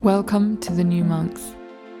Welcome to the New Monks.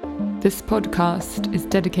 This podcast is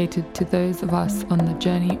dedicated to those of us on the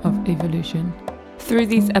journey of evolution. Through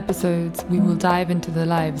these episodes, we will dive into the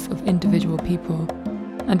lives of individual people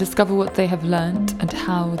and discover what they have learnt and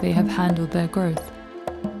how they have handled their growth.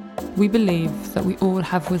 We believe that we all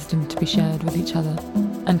have wisdom to be shared with each other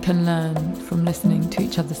and can learn from listening to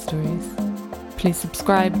each other's stories. Please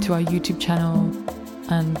subscribe to our YouTube channel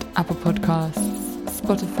and Apple Podcasts,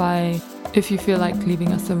 Spotify. If you feel like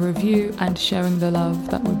leaving us a review and sharing the love,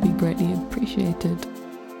 that would be greatly appreciated.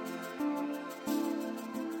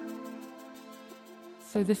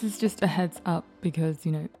 So this is just a heads up because,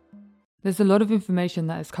 there's a lot of information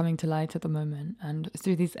that is coming to light at the moment, and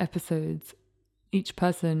through these episodes, each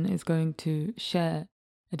person is going to share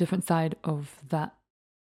a different side of that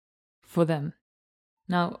for them.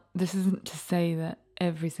 Now, this isn't to say that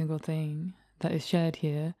every single thing that is shared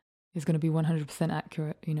here is going to be 100%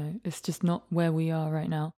 accurate, It's just not where we are right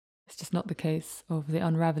now. It's just not the case of the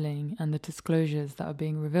unraveling and the disclosures that are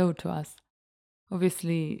being revealed to us.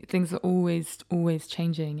 Obviously, things are always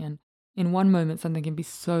changing, and in one moment something can be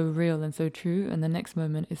so real and so true, and the next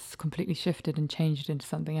moment is completely shifted and changed into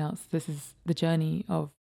something else. This is the journey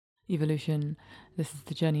of evolution. This is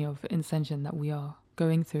the journey of ascension that we are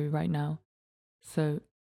going through right now. So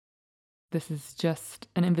this is just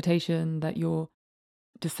an invitation that your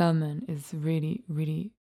discernment is really,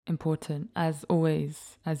 really important. As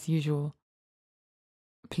always, as usual,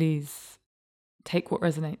 please take what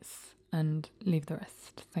resonates and leave the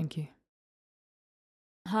rest. Thank you.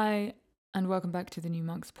 Hi, and welcome back to the New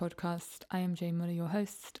Monks podcast. I am Jane Muller, your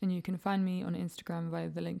host, and you can find me on Instagram via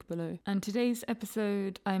the link below. And today's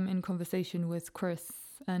episode, I'm in conversation with Krys,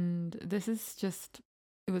 and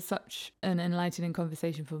it was such an enlightening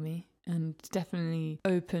conversation for me, and definitely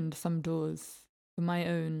opened some doors for my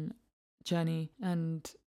own journey.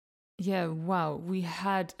 And we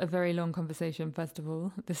had a very long conversation. First of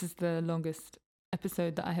all, this is the longest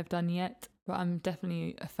episode that I have done yet, but I'm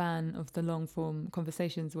definitely a fan of the long form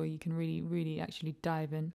conversations where you can really actually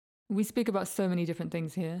dive in. We speak about so many different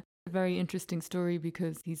things here. A very interesting story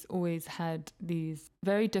because he's always had these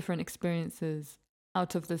very different experiences,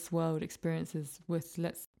 out of this world experiences with,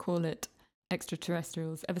 let's call it,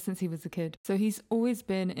 extraterrestrials ever since he was a kid. So he's always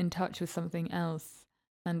been in touch with something else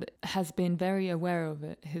and has been very aware of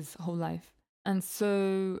it his whole life. And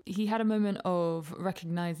so he had a moment of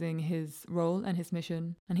recognizing his role and his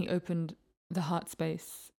mission, and he opened the heart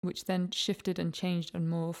space, which then shifted and changed and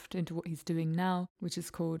morphed into what he's doing now, which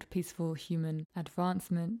is called Peaceful Human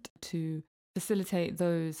Advancement, to facilitate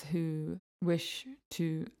those who wish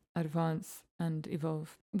to advance and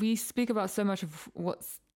evolve. We speak about so much of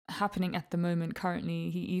what's happening at the moment currently.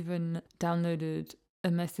 He even downloaded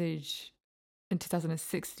a message in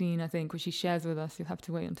 2016, I think, which he shares with us. You'll have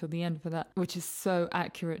to wait until the end for that, which is so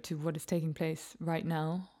accurate to what is taking place right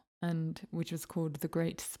now, and which was called The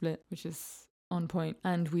Great Split, which is on point.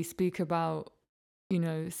 And we speak about,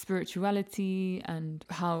 spirituality and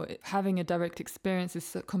how having a direct experience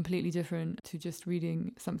is completely different to just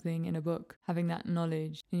reading something in a book. Having that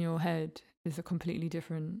knowledge in your head is a completely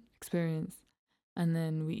different experience. And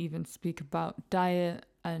then we even speak about diet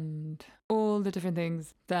and all the different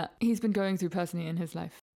things that he's been going through personally in his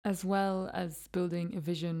life, as well as building a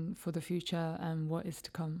vision for the future and what is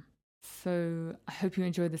to come. So I hope you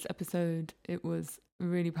enjoyed this episode. It was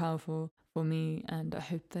really powerful for me, and I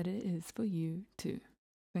hope that it is for you too.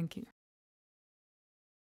 Thank you.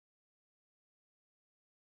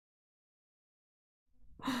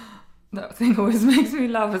 That thing always makes me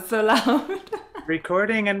laugh. It's so loud.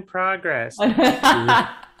 Recording in progress.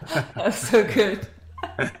 That's so good.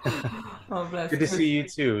 Oh, bless. Good to see you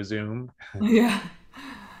too, Zoom. Yeah.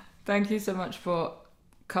 Thank you so much for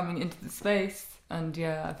coming into the space. And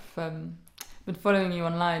I've been following you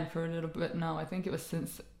online for a little bit now. I think it was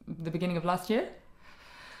since the beginning of last year.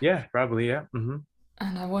 Yeah, probably, yeah. Mm-hmm.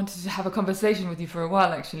 And I wanted to have a conversation with you for a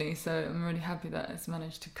while, actually. So I'm really happy that it's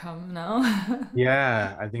managed to come now.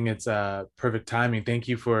 Yeah, I think it's perfect timing. Thank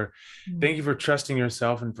you for trusting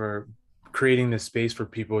yourself and for creating this space for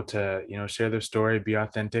people to, share their story, be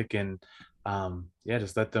authentic, and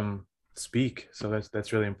just let them speak. So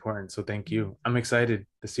that's really important. So thank you. I'm excited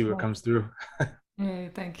to see what comes through. Yeah,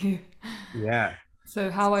 thank you. Yeah. So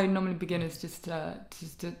how I normally begin is just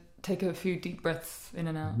to take a few deep breaths in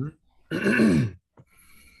and out. Mm-hmm.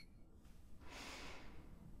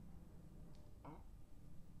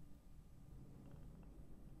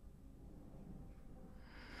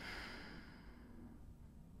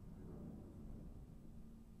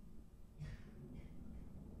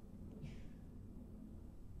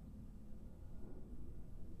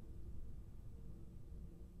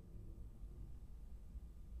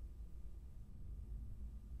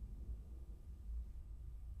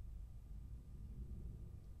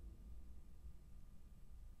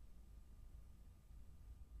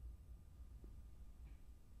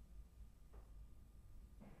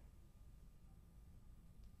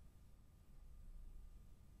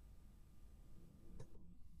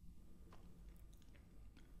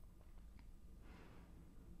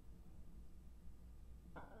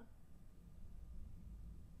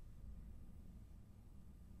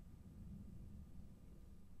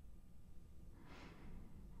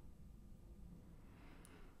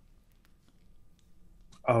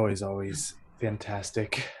 always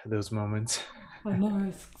fantastic, those moments. I know,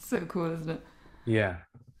 it's so cool, isn't it? Yeah.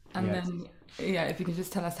 And Yes. then, yeah, if you can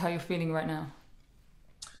just tell us how you're feeling right now.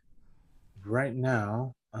 Right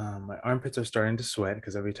now, my armpits are starting to sweat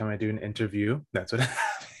because every time I do an interview, that's what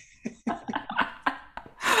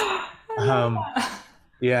I love um that.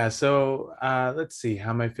 yeah, so let's see, how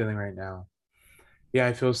am I feeling right now? Yeah,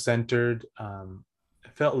 I feel centered. I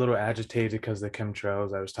felt a little agitated because of the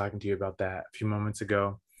chemtrails. I was talking to you about that a few moments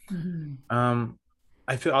ago. Mhm. Um,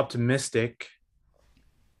 I feel optimistic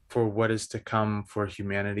for what is to come for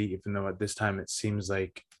humanity, even though at this time it seems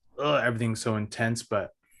like everything's so intense.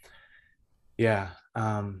 But yeah,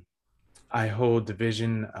 I hold the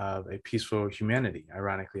vision of a peaceful humanity,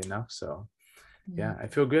 ironically enough. So Mm. yeah, I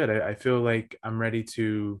feel good. I feel like I'm ready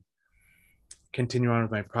to continue on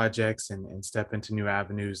with my projects and step into new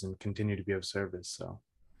avenues and continue to be of service. So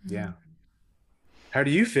yeah. Mm. How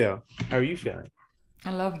do you feel? How are you feeling?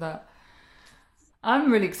 I love that.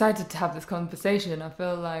 I'm really excited to have this conversation. I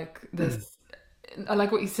feel like this, I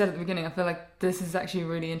like what you said at the beginning. I feel like this is actually a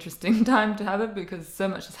really interesting time to have it because so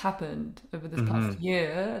much has happened over this past Mm-hmm.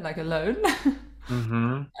 year, like alone,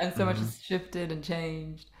 Mm-hmm. and so much Mm-hmm. has shifted and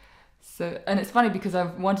changed. So, and it's funny because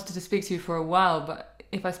I've wanted to speak to you for a while, but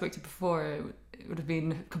if I spoke to you before, it would have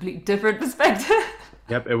been a completely different perspective.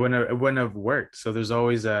 Yep, it wouldn't have worked. So there's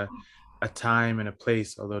always a time and a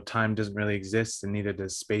place, although time doesn't really exist and neither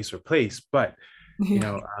does space or place. But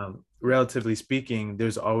Yeah. relatively speaking,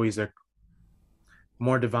 there's always a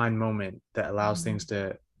more divine moment that allows things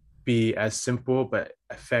to be as simple but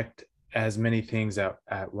affect as many things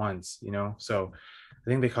at once, you know? So I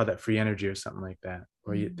think they call that free energy or something like that,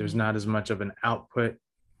 where there's not as much of an output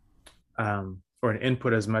or an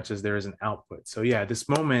input as much as there is an output. So yeah, this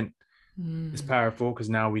moment is Mm. powerful because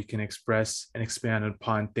now we can express and expand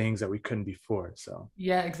upon things that we couldn't before. So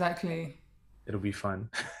Yeah, exactly. it'll be fun.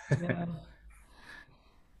 Yeah.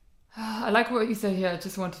 I like what you said here. I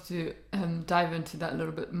just wanted to dive into that a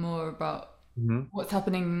little bit more about Mhm. what's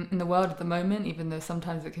happening in the world at the moment, even though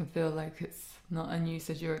sometimes it can feel like it's not, and you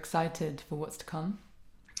said you're excited for what's to come.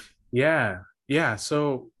 Yeah, yeah.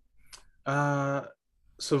 Uh,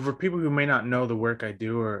 so for people who may not know the work I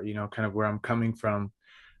do, or kind of where I'm coming from,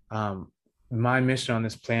 um, my mission on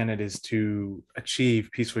this planet is to achieve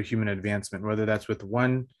peaceful human advancement, whether that's with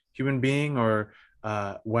one human being or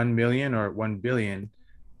 1 million or 1 billion.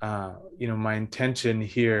 My intention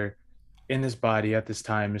here in this body at this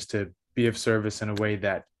time is to be of service in a way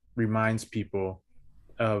that reminds people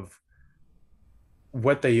of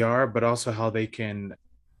what they are, but also how they can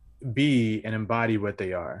be and embody what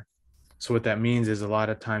they are. So what that means is a lot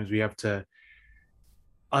of times we have to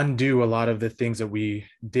undo a lot of the things that we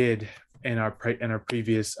did in our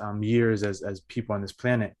previous years as people on this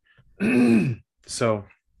planet. So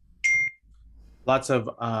lots of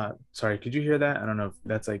sorry, could you hear that? I don't know if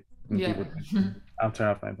that's like when Yeah. people I'll turn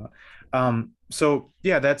off my phone. So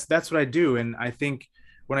yeah, that's what I do. And I think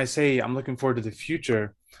when I say I'm looking forward to the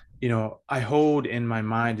future, I hold in my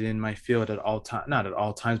mind and in my field at all time, not at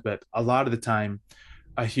all times, but a lot of the time,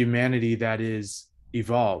 a humanity that is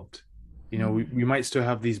evolved. We might still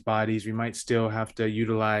have these bodies, we might still have to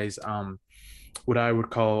utilize what I would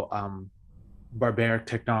call barbaric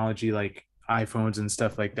technology like iPhones and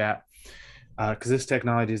stuff like that, because this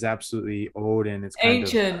technology is absolutely old and it's kind of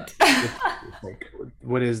Ancient. it's like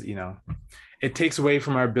what is it takes away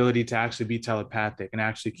from our ability to actually be telepathic and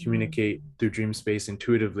actually communicate through dream space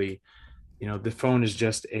intuitively. The phone is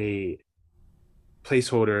just a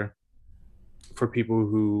placeholder for people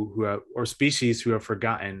who have, or species who have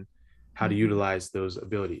forgotten how to utilize those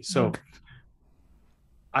abilities. So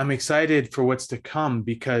I'm excited for what's to come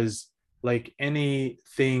because, like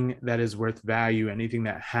anything that is worth value, anything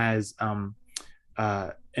that has an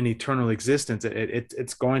eternal existence,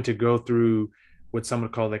 it's going to go through what some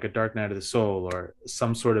would call like a dark night of the soul or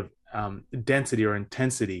some sort of density or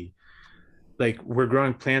intensity. Like we're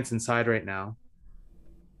growing plants inside right now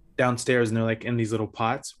downstairs and they're like in these little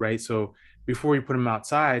pots, right? So before we put them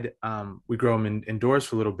outside, we grow them indoors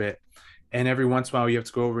for a little bit. And every once in a while you have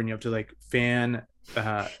to go over and you have to like fan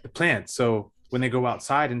the plants. So when they go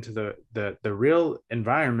outside into the real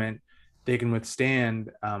environment, they can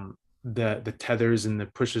withstand the tethers and the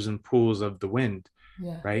pushes and pulls of the wind,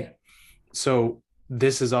 Yeah. right? So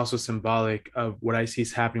this is also symbolic of what I see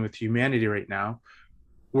is happening with humanity right now.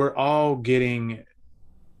 We're all getting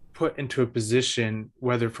put into a position,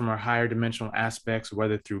 whether from our higher dimensional aspects,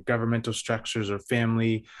 whether through governmental structures or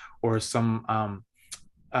family or some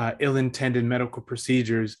ill-intended medical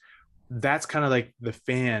procedures, that's kind of like the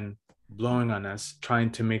fan blowing on us,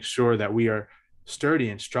 trying to make sure that we are sturdy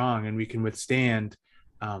and strong and we can withstand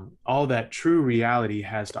all that true reality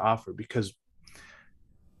has to offer, because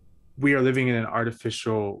we are living in an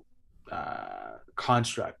artificial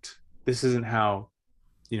construct. This isn't how,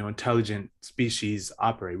 intelligent species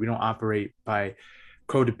operate. We don't operate by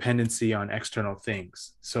codependency on external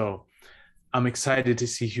things. So I'm excited to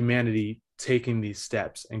see humanity taking these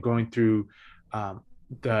steps and going through um,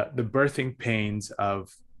 the birthing pains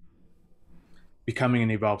of becoming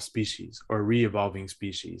an evolved species or re-evolving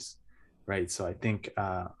species, right? So I think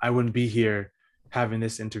I wouldn't be here having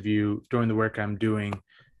this interview, doing the work I'm doing,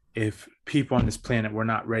 if people on this planet were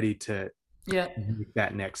not ready to Yeah. make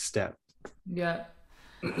that next step. Yeah.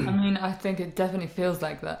 I mean, I think it definitely feels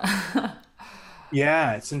like that.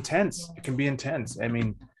 Yeah, it's intense. It can be intense. I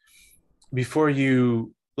mean, before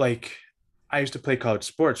you like, I used to play college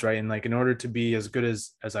sports, right? And like, in order to be as good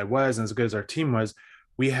as I was and as good as our team was,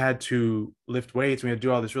 we had to lift weights. We had to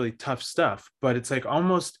do all this really tough stuff. But it's like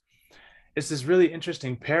almost, it's this really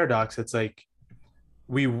interesting paradox. It's like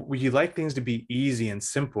we like things to be easy and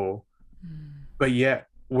simple, but yet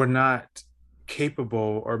we're not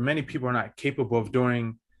capable, or many people are not capable of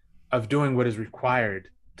doing what is required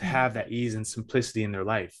to have that ease and simplicity in their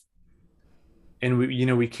life. And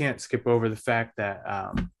we can't skip over the fact that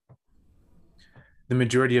the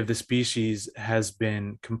majority of the species has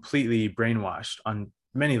been completely brainwashed on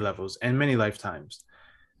many levels and many lifetimes.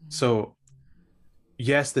 So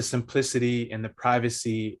yes, the simplicity and the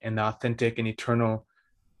privacy and the authentic and eternal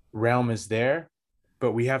realm is there,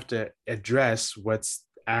 but we have to address what's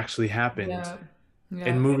actually happened. Yeah. And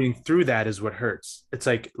Yeah. moving through that is what hurts. It's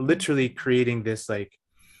like literally creating this, like,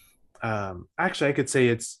 actually I could say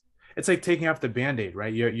it's like taking off the band-aid,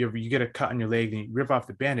 right? You get a cut on your leg and you rip off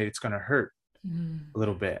the band-aid, it's going to hurt a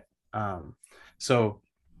little bit. So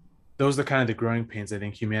those are kind of the growing pains I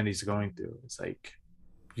think humanity's going through. It's like,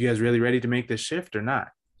 you guys really ready to make this shift or not?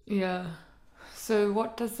 Yeah. So,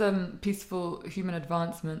 what does peaceful human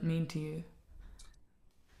advancement mean to you?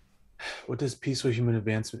 What does peaceful human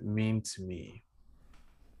advancement mean to me?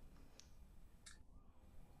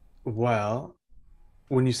 Well,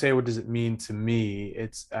 when you say what does it mean to me,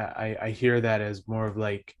 it's I hear that as more of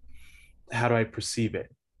like, how do I perceive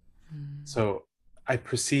it? So I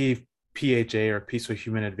perceive PHA, or peaceful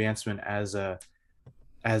human advancement, as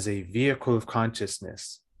a vehicle of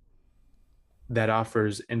consciousness that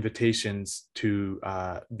offers invitations to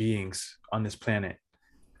beings on this planet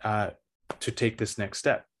uh, to take this next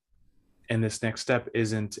step. And this next step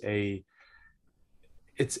isn't a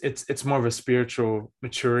it's more of a spiritual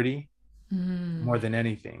maturity more than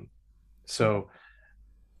anything. So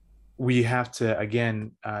we have to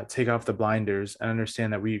again take off the blinders and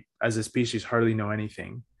understand that we as a species hardly know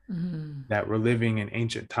anything, that we're living in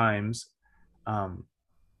ancient times. um,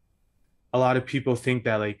 a lot of people think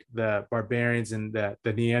that like the barbarians and the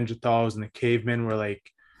Neanderthals and the cavemen were like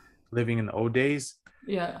living in the old days.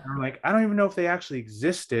 Yeah. And I'm like, I don't even know if they actually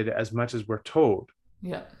existed as much as we're told.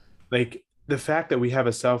 Yeah. Like the fact that we have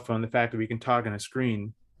a cell phone, the fact that we can talk on a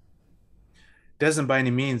screen, doesn't by any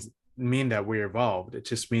means mean that we're evolved. It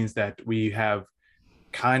just means that we have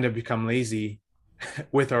kind of become lazy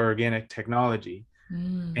with our organic technology,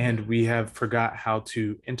 and we have forgot how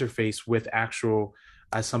to interface with actual,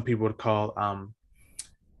 as some people would call,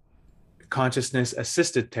 consciousness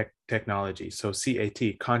assisted technology. So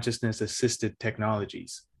CAT, consciousness assisted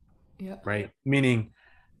technologies, Yeah. right? Meaning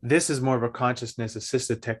this is more of a consciousness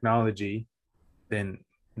assisted technology than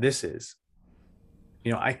this is.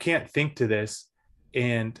 I can't think to this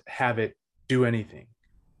and have it do anything.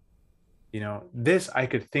 This, I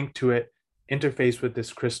could think to it, interface with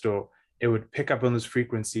this crystal, it would pick up on those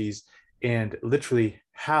frequencies and literally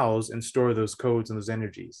house and store those codes and those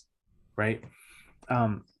energies, right?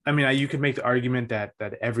 I mean, you could make the argument that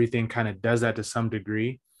everything kind of does that to some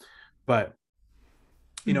degree, but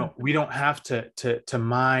we don't have to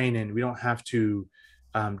mine, and we don't have to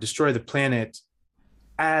destroy the planet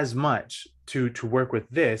as much to work with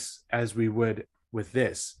this as we would with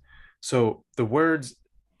this. So the words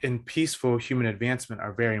in peaceful human advancement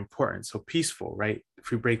are very important. So peaceful, right?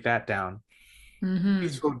 If we break that down,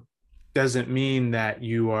 peaceful doesn't mean that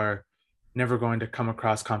you are never going to come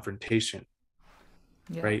across confrontation,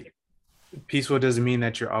 Yeah. right? Peaceful doesn't mean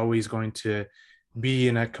that you're always going to be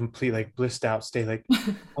in a complete like blissed out state, like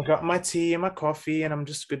I got my tea and my coffee and I'm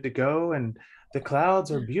just good to go, and the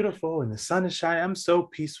clouds are beautiful and the sun is shining, I'm so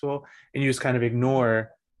peaceful, and you just kind of ignore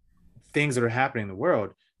things that are happening in the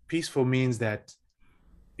world. Peaceful means that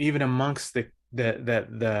even amongst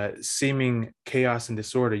the seeming chaos and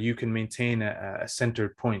disorder, you can maintain a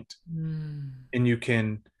centered point, and you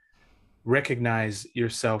can recognize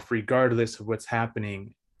yourself regardless of what's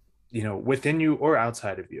happening, within you or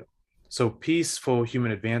outside of you. So peaceful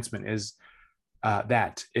human advancement is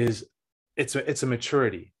that is it's a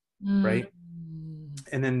maturity, Mm. right?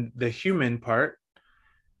 And then the human part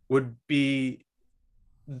would be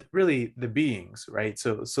really the beings, right?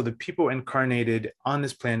 So the people incarnated on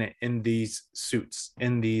this planet in these suits,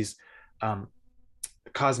 in these um,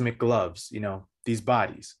 cosmic gloves, these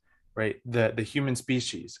bodies, right? The human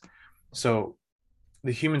species. So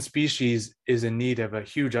the human species is in need of a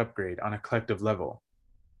huge upgrade on a collective level.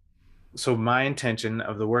 So my intention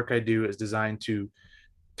of the work I do is designed to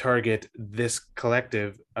target this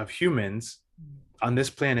collective of humans on this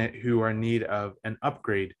planet who are in need of an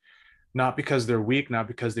upgrade, not because they're weak, not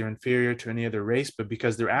because they're inferior to any other race, but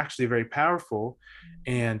because they're actually very powerful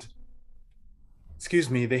and, excuse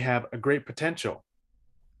me, they have a great potential.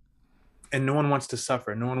 And no one wants to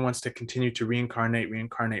suffer. No one wants to continue to reincarnate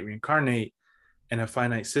in a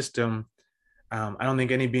finite system. I don't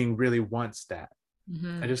think any being really wants that. I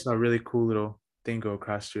Mm-hmm. just saw a really cool little thing go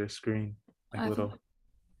across your screen, like a I think, little,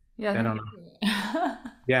 yeah, I I think don't it's know. great.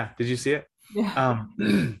 Yeah, did you see it? Yeah.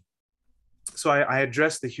 So I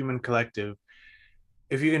address the human collective.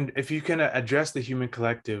 If you can address the human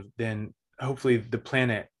collective, then hopefully the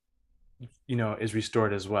planet, is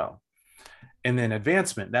restored as well. And then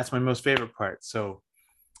advancement, that's my most favorite part. So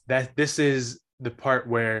that this is the part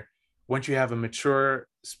where once you have a mature,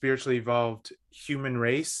 spiritually evolved human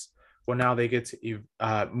race, well, now they get to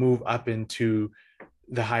move up into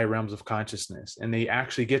the higher realms of consciousness, and they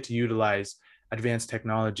actually get to utilize advanced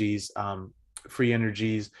technologies, free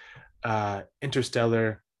energies,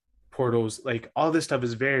 interstellar portals. Like all this stuff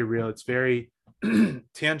is very real. It's very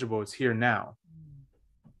tangible. It's here now.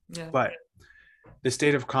 Yeah. But the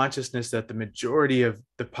state of consciousness that the majority of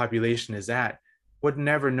the population is at would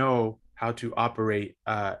never know how to operate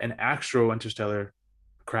an actual interstellar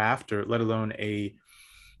craft, or let alone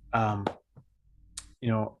um,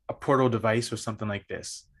 a portal device or something like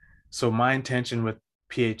this. So my intention with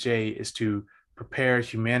PHA is to prepare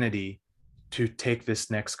humanity to take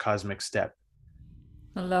this next cosmic step.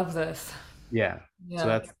 I love this. Yeah. So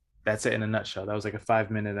Yeah. that's it in a nutshell. That was like a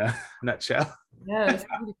 5 minute nutshell. Yeah,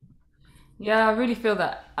 yeah, I really feel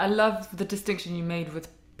that. I love the distinction you made with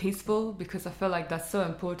peaceful because I feel like that's so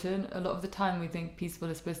important. A lot of the time we think peaceful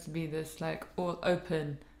is supposed to be this like all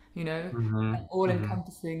open, Mm-hmm. all Mm-hmm.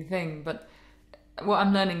 encompassing thing. But what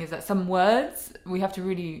I'm learning is that some words, we have to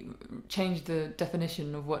really change the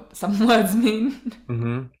definition of what some words mean.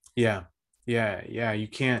 Mm-hmm. Yeah. Yeah. You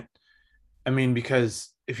can't, I mean, because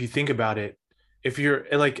if you think about it, if you're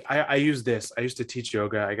like, I use this, I used to teach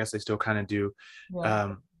yoga. I guess I still kind of do. Yeah.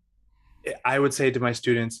 Um, I would say to my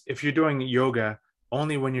students, if you're doing yoga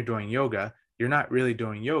only when you're doing yoga, you're not really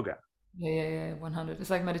doing yoga. Yeah, 100. It's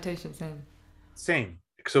like meditation, same. Same.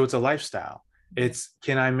 So it's a lifestyle. Yeah. It's,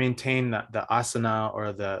 can I maintain the asana,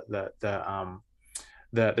 or the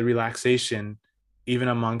relaxation even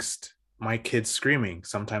amongst my kids screaming?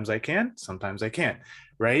 Sometimes I can, sometimes I can't,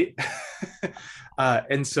 right?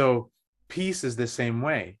 And so peace is the same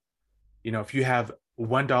way. If you have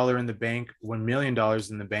 $1 in the bank, $1 million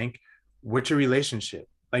in the bank, what's your relationship?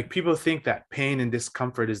 Like, people think that pain and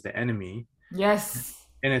discomfort is the enemy, Yes.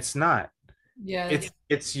 and it's not. Yeah.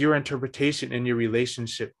 It's your interpretation and your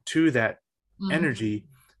relationship to that Mm. energy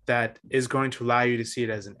that is going to allow you to see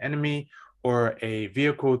it as an enemy, or a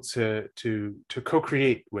vehicle to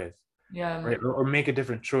co-create with, Yeah. right? Or make a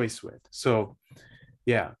different choice with. So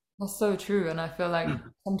yeah. That's so true. And I feel like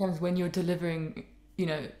sometimes when you're delivering,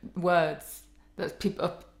 words that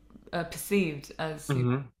people are perceived as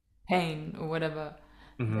Mm-hmm. pain or whatever,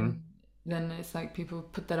 Mm-hmm. then it's like people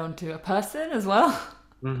put that onto a person as well.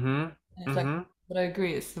 Mm-hmm. And it's like, Mm-hmm. but I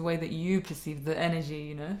agree, it's the way that you perceive the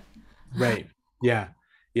energy. Right. Yeah.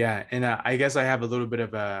 Yeah. And I guess I have a little bit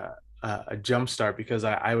of a jump start because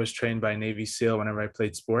I was trained by Navy SEAL whenever I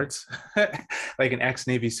played sports, like an ex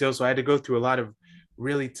Navy SEAL. So I had to go through a lot of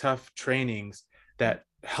really tough trainings that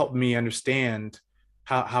helped me understand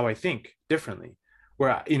how I think differently.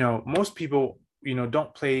 Where, most people,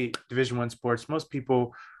 don't play Division I sports. Most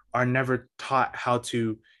people are never taught how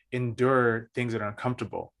to endure things that are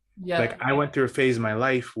uncomfortable. Like, Yeah. I went through a phase in my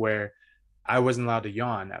life where I wasn't allowed to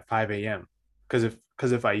yawn at 5 a.m.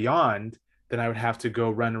 Because if I yawned, then I would have to go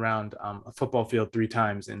run around a football field 3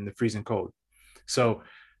 times in the freezing cold. So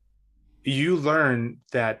you learn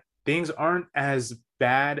that things aren't as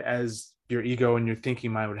bad as your ego and your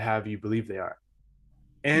thinking mind would have you believe they are.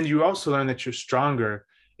 And you also learn that you're stronger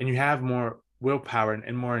and you have more willpower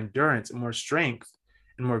and more endurance and more strength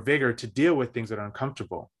and more vigor to deal with things that are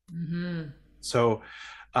uncomfortable. Hmm. So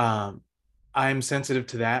um, I'm sensitive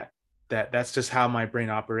to that. That's just how my brain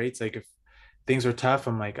operates. Like, things are tough,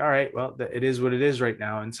 I'm like, all right, well, it is what it is right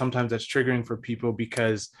now. And sometimes that's triggering for people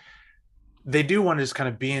because they do want to just kind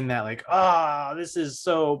of be in that, like, oh, this is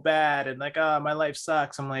so bad, and like, oh, my life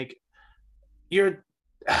sucks. I'm like, you're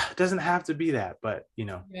it doesn't have to be that, but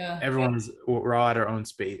Yeah. we're all at our own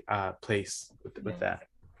space place with Yeah. that.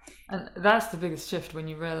 And that's the biggest shift when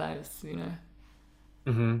you realize,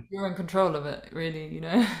 Hmm. you're in control of it, really.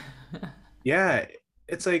 Yeah,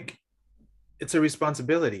 it's like it's a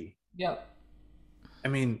responsibility. Yep. I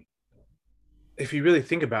mean, if you really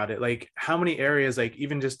think about it, like how many areas, like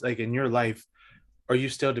even just like in your life, are you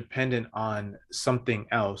still dependent on something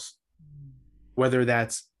else, whether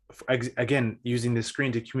that's again using the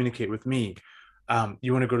screen to communicate with me.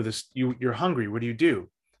 You want to go to this, you're hungry, what do?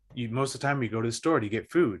 You most of the time you go to the store to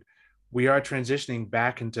get food. We are transitioning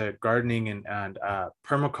back into gardening and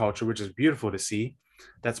permaculture, which is beautiful to see.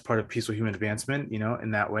 That's part of peaceful human advancement,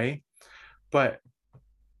 in that way. But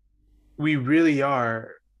we really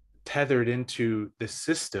are tethered into the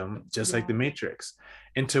system, just like Yeah. the Matrix.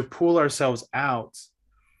 And to pull ourselves out,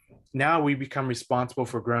 now we become responsible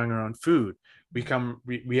for growing our own food. We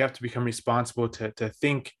have to become responsible to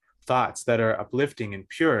think thoughts that are uplifting and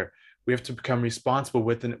pure. We have to become responsible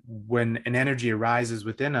when an energy arises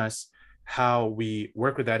within us, how we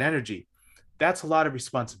work with that energy. That's a lot of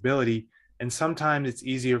responsibility. And sometimes it's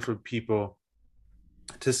easier for people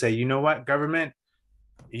to say, you know what, government,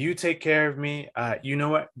 you take care of me. You know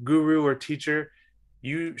what, guru or teacher,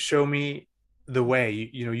 you show me the way.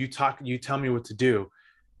 You tell me what to do,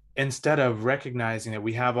 instead of recognizing that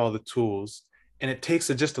we have all the tools, and it takes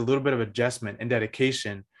just a little bit of adjustment and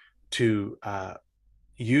dedication to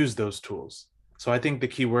use those tools. So I think the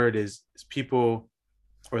key word is people,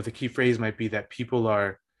 or the key phrase might be that people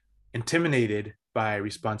are intimidated by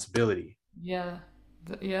responsibility. Yeah.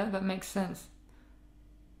 Yeah, that makes sense.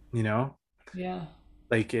 You know, Yeah.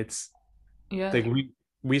 like it's Yeah. like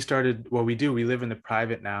we started what we do. We live in the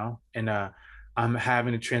private now, and I'm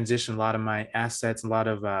having to transition a lot of my assets, a lot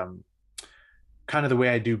of kind of the way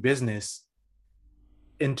I do business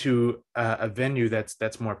into a venue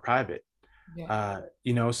that's more private. Yeah.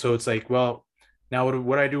 So it's like, well, now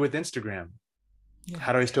what do I do with Instagram? Yeah.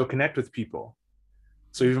 How do I still connect with people?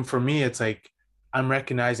 So even for me, it's like I'm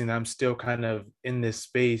recognizing that I'm still kind of in this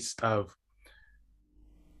space of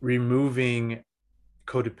removing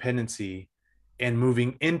codependency and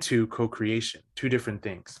moving into co-creation, two different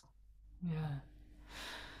things. Yeah.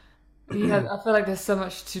 Yeah, I feel like there's so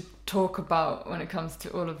much to talk about when it comes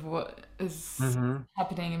to all of what is Mm-hmm.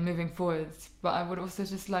 happening and moving forwards. But I would also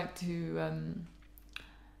just like to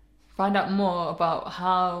find out more about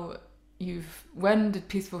when did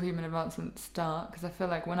Peaceful Human Advancement start? Because I feel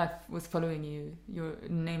like when I was following you, your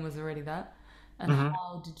name was already that. And Mm-hmm.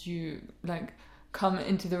 how did you like come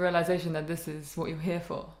into the realization that this is what you're here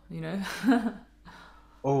for?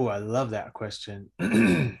 Oh, I love that question.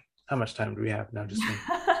 How much time do we have now? Just kidding.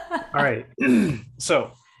 All right.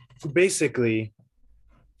 So basically,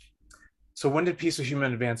 so when did Peaceful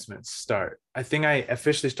Human Advancements start? I think I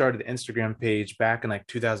officially started the Instagram page back in like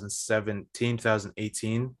 2017,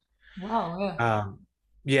 2018. Wow, yeah. Um,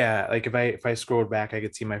 yeah, like if I scrolled back, I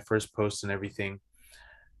could see my first post and everything.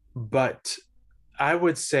 But I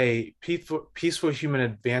would say peaceful human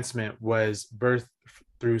advancement was birthed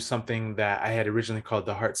through something that I had originally called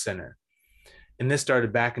the Heart Center, and this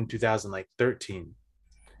started back in 2013.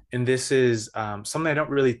 And this is something I don't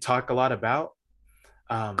really talk a lot about.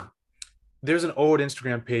 Um, there's an old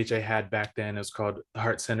Instagram page I had back then. It was called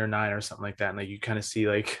Heart Center 9 or something like that. And like you kind of see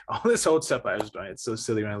like all this old stuff I was doing. It's so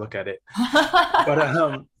silly when I look at it.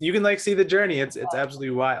 But you can like see the journey. It's absolutely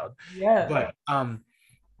wild. Yeah. But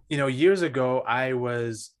years ago I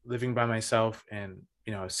was living by myself and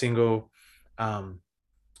single, um,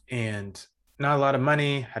 and not a lot of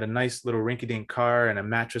money, had a nice little rinky-dink car and a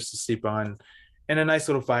mattress to sleep on and a nice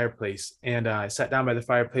little fireplace. And I sat down by the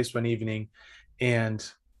fireplace one evening, and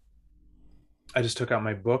I just took out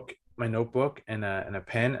my notebook, and a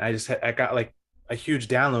pen. I got like a huge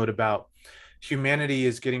download about humanity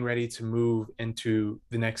is getting ready to move into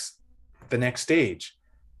the next stage,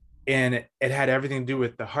 and it had everything to do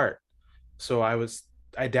with the heart. So I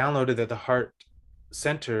downloaded that the heart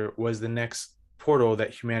center was the next portal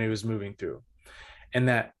that humanity was moving through, and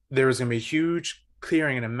that there was going to be a huge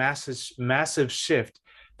clearing and a massive shift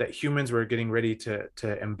that humans were getting ready to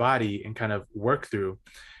embody and kind of work through.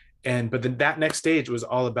 But then that next stage was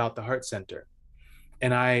all about the heart center.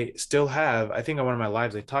 And I still have, I think on one of my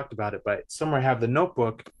lives I talked about it, but somewhere I have the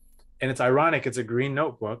notebook, and it's ironic, it's a green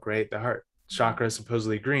notebook, right? The heart chakra is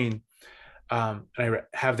supposedly green. And I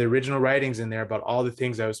have the original writings in there about all the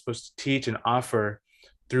things I was supposed to teach and offer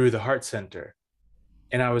through the heart center.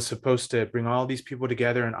 and I was supposed to bring all these people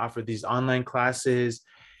together and offer these online classes.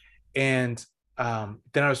 And then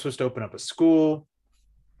I was supposed to open up a school.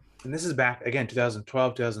 And this is back again,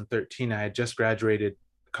 2012, 2013. I had just graduated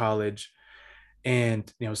college,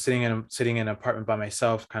 and sitting in an apartment by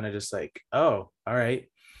myself, kind of just like, oh, all right.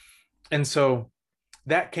 And so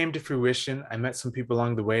that came to fruition. I met some people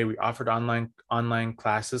along the way. We offered online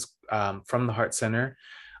classes from the Heart Center.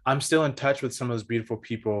 I'm still in touch with some of those beautiful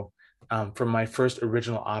people from my first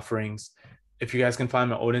original offerings. If you guys can find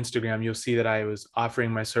my old Instagram, you'll see that I was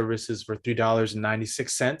offering my services for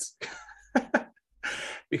 $3.96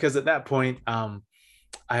 because at that point, I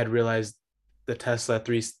had realized the Tesla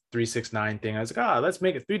 369 thing. I was like, let's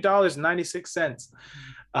make it $3.96.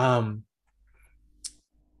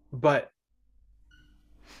 But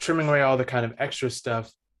trimming away all the kind of extra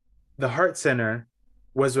stuff, the Heart Center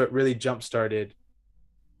was what really jump started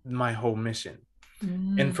my whole mission.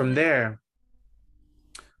 And from there,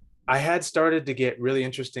 I had started to get really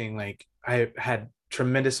interesting. Like, I had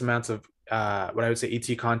tremendous amounts of what I would say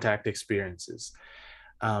ET contact experiences.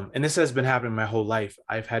 And this has been happening my whole life.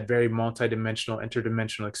 I've had very multidimensional,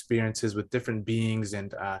 interdimensional experiences with different beings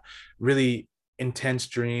and really intense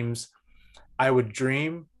dreams. I would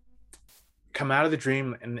dream, come out of the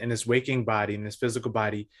dream in this waking body, in this physical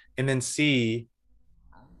body, and then see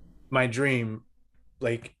my dream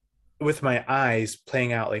like with my eyes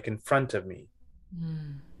playing out like in front of me.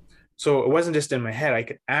 So it wasn't just in my head. I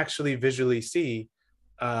could actually visually see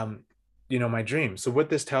my dream. So what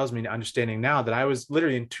this tells me, understanding now, that I was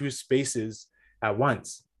literally in two spaces at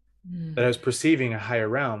once, that I was perceiving a higher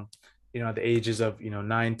realm, at the ages of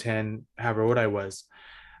 9, 10, however old I was.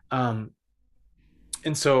 And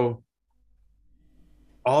so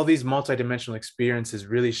all these multidimensional experiences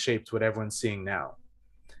really shaped what everyone's seeing now.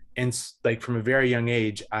 And like from a very young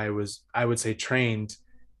age, I would say, trained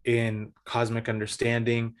in cosmic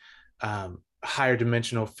understanding, higher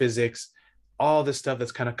dimensional physics. All the stuff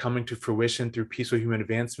that's kind of coming to fruition through peaceful human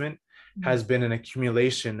advancement has been an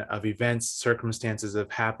accumulation of events, circumstances that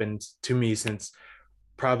have happened to me since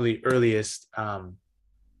probably earliest. I'm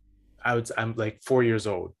like 4 years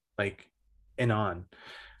old, like, and on.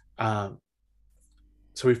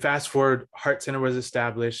 So we fast forward, Heart Center was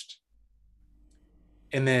established.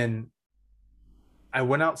 And then I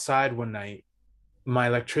went outside one night. My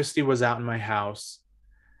electricity was out in my house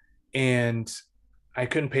and I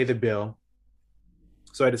couldn't pay the bill.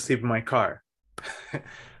 So I had to sleep in my car. So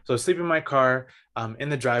I was sleeping in my car in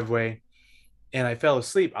the driveway, and I fell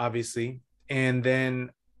asleep, obviously. And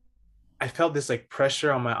then I felt this like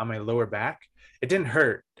pressure on my lower back. It didn't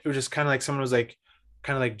hurt. It was just kind of like someone was like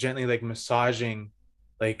kind of like gently like massaging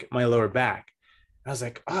like my lower back. And I was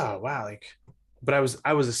like, oh wow, like, but I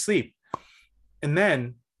was asleep. And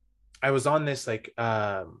then I was on this like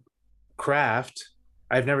craft.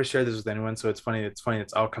 I've never shared this with anyone, so it's funny. It's funny.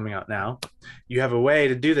 It's all coming out now. You have a way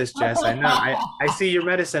to do this, Jess. I know. I see your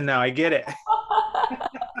medicine now. I get it.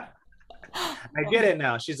 I get it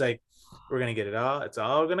now. She's like, we're gonna get it all. It's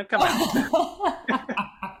all gonna come out.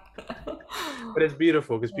 But it's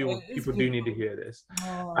beautiful because people do need to hear this.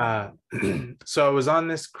 So I was on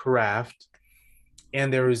this craft,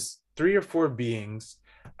 and there was 3 or 4 beings,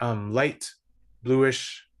 light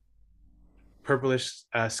bluish, purplish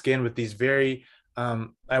skin with these very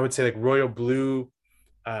I would say like royal blue.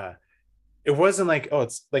 It wasn't like, oh,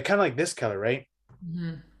 it's like kind of like this color, right?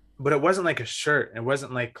 But it wasn't like a shirt. It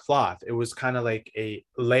wasn't like cloth. It was kind of like a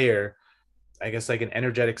layer, I guess, like an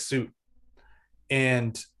energetic suit.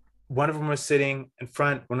 And one of them was sitting in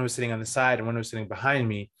front, one was sitting on the side, and one was sitting behind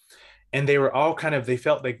me. And they were all kind of, they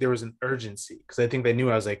felt like there was an urgency because I think they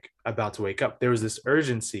knew I was like about to wake up. There was this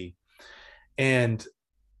urgency. And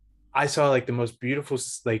I saw like the most beautiful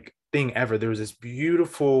like thing ever. There was this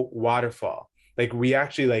beautiful waterfall. Like we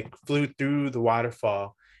actually like flew through the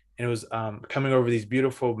waterfall, and it was coming over these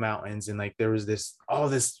beautiful mountains, and like there was this all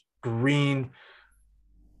this green,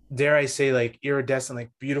 dare I say, like iridescent,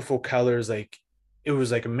 like beautiful colors. Like it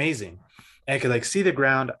was like amazing. And I could like see the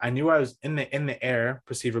ground. I knew I was in the air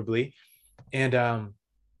perceivably. And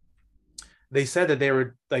they said that they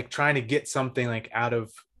were like trying to get something like out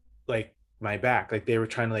of like my back, like they were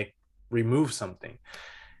trying to like remove something.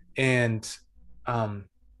 And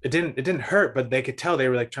it didn't hurt, but they could tell they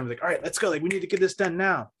were like trying to be like, all right, let's go, like we need to get this done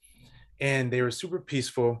now. And they were super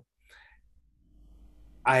peaceful.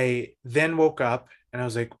 I then woke up and I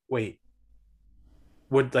was like, wait,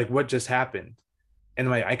 what just happened?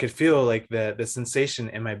 And I could feel like the sensation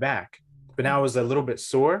in my back, but now I was a little bit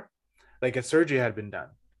sore, like a surgery had been done,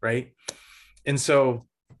 right? And so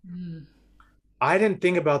I didn't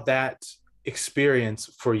think about that experience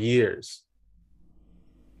for years.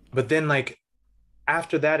 But then like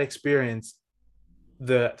after that experience,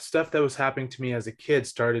 the stuff that was happening to me as a kid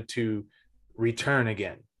started to return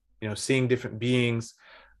again. Seeing different beings.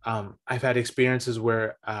 I've had experiences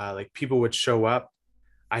where like people would show up.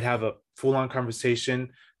 I'd have a full-on conversation,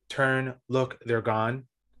 turn, look, they're gone,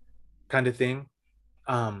 kind of thing.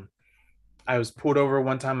 Um, I was pulled over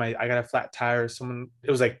one time. I got a flat tire. It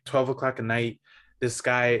was like 12 o'clock at night. This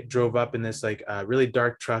guy drove up in this like really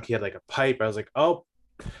dark truck. He had like a pipe. I was like, oh,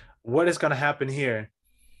 what is gonna happen here?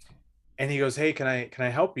 And he goes, hey, can I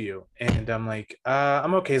help you? And I'm like,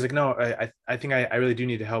 I'm okay. He's like, no, I think I really do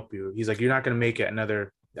need to help you. He's like, you're not gonna make it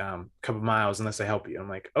another couple miles unless I help you. I'm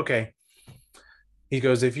like, okay. He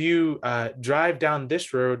goes, if you drive down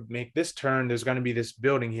this road, make this turn, there's gonna be this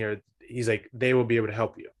building here. He's like, they will be able to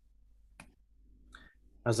help you.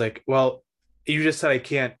 I was like, well, you just said I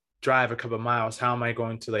can't drive a couple of miles. How am I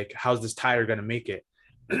going to, like, how's this tire going to make it?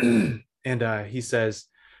 And he says,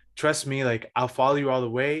 trust me, like, I'll follow you all the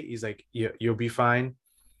way. He's like, you'll be fine.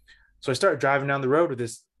 So I start driving down the road with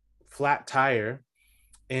this flat tire.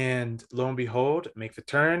 And lo and behold, make the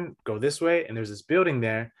turn, go this way. And there's this building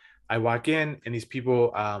there. I walk in, and these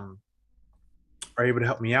people are able to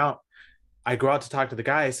help me out. I go out to talk to the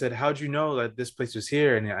guy. I said, how'd you know that this place was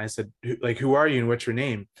here? And I said, like, who are you and what's your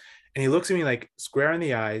name? And he looks at me like square in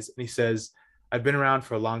the eyes and he says, I've been around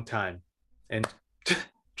for a long time, and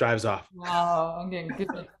drives off. Wow, I'm getting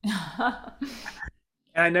good.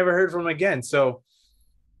 And I never heard from him again. So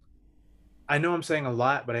I know I'm saying a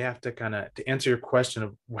lot, but I have to kind of to answer your question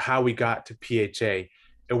of how we got to PHA.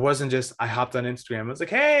 It wasn't just I hopped on Instagram. It was like,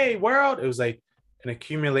 hey, world. It was like an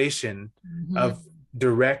accumulation Mhm. of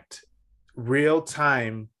direct, real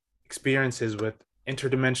time experiences with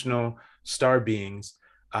interdimensional star beings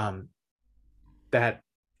um, that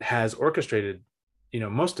has orchestrated,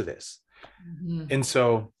 most of this. Mhm. And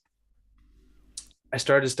so I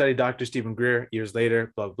started to study Dr. Stephen Greer years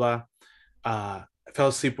later, blah, blah. I fell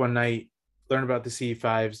asleep one night, learned about the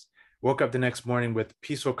CE5s, woke up the next morning with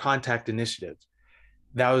Peaceful Contact Initiative.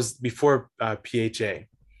 That was before PHA.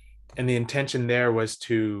 And the intention there was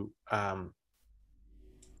to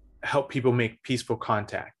help people make peaceful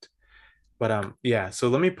contact. But yeah, so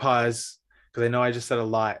let me pause because I know I just said a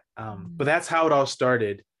lot. But that's how it all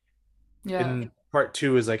started. Yeah, And part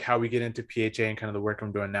two is like how we get into PHA and kind of the work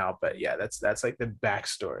I'm doing now. But yeah, that's like the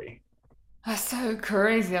backstory. that's so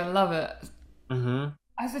crazy. I love it. Mm-hmm.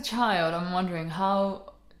 As a child, I'm wondering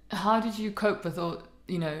how did you cope with all,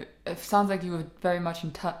 it sounds like you were very much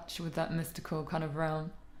in touch with that mystical kind of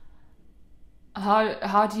realm.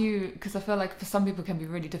 How do you, because I feel like for some people it can be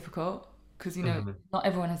really difficult because Mm-hmm. not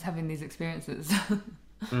everyone is having these experiences.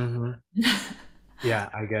 Mm-hmm. Yeah,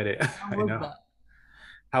 I get it. How I was know. that?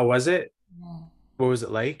 How was it? Yeah. What was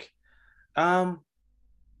it like? Um,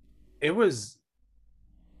 it was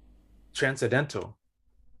transcendental.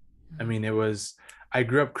 I mean, I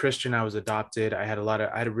grew up Christian. I was adopted. I had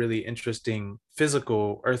a really interesting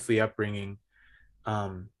physical, earthly upbringing.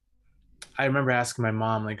 Um, I remember asking my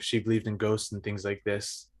mom, like, if she believed in ghosts and things like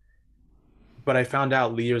this. But I found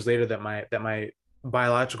out years later that my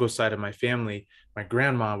biological side of my family, my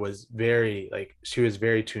grandma was very, like, she was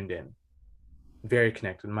very tuned in, very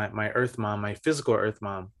connected. My earth mom, my physical earth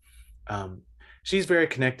mom, um, she's very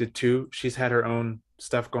connected too. She's had her own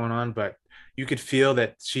stuff going on, but you could feel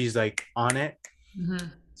that she's like on it. Hmm.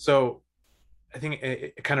 So I think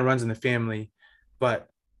it kind of runs in the family. But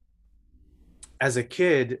as a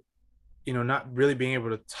kid, not really being able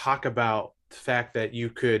to talk about the fact that you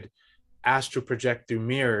could astral project through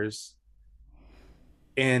mirrors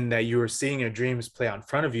and that you were seeing your dreams play out in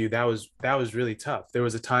front of you, that was really tough. There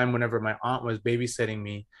was a time whenever my aunt was babysitting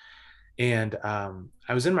me, and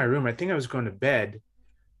I was in my room. I think I was going to bed,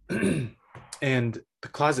 and the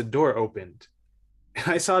closet door opened, and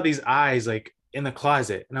I saw these eyes like in the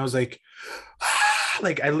closet, and I was like,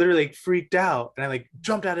 like I literally like freaked out, and I like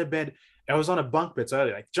jumped out of bed. I was on a bunk bed, so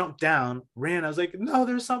I like jumped down, ran. I was like, no,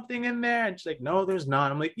 there's something in there, and she's like, no, there's not.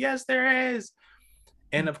 I'm like, yes, there is.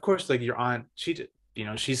 And of course, like your aunt, she's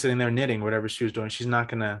sitting there knitting whatever she was doing. She's not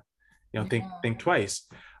gonna, think twice.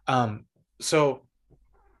 So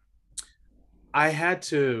I had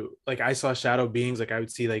to, like, I saw shadow beings. Like I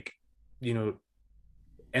would see like, you know,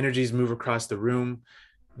 energies move across the room.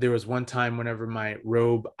 There was one time whenever my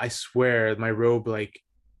robe, I swear, my robe like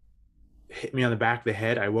hit me on the back of the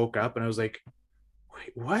head. I woke up and I was like,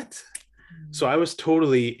 wait, what? So I was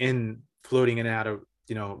totally in floating in and out of,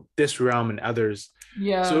 this realm and others. So it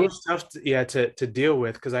Yeah. was tough to deal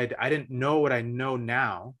with because I didn't know what I know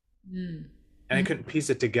now, Mm. and I couldn't piece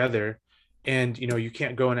it together. And you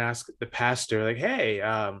can't go and ask the pastor like, hey,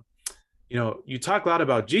 you talk a lot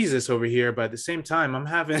about Jesus over here, but at the same time, I'm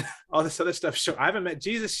having all this other stuff. Sure, I haven't met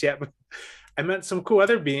Jesus yet, but I met some cool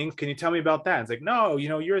other beings. Can you tell me about that? It's like, no,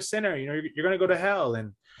 you're a sinner. You're going to go to hell.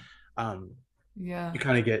 And um, Yeah. you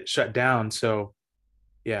kind of get shut down. So,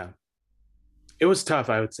 yeah, it was tough.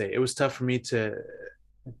 I would say it was tough for me to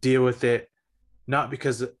deal with it, not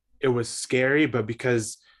because it was scary, but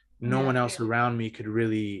because no Yeah. one else around me could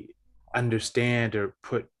really understand or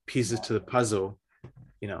put pieces to the puzzle,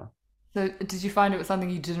 you know. So did you find it was something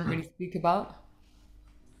you didn't really speak about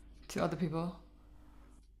to other people?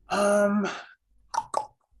 Um,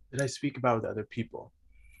 did I speak about with other people?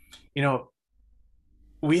 You know,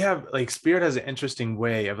 we have like spirit has an interesting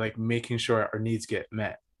way of like making sure our needs get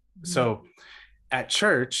met. Mhm. So at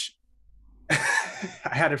church, I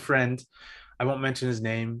had a friend. I won't mention his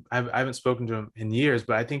name. I haven't spoken to him in years,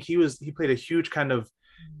 but I think he played a huge kind of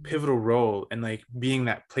pivotal role in like being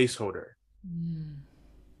that placeholder Mm.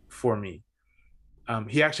 for me.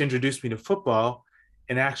 He actually introduced me to football,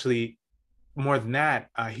 and actually more than that,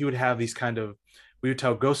 he would have these kind of we would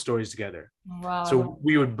tell ghost stories together. Wow, I love So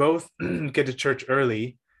we would both get to church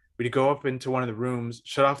early. We'd go up into one of the rooms,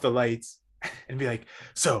 shut off the lights, and be like,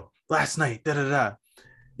 "So last night, da da da."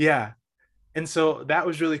 Yeah, and so that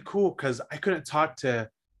was really cool because I couldn't talk to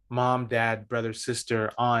mom, dad, brother,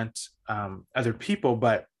 sister, aunt, other people,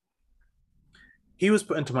 but he was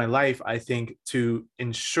put into my life, I think, to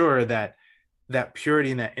ensure that that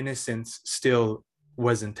purity and that innocence still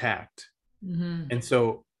was intact. hmm And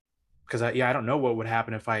so, because I don't know what would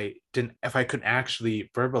happen if I couldn't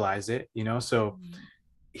actually verbalize it. So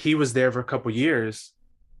he was there for a couple years,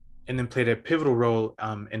 and then played a pivotal role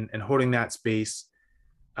in holding that space,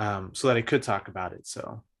 so that I could talk about it.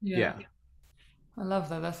 So Yeah. yeah, I love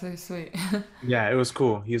that. That's so sweet. yeah, it was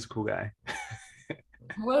cool. He's a cool guy.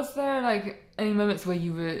 Was there like any moments where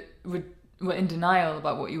you were in denial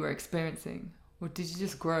about what you were experiencing? Or did you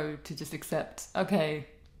just grow to just accept, okay,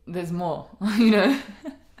 there's more, you know?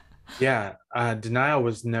 Yeah, denial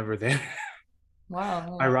was never there.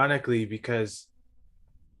 Wow, Ironically, because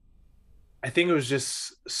I think it was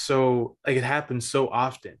just so like it happened so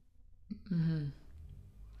often. yeah.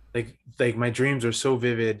 Like my dreams are so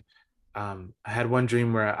vivid. I had one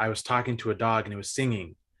dream where I was talking to a dog and it was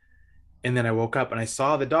singing, and then I woke up and I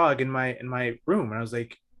saw the dog in my room, and I was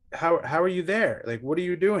like, how are you there? Like, what are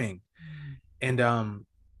you doing? And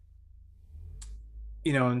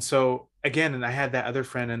and so again, and I had that other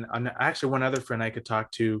friend, and actually one other friend I could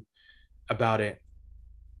talk to about it.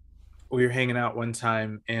 We were hanging out one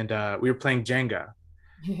time, and we were playing Jenga,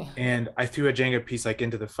 Yeah. and I threw a Jenga piece like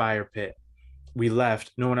into the fire pit. We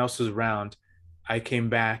left, no one else was around. I came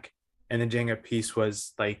back, and the Jenga piece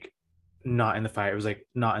was like not in the fire. It was like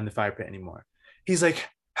not in the fire pit anymore. He's like,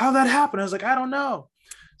 how'd that happen? I was like, I don't know.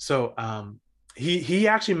 So he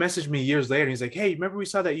actually messaged me years later, and he's like, hey, remember we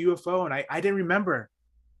saw that UFO? And I didn't remember.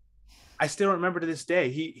 I still don't remember to this day.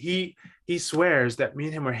 He swears that me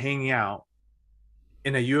and him were hanging out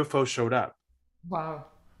and a UFO showed up. Wow.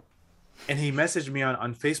 And he messaged me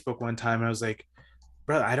on Facebook one time, and I was like,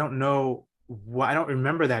 brother, I don't know why. I don't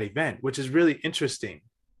remember that event, which is really interesting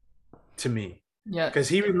to me Yeah. because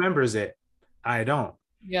he remembers it. I don't.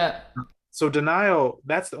 Yeah. So denial,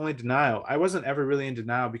 that's the only denial. I wasn't ever really in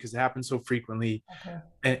denial because it happened so frequently. Okay.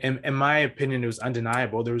 And in my opinion, it was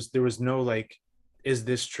undeniable. There was no like, is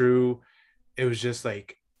this true? It was just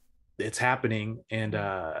like it's happening, and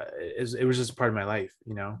it was just a part of my life.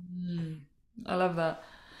 Mm, I love that.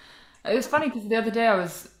 It was funny because the other day I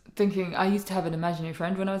was thinking I used to have an imaginary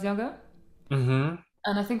friend when I was younger, Mm-hmm.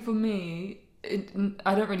 and I think for me,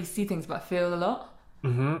 I don't really see things, but I feel a lot.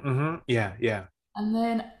 Mm-hmm. Mm-hmm. Yeah, yeah. And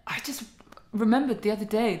then I just remembered the other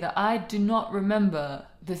day that I do not remember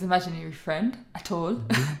this imaginary friend at all.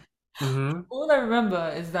 Mm-hmm. Mm-hmm. All I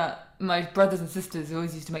remember is that my brothers and sisters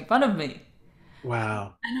always used to make fun of me.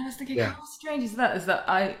 Wow. And I was thinking, Yeah. how strange is that? Is that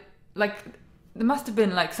like, there must have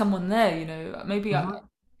been like someone there, maybe Mm-hmm.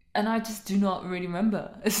 and I just do not really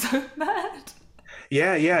remember. It's so bad.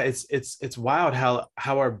 Yeah, yeah. It's wild how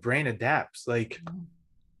our brain adapts.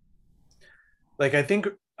 Like I think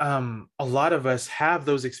a lot of us have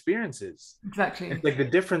those experiences. It's Exactly. like the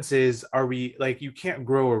difference is, are we like, you can't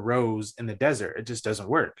grow a rose in the desert. It just doesn't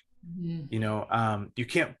work. Mhm. You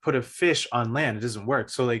can't put a fish on land. It doesn't work.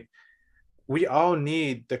 So like we all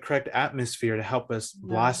need the correct atmosphere to help us Yeah.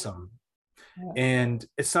 blossom. Yeah. And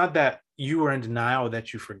it's not that you were in denial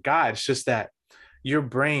that you forgot. It's just that your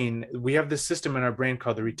brain, we have this system in our brain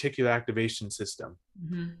called the reticular activation system.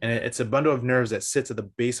 hmm And it's a bundle of nerves that sits at the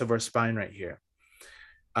base of our spine right here.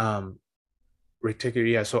 Um, reticular,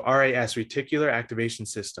 yeah. So RAS, reticular activation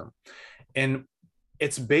system. And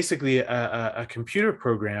it's basically a computer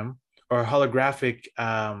program or holographic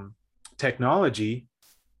technology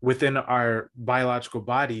within our biological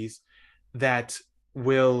bodies that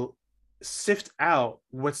will sift out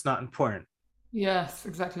what's not important. Yes,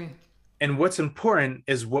 exactly. And what's important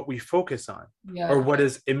is what we focus on, or Yeah. what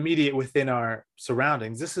is immediate within our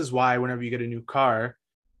surroundings. This is why whenever you get a new car,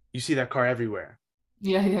 you see that car everywhere,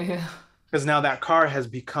 Yeah, yeah, yeah. because now that car has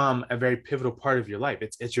become a very pivotal part of your life.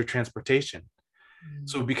 It's your transportation.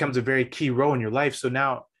 So Mm. it becomes a very key role in your life. So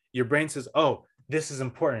now your brain says, "Oh, this is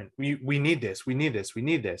important. We need this. We need this. We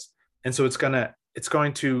need this." And so it's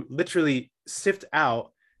going to literally sift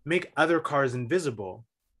out, make other cars invisible.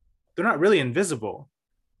 They're not really invisible,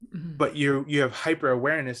 Mhm. but you have hyper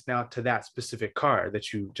awareness now to that specific car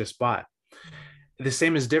that you just bought. The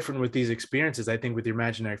same is different with these experiences. I think with your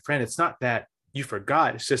imaginary friend, it's not that you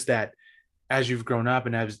forgot. It's just that as you've grown up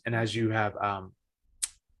and as you have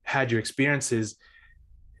had your experiences,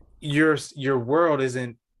 your world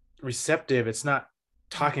isn't receptive. It's not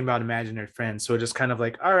talking about imaginary friends. So it's just kind of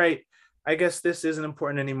like, all right, I guess this isn't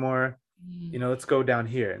important anymore. Mm. Let's go down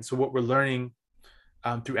here. And so what we're learning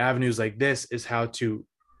through avenues like this is how to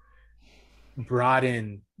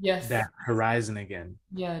broaden that Yes. horizon again.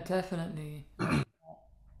 Yeah, definitely. I love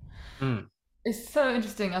Mm, It's so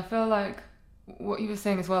interesting. I feel like what you were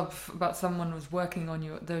saying as well about someone was working on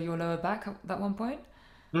your lower back at that one point.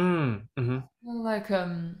 mm-hmm, I feel like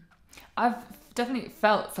I've definitely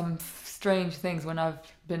felt some strange things when I've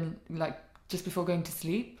been like just before going to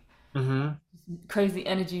sleep. mm-hmm, Crazy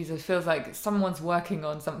energies. It feels like someone's working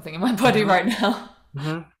on something in my body mm-hmm, right now.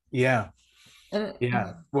 mm-hmm. Yeah, And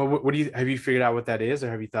yeah. Well, what do you have you figured out what that is, or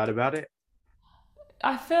have you thought about it?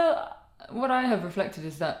 I feel what I have reflected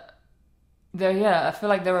is that yeah, I feel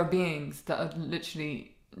like there are beings that are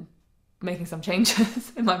literally making some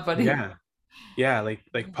changes in my body. Yeah, yeah, like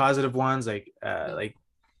positive ones, Yeah. like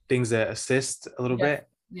things that assist a little Yes. bit.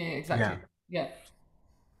 Yeah, Yeah. exactly. Yeah.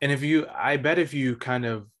 And I bet if you kind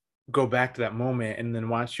of go back to that moment and then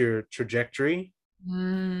watch your trajectory,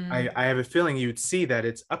 Mm, I have a feeling you'd see that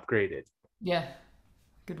it's upgraded, yeah.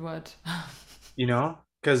 Good word.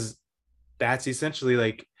 because that's essentially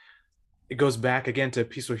like it goes back again to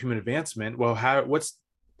peaceful human advancement. Well,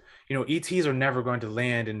 ETs are never going to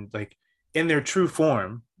land in like in their true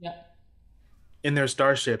form Yeah. in their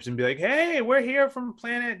starships and be like, hey, we're here from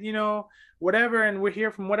planet, whatever, and we're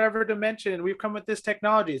here from whatever dimension, and we've come with this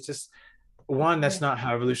technology. It's just one, that's Yeah. not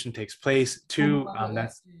how evolution takes place. Doesn't Two, work like that.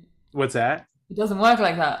 that's what's that? It doesn't work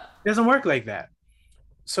like that. It doesn't work like that.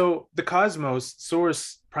 So the cosmos,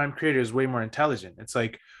 source, prime creator is way more intelligent. It's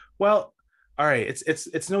like, well, all right,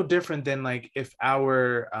 it's no different than like if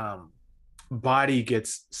our body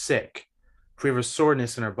gets sick, if we have a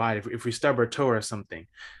soreness in our body, if we stub our toe or something,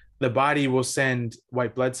 the body will send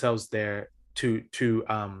white blood cells there to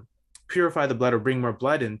purify the blood or bring more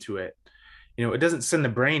blood into it. It doesn't send the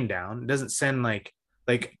brain down. It doesn't send like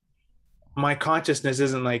my consciousness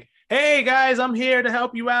isn't like, hey guys, I'm here to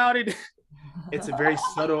help you out. It's a very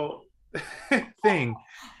subtle thing.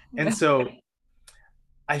 And Yeah. so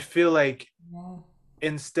I feel like Yeah.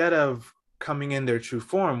 instead of coming in their true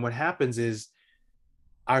form, what happens is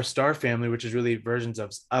our star family, which is really versions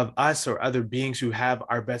of us or other beings who have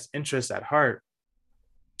our best interests at heart,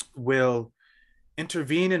 will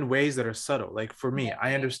intervene in ways that are subtle. Like for me, Yeah.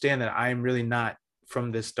 I understand that I'm really not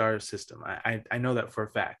from this star system. I know that for a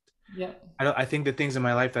fact. Yeah. I think the things in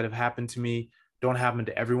my life that have happened to me don't happen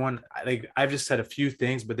to everyone. I've just said a few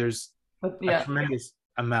things, but there's But a yeah. tremendous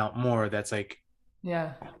amount more that's like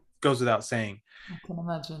Yeah. goes without saying. I can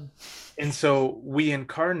imagine. And so we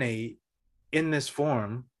incarnate in this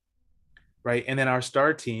form, right? And then our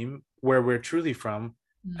star team, where we're truly from,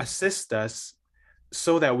 Mm. assist us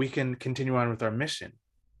so that we can continue on with our mission.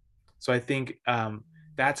 So I think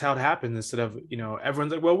that's how it happens. Instead of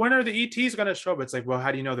everyone's like, well, when are the ETs going to show up? It's like, well,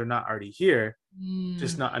 how do you know they're not already here?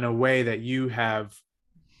 Just Mm. not in a way that you have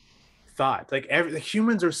thought. Like the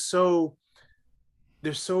humans are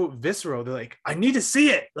they're so visceral. They're like, I need to see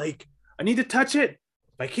it. Like I need to touch it.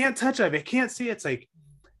 If I can't touch it, if I can't see it, it's like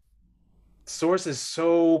Source is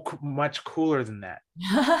so much cooler than that.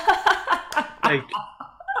 Like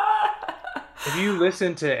if you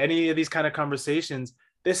listen to any of these kind of conversations,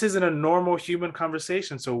 this isn't a normal human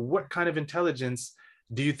conversation. So what kind of intelligence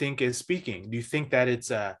do you think is speaking? Do you think that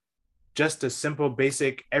it's just a simple,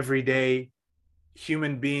 basic, everyday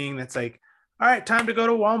human being that's like, all right, time to go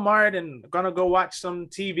to Walmart and gonna go watch some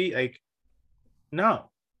TV? Like,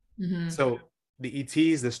 no. Hmm. So the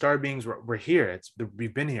ETs, the star beings, we're here.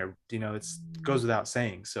 We've been here. It goes without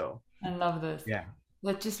saying. So I love this. yeah.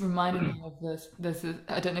 That just reminded me of this. This is,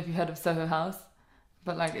 I don't know if you heard of Soho House,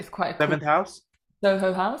 but like it's quite a cool Seventh house.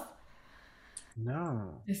 Soho House.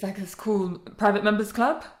 No. It's like this cool private members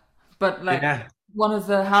club, but like Yeah. one of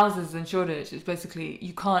the houses in Shoreditch is basically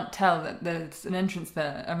you can't tell that there's an entrance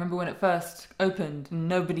there. I remember when it first opened, and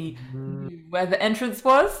nobody Mhm. knew where the entrance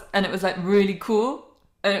was, and it was like really cool.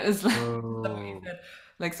 And it was like somebody Oh, said,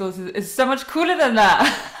 like sources, it's so much cooler than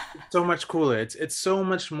that. so much cooler. It's so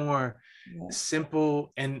much more Yeah,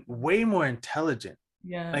 simple and way more intelligent.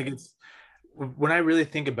 yeah, Like it's when I really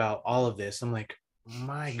think about all of this, I'm like,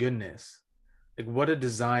 my goodness, like what a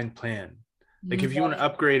design plan. Like if you want to yeah.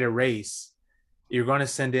 upgrade a race, you're going to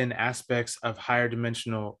send in aspects of higher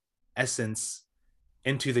dimensional essence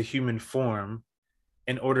into the human form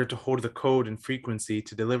in order to hold the code and frequency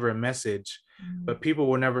to deliver a message. Mm. But people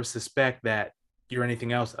will never suspect that you're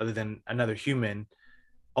anything else other than another human.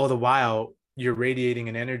 All the while, you're radiating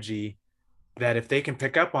an energy that if they can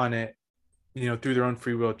pick up on it, through their own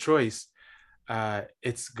free will choice,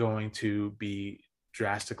 it's going to be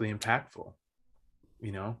drastically impactful,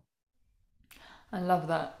 you know? I love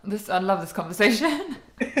that. I love this conversation.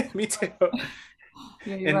 Me too.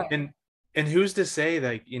 Yeah, you're And right. and and who's to say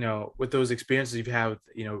that, with those experiences you've had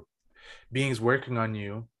with, beings working on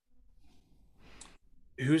you,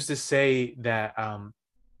 who's to say that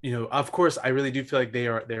of course I really do feel like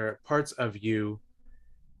they're parts of you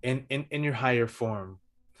in your higher form.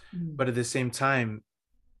 Mm. But at the same time,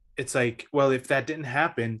 it's like, well, if that didn't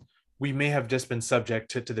happen, we may have just been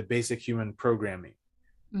subject to the basic human programming.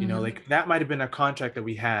 Hmm. Like that might have been a contract that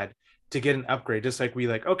we had to get an upgrade, just like we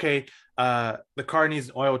like, okay, the car needs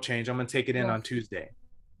an oil change, I'm gonna take it in Yeah, on Tuesday.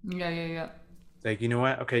 yeah, yeah, yeah. It's like, you know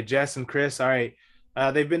what, okay, Jess and Chris, all right,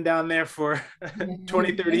 they've been down there for Yeah,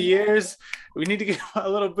 20, yeah. 30 years, we need to get a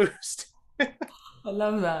little boost. I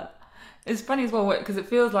love that. It's funny as well because it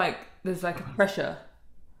feels like there's like a pressure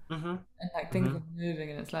Mm-hmm. and like things Mm-hmm. are moving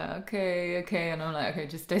and it's like okay, okay, and I'm like okay,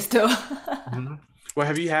 just stay still. Mm-hmm. Well,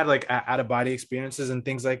 have you had like out of body experiences and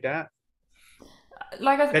things like that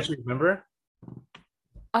Like that you remember?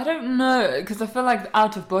 I don't know because I feel like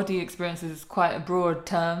out of body experiences is quite a broad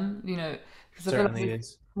term, because I feel like Certainly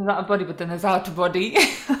is. there's out of body, but then there's out of body.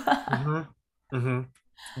 Mm-hmm. Mm-hmm.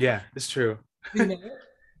 Yeah, it's true. You know?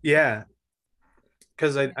 Yeah,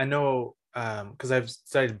 because I know because I've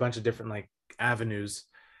studied a bunch of different like avenues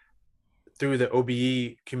through the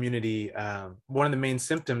OBE community. One of the main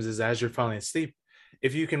symptoms is as you're falling asleep,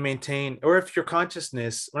 if you can maintain, or if your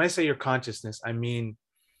consciousness, when I say your consciousness, I mean,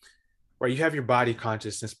 right, you have your body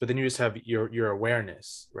consciousness, but then you just have your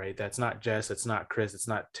awareness, right? That's not Jess, it's not Chris, it's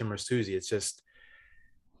not Tim or Susie, it's just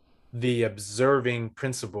the observing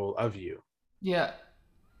principle of you. Yeah.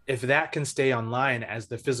 If that can stay online as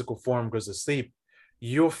the physical form goes to sleep,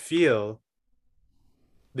 you'll feel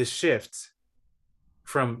the shift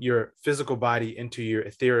from your physical body into your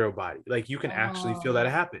ethereal body. Like you can actually feel that Oh,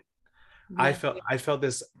 happen. I yeah. felt I felt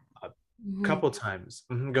this a Mhm. couple times.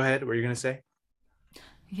 Go ahead. What are you gonna say?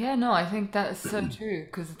 Yeah, no, I think that is so true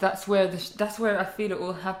because that's where I feel it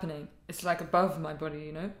all happening. It's like above my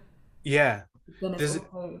body. Yeah. Then it's Does it?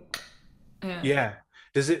 also yeah. Yeah.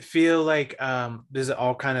 Does it feel like does it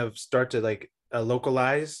all kind of start to like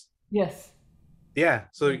localize? Yes. Yeah.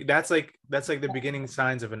 So Yeah. that's like the beginning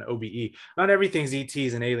signs of an OBE. Not everything's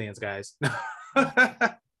ETs and aliens, guys.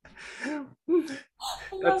 that's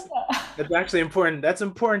I love that. that's actually important. That's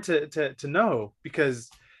important to know because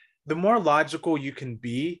the more logical you can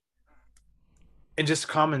be and just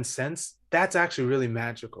common sense, that's actually really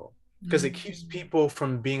magical because it keeps Mm. people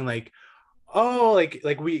from being like, oh,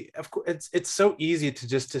 like we of course it's so easy to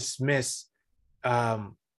just dismiss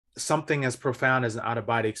something as profound as an out of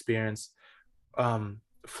body experience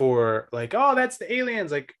for like, oh, that's the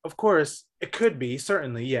aliens. Like, of course, it could be,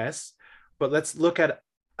 certainly, yes, but let's look at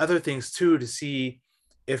other things too to see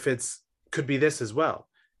if it's could be this as well,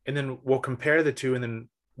 and then we'll compare the two, and then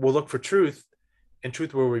we'll look for truth, and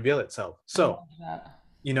truth will reveal itself. I So, love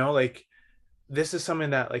that. like this is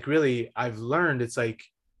something that like really I've learned. It's like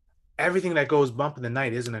everything that goes bump in the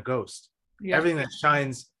night isn't a ghost. Yeah. Everything that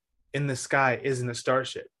shines in the sky isn't a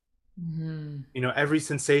starship. Hmm. Every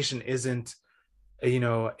sensation isn't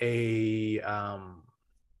a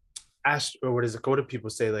or what is it? What do people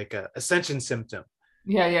say? Like a ascension symptom.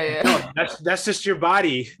 Yeah, yeah, No, yeah. that's just your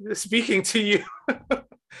body speaking to you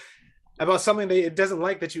about something that it doesn't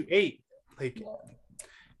like that you ate. Like Yeah.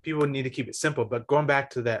 people need to keep it simple. But going back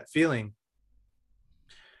to that feeling,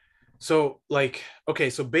 so like, okay,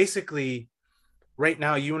 so basically, right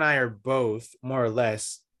now, you and I are both more or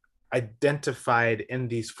less identified in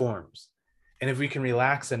these forms, and if we can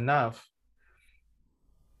relax enough,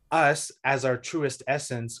 us as our truest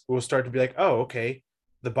essence will start to be like, oh, okay,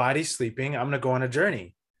 the body's sleeping, I'm gonna go on a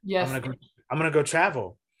journey, i'm Yes. gonna go I'm gonna go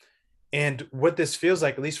travel. And what this feels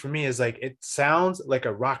like, at least for me, is like it sounds like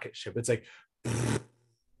a rocket ship. It's like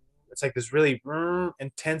this really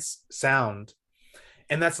intense sound.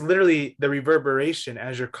 And that's literally the reverberation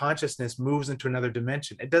as your consciousness moves into another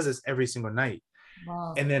dimension. It does this every single night.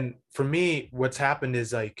 Wow. And then for me, what's happened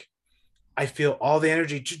is like I feel all the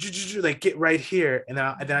energy like get right here, and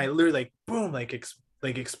then I literally like boom, like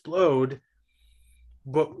explode.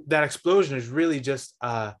 But that explosion is really just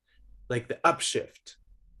like the upshift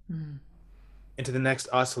Mm. into the next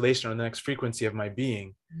oscillation or the next frequency of my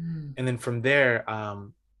being. Mm. And then from there,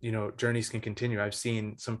 journeys can continue. I've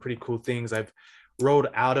seen some pretty cool things. I've rolled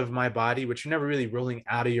out of my body, which you're never really rolling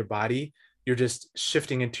out of your body. You're just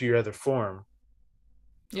shifting into your other form.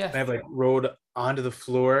 Yes. And I've like rolled onto the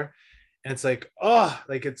floor, and it's like, oh,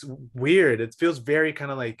 like it's weird. It feels very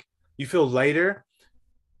kind of like you feel lighter.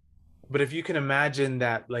 But if you can imagine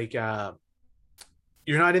that, like,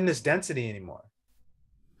 you're not in this density anymore.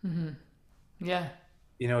 Mm-hmm. Yeah.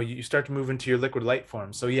 You start to move into your liquid light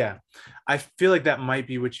form. So yeah, I feel like that might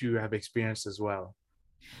be what you have experienced as well.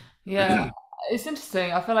 Yeah. It's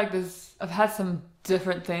interesting. I feel like I've had some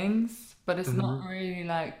different things, but it's not Hmm. really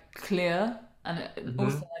like clear. And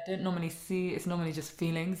also, Hmm. I don't normally see, it's normally just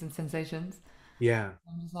feelings and sensations. Yeah.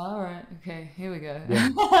 I'm just like, all right, okay, here we go. Yeah.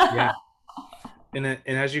 Yeah.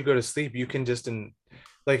 And as you go to sleep, you can just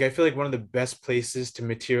like I feel like one of the best places to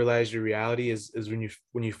materialize your reality is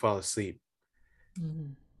when you fall asleep.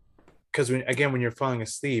 Mhm. Because when you're falling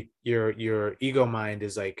asleep, your ego mind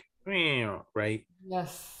is like, "Meow," right?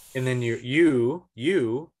 And then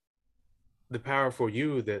Yes. the powerful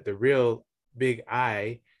you, the real big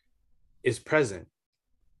I is present.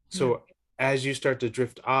 Yeah. So as you start to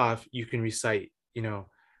drift off, you can recite,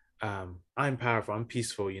 I'm powerful, I'm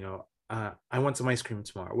peaceful, I want some ice cream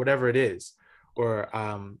tomorrow, whatever it is. Or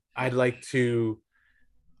I'd like to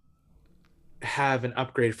have an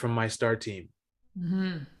upgrade from my star team,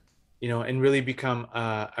 Mm-hmm. and really become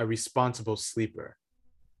a responsible sleeper.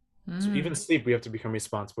 So even Mm. sleep, we have to become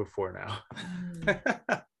responsible for Mm.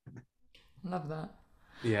 now. Love that.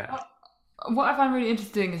 Yeah. What I find really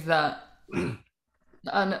interesting is that, and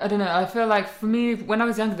I don't know, I feel like for me, when I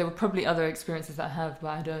was younger, there were probably other experiences that I have, but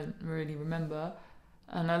I don't really remember.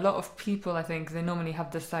 And a lot of people, I think, they normally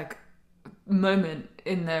have this like moment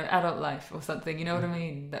in their adult life or something, you know what I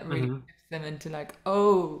mean? That really Hmm. shifts them into like,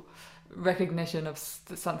 oh, recognition of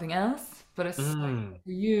something else. But it's like Mm.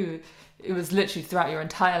 for you, it was literally throughout your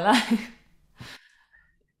entire life.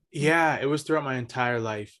 Yeah, it was throughout my entire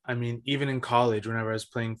life. I mean, even in college, whenever I was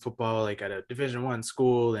playing football, like at a Division 1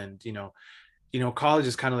 school, and college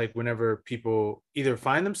is kind of like whenever people either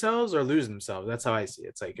find themselves or lose themselves. That's how I see it.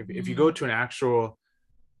 It's like if you go Mm. to an actual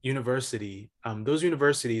university, those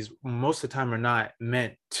universities most of the time are not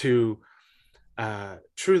meant to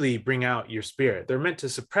truly bring out your spirit. They're meant to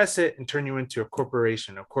suppress it and turn you into a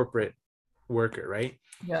corporation, a corporate worker, right?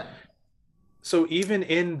 Yeah. So even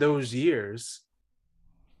in those years,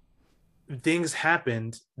 things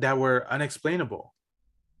happened that were unexplainable.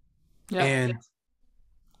 Yeah.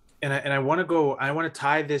 And I want to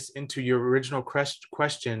tie this into your original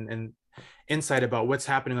question and insight about what's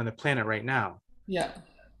happening on the planet right now. Yeah.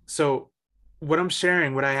 So what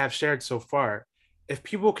I have shared so far, if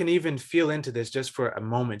people can even feel into this just for a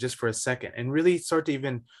moment, just for a second, and really start to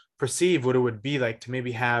even perceive what it would be like to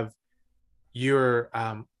maybe have your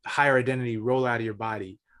higher identity roll out of your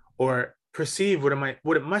body, or perceive what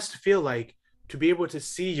it must feel like to be able to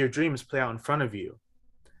see your dreams play out in front of you.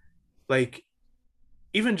 Like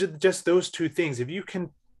even just those two things, if you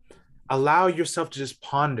can allow yourself to just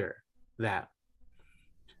ponder that,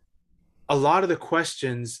 a lot of the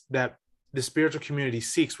questions that the spiritual community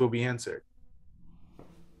seeks will be answered,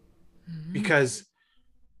 Mhm. because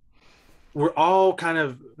we're all kind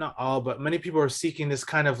of, not all, but many people are seeking this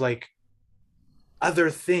kind of like other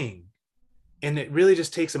thing. And it really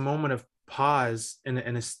just takes a moment of pause and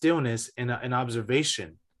a stillness and an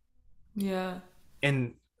observation. Yeah.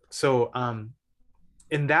 And so,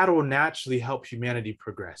 and that will naturally help humanity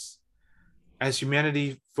progress. As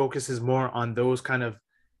humanity focuses more on those kind of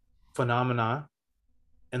phenomena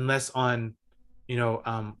and less on,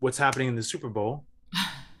 what's happening in the Super Bowl,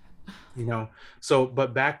 so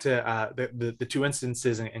but back to the two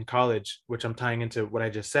instances in college, which I'm tying into what I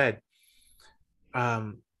just said.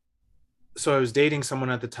 So I was dating someone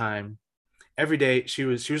at the time. Every day she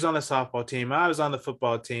was on the softball team, I was on the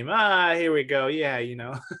football team, here we go, yeah.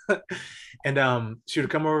 And she would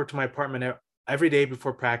come over to my apartment every day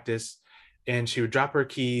before practice, and she would drop her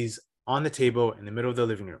keys on the table in the middle of the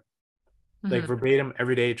living room, like Hmm. verbatim.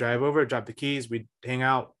 Every day, drive over, drop the keys, we'd hang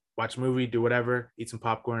out, watch a movie, do whatever, eat some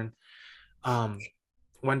popcorn. um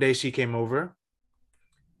One day she came over.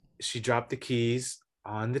 she dropped the keys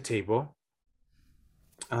on the table.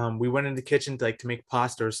 We went in the kitchen to make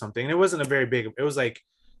pasta or something, and it wasn't a very big. It was like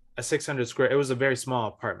a 600 square. It was a very small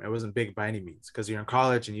apartment. It wasn't big by any means because you're in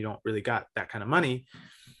college and you don't really got that kind of money.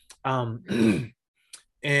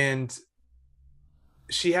 And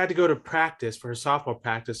she had to go to practice for her softball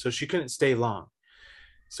practice, so she couldn't stay long.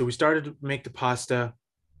 So we started to make the pasta.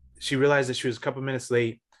 She realized that she was a couple minutes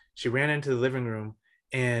late. She ran into the living room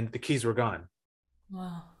and the keys were gone.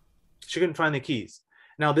 Wow. She couldn't find the keys.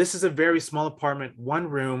 Now, this is a very small apartment, one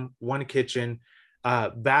room, one kitchen,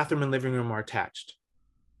 bathroom and living room are attached.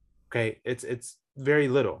 Okay, it's very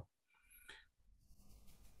little.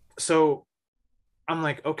 So I'm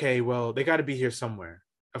like, okay, well, they got to be here somewhere.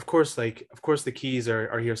 Of course, the keys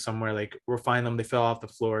are here somewhere. Like we'll find them. They fell off the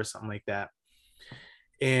floor or something like that.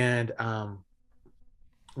 And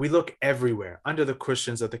we look everywhere, under the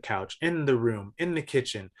cushions of the couch, in the room, in the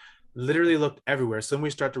kitchen, literally looked everywhere. So then we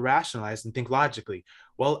start to rationalize and think logically.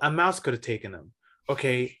 Well, a mouse could have taken them.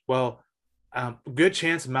 Okay, well, good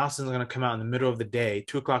chance a mouse isn't going to come out in the middle of the day,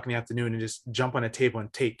 2 o'clock in the afternoon, and just jump on a table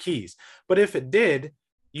and take keys. But if it did,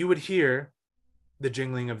 you would hear the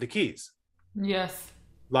jingling of the keys. Yes.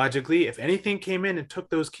 Logically, if anything came in and took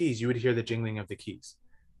those keys, you would hear the jingling of the keys,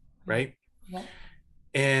 Yeah. right? Yeah.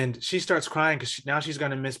 And she starts crying because now she's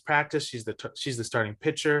going to miss practice. She's the starting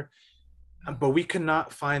pitcher, but we could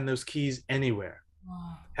not find those keys anywhere.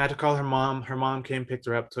 Wow. Had to call her mom. Her mom came, picked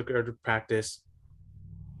her up, took her to practice.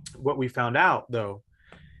 What we found out though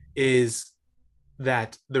is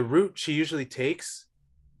that the route she usually takes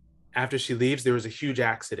after she leaves, there was a huge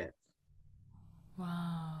accident.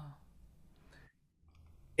 Wow.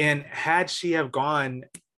 And had she have gone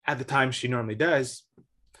at the time she normally does,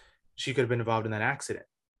 she could have been involved in that accident.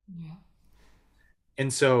 Yeah.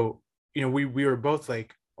 And so, we were both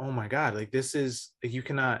like, oh my God, like this is like, you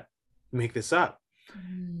cannot make this up.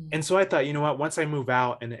 And so I thought, you know what, once I move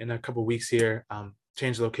out in a couple of weeks here,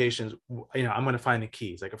 change locations, I'm going to find the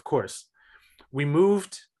keys. Like, of course, I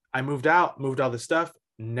moved out, moved all the stuff,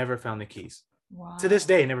 never found the keys. To this Wow.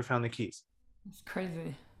 day, never found the keys. That's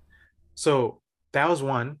crazy. So that was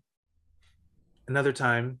one. Another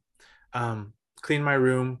time, cleaned my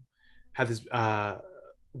room, had this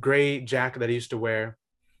gray jacket that I used to wear,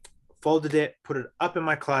 folded it, put it up in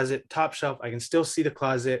my closet, top shelf. I can still see the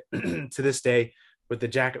closet to this day with the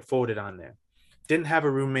jacket folded on there. Didn't have a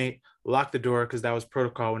roommate, locked the door because that was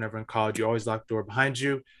protocol whenever in college. You always lock the door behind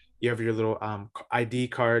you. You have your little ID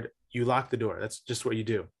card. You lock the door. That's just what you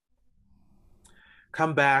do.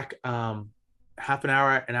 Come back half an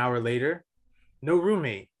hour later, no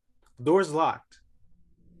roommate. Door's locked.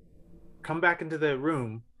 Come back into the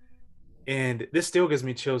room, and this still gives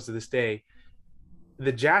me chills to this day.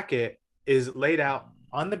 The jacket is laid out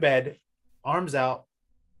on the bed, arms out,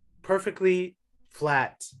 perfectly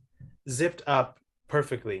flat, zipped up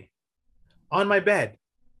perfectly on my bed.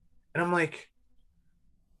 And I'm like,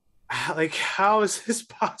 how is this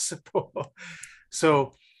possible?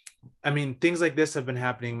 So, I mean, things like this have been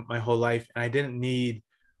happening my whole life, and I didn't need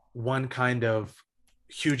one kind of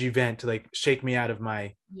huge event to like shake me out of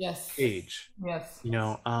my Yes. cage. Yes.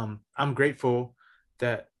 I'm grateful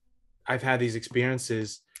that I've had these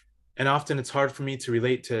experiences, and often it's hard for me to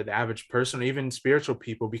relate to the average person or even spiritual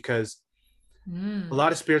people because a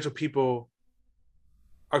lot of spiritual people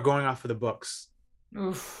are going off of the books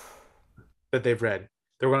Oof. that they've read.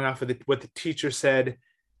 They're going off of what the teacher said.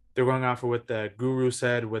 They're going off of what the guru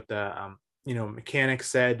said, what the mechanic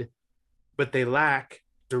said, but they lack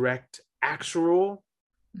direct, actual,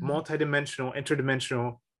 multidimensional,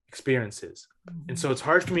 interdimensional experiences. And so it's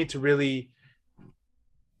hard for me to really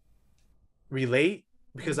relate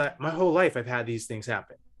because my whole life I've had these things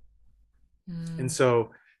happen. And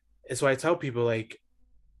so it's why I tell people, like,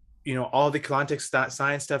 all the context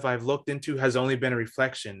science stuff I've looked into has only been a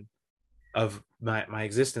reflection of my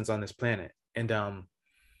existence on this planet. And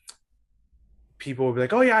people will be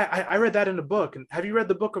like, oh yeah, I read that in a book. And have you read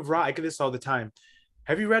the book of Ra? I get this all the time.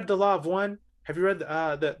 Have you read the Law of One? Have you read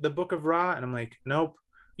the book of Ra? And I'm like, nope.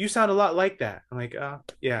 You sound a lot like that. I'm like,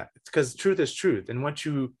 yeah, it's because truth is truth. And once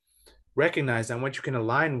you recognize that, once you can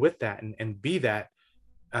align with that and be that,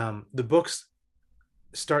 the books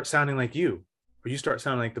start sounding like you, or you start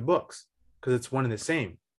sounding like the books, because it's one and the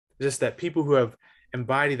same. It's just that people who have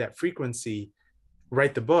embodied that frequency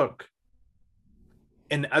write the book,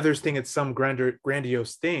 and others think it's some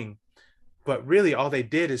grandiose thing, but really all they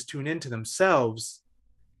did is tune into themselves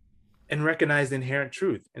and recognize the inherent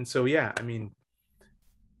truth. And so, yeah, I mean,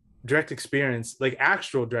 direct experience, like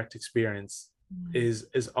actual direct experience, is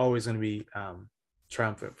always going to be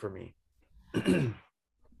triumphant for me.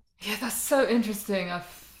 Yeah, that's so interesting.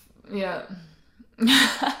 Yeah.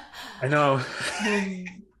 I know. Um,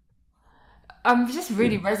 I'm just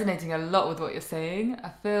really resonating a lot with what you're saying. I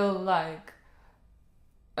feel like,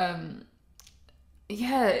 um,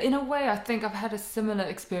 yeah, in a way, I think I've had a similar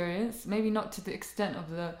experience. Maybe not to the extent of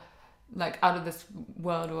the, like, out of this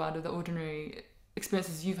world or out of the ordinary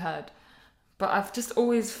experiences you've had, but I've just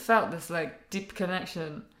always felt this, like, deep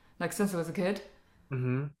connection, like, since I was a kid.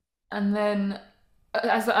 Hmm. And then,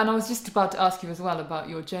 and I was just about to ask you as well about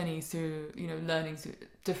your journey through, learning through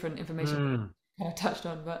different information that Mm. you kind of touched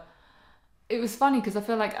on. But it was funny because I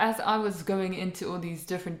feel like as I was going into all these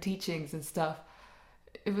different teachings and stuff,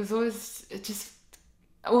 it was always, it just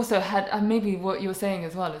also had, and maybe what you were saying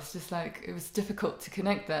as well, it's just like, it was difficult to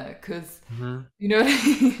connect there because, Hmm. you know what I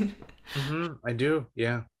mean? Hmm. I do.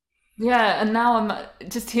 Yeah. Yeah, and now I'm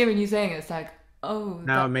just hearing you saying it, it's like, oh,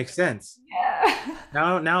 Now that, it makes sense. yeah.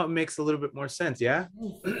 Now it makes a little bit more sense. Yeah.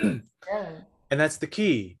 Yes. And Yeah. that's the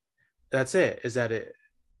key. That's it. Is that it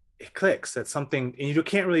clicks. That's something, and you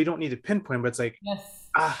don't need to pinpoint, but it's like, Yes.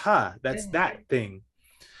 aha, Yeah. that's that thing.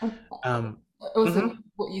 And Um. also, Hmm.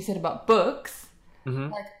 what you said about books, Hmm.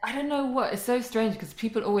 like, I don't know what, it's so strange because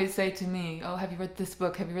people always say to me, oh, have you read this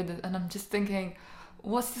book? Have you read this? And I'm just thinking,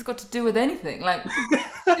 what's this got to do with anything? Like,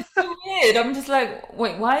 it's so weird. I'm just like,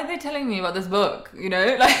 wait, why are they telling me about this book? You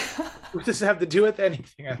know, like, What does it have to do with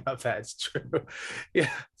anything? I love that. It's true.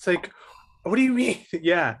 Yeah. It's like, what do you mean?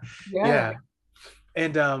 Yeah. yeah, Yeah.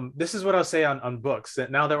 And this is what I'll say on books.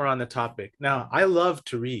 That now that we're on the topic, now I love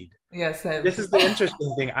to read. yeah, same. This is the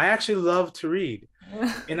interesting thing. I actually love to read,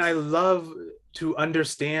 and I love to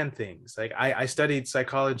understand things. Like I studied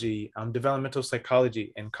psychology, developmental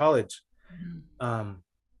psychology in college. Um,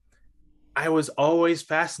 I was always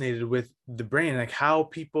fascinated with the brain, like how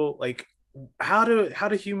people, like how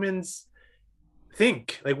do humans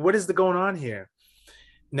think? Like what is the going on here?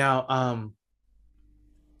 Now,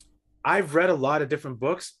 I've read a lot of different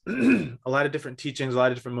books, a lot of different teachings, a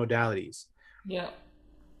lot of different modalities, Yeah.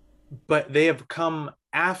 but they have come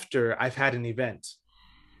after I've had an event.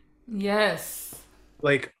 Yes.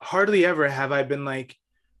 Like hardly ever have I been like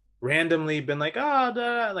randomly been like,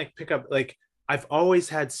 oh, like pick up. Like I've always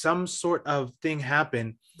had some sort of thing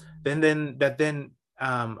happen, then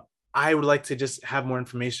I would like to just have more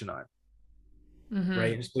information on, right? And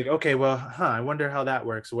Mm-hmm. just like, okay, well, I wonder how that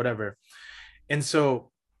works, or whatever. And so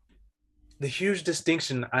the huge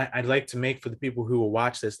distinction I'd like to make for the people who will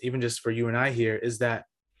watch this, even just for you and I here, is that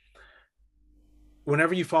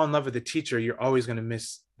whenever you fall in love with a teacher, you're always going to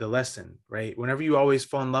miss the lesson, right? Whenever you always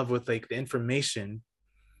fall in love with like the information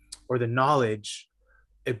or the knowledge,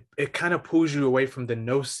 it kind of pulls you away from the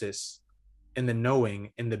gnosis and the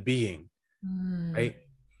knowing and the being, Mm. right?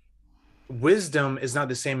 Wisdom is not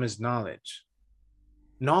the same as knowledge.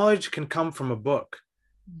 Knowledge can come from a book,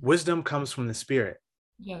 wisdom comes from the spirit.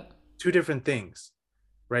 Yeah. Two different things,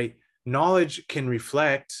 right? Knowledge can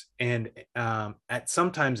reflect and at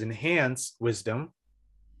sometimes enhance wisdom,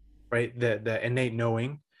 right? The innate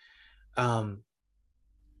knowing. Um,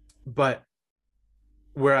 but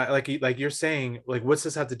where like you're saying, like, what's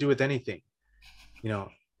this have to do with anything? You know,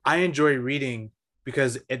 I enjoy reading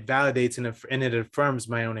because it validates and it affirms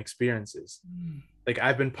my own experiences. Mm. Like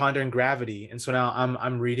I've been pondering gravity, and so now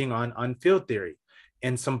I'm reading on field theory,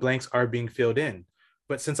 and some blanks are being filled in.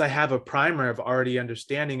 But since I have a primer of already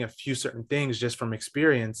understanding a few certain things just from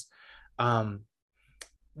experience, um,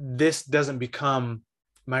 this doesn't become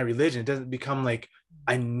my religion. It doesn't become like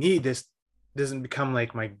I need this. It doesn't become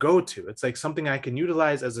like my go-to. It's like something I can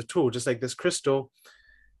utilize as a tool, just like this crystal.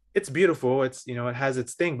 It's beautiful. It's, it has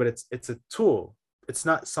its thing, but it's a tool. It's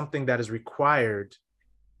not something that is required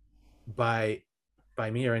by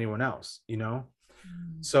me or anyone else. Mm.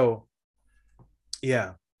 So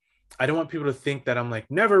yeah, I don't want people to think that I'm like,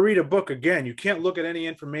 never read a book again, you can't look at any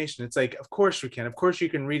information. It's like, of course you can, of course you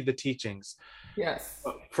can read the teachings. Yes.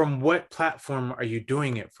 But from what platform are you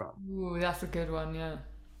doing it from? Ooh, that's a good one. Yeah.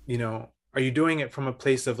 Are you doing it from a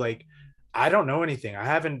place of like, I don't know anything,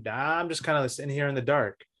 I'm just kind of sitting here in the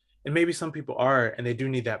dark? And maybe some people are, and they do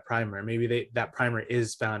need that primer. Maybe that primer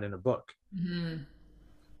is found in a book. Mm-hmm.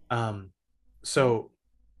 um so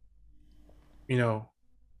you know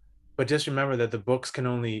but just remember that the books can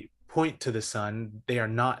only point to the sun. They are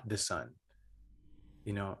not the sun.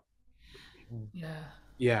 you know Yeah.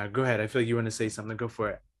 yeah, go ahead. I feel like you want to say something. Go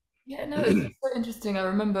for Yeah, no, it's it. so interesting. I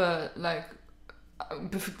remember, like,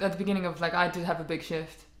 at the beginning of, like, I did have a big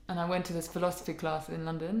shift, and I went to this philosophy class in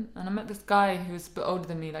London, and I met this guy who was a bit older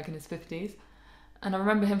than me, like in his 50s. And I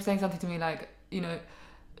remember him saying something to me like,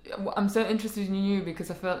 I'm so interested in you because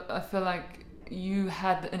I feel like you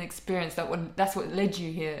had an experience that's what led you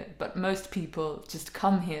here, but most people just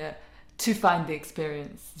come here to find the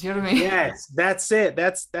experience. Do you know what I mean? Yes, that's it.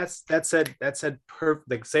 That said perfect.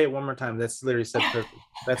 Like, say it one more time. That's literally said perfect.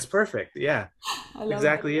 That's perfect. Yeah, I love it.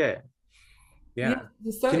 exactly it. Yeah,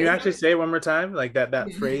 Yeah. so Can you it's actually say it one more time? Like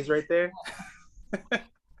that phrase right there?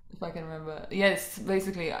 if I can remember. Yes,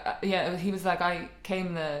 basically, yeah. He was like, I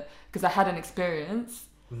came there because I had an experience.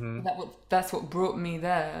 Hmm. That's what brought me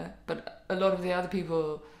there. But a lot of the other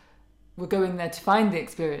people were going there to find the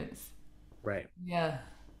experience. Right. Yeah.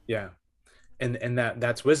 Yeah. And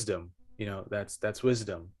that's wisdom. That's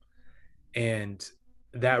wisdom. And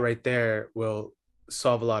that right there will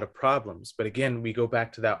solve a lot of problems. But again, we go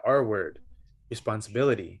back to that R word,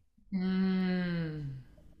 responsibility. Mm.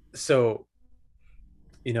 So,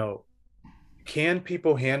 you know, can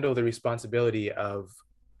people handle the responsibility of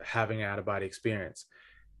having an out of body experience?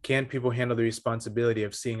 Can people handle the responsibility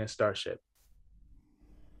of seeing a starship?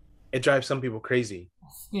 It drives some people crazy.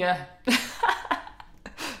 Yeah.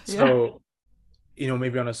 Yeah. So,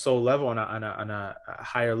 maybe on a soul level, on a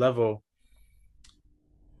higher level,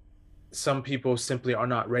 some people simply are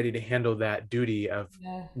not ready to handle that duty of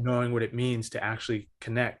Yeah. knowing what it means to actually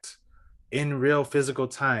connect in real physical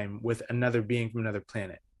time with another being from another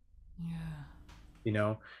planet. Yeah. you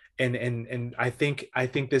know and I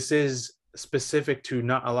think this is specific to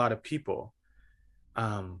not a lot of people.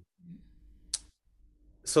 um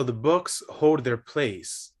so the books hold their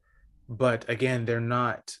place, but again, they're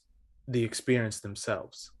not the experience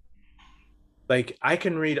themselves. Like, I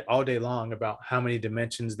can read all day long about how many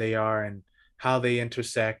dimensions they are and how they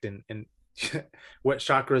intersect, and what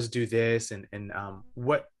chakras do this, and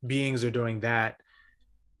what beings are doing that.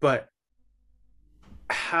 But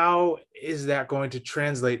how is that going to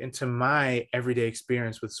translate into my everyday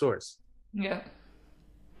experience with source, Yeah.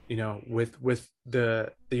 with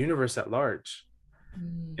the universe at large?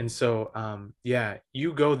 Mm. And so, yeah,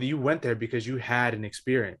 you went there because you had an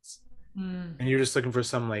experience, Mm. and you're just looking for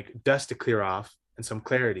some like dust to clear off and some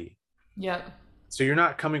clarity. Yeah. So you're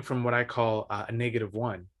not coming from what I call a negative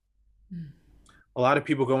one. Mm. A lot of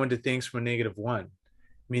people go into things from a negative one,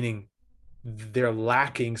 meaning they're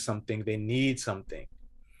lacking something, they need something.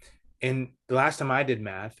 And the last time I did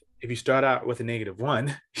math, if you start out with a negative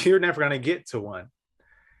one, you're never going to get to one.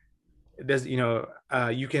 It does,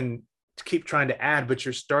 you can keep trying to add, but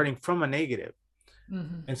you're starting from a negative.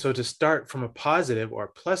 Mm-hmm. And so to start from a positive or a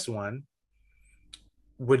plus one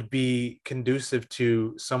would be conducive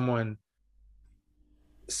to someone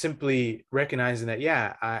simply recognizing that,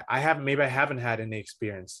 yeah, I haven't had any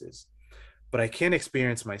experiences, but I can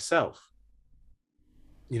experience myself.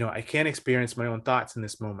 I can't experience my own thoughts in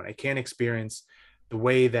this moment. I can't experience the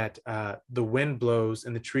way that the wind blows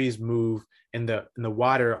and the trees move, and the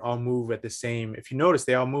water all move at the same. If you notice,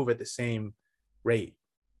 they all move at the same rate.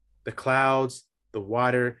 The clouds, the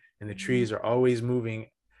water, and the trees are always moving,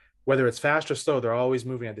 whether it's fast or slow. They're always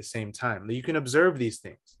moving at the same time. You can observe these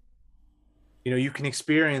things. You can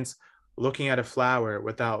experience looking at a flower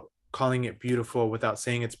without calling it beautiful, without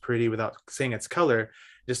saying it's pretty, without saying its color,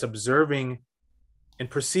 just observing and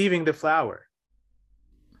perceiving the flower.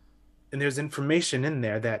 And there's information in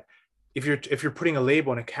there that if you're putting a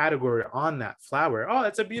label and a category on that flower, oh,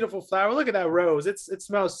 that's a beautiful flower, look at that rose, it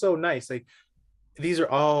smells so nice. Like, these are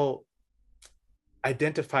all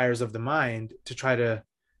identifiers of the mind to try to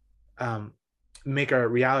um, make our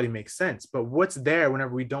reality make sense. But what's there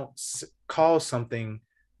whenever we don't call something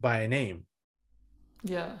by a name?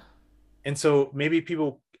 Yeah. And so maybe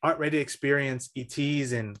people aren't ready to experience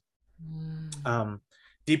ETs and Mm. um,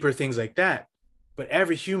 deeper things like that. But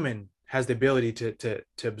every human has the ability to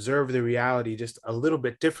observe the reality just a little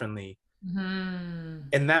bit differently, Mm.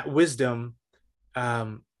 and that wisdom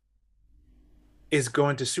um, is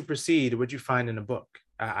going to supersede what you find in a book.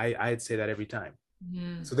 I'd say that every time.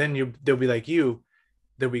 Mm. So then they'll be like you.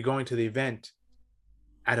 They'll be going to the event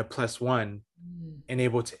at a plus one Mm. and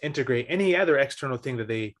able to integrate any other external thing that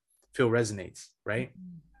they feel resonates, right?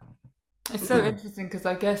 It's so interesting because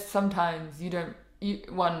I guess sometimes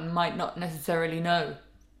one might not necessarily know.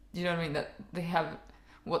 You know what I mean? That they have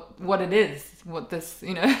what it is, what this,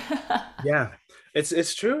 Yeah,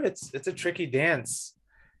 it's true. It's a tricky dance,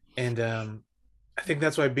 and I think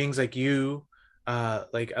that's why beings like you,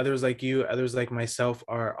 like others like you, others like myself,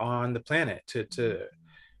 are on the planet to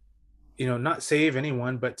not save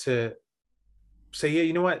anyone, but to say, yeah,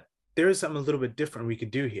 you know what, there is something a little bit different we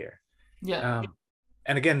could do here. Yeah. um,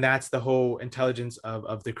 and again, that's the whole intelligence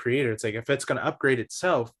of the creator. It's like, if it's going to upgrade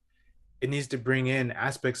itself, it needs to bring in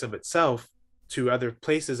aspects of itself to other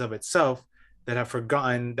places of itself that have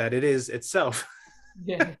forgotten that it is itself.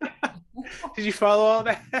 Yeah. Did you follow all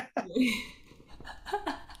that?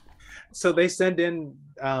 So they send in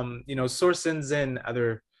source sends in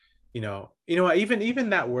other even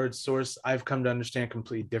that word source, I've come to understand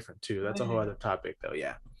completely different too. That's a whole Really? other topic though.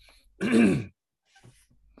 Yeah.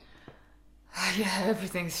 Yeah,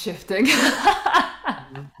 everything's shifting.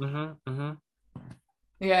 Hmm. Hmm.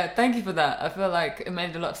 Yeah, thank you for that. I feel like it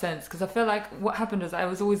made a lot of sense because I feel like what happened is I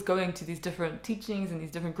was always going to these different teachings and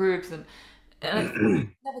these different groups, and it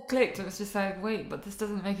never clicked. It was just like, wait, but this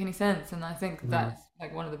doesn't make any sense. And I think Hmm. that's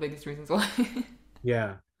like one of the biggest reasons why.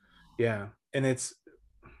 Yeah. Yeah. And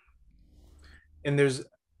there's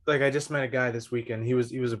like, I just met a guy this weekend. He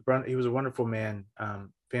was a wonderful man.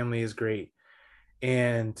 Family is great.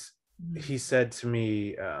 And he said to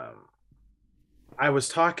me, I was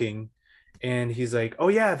talking, and he's like, "Oh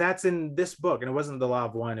yeah, that's in this book," and it wasn't the Law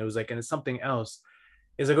of One. It was like, and it's something else.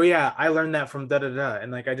 He's like, "Oh yeah, I learned that from da da da,"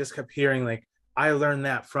 and like I just kept hearing like, "I learned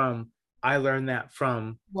that from," "I learned that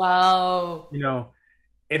from," Wow. you know,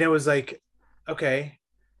 and it was like, okay,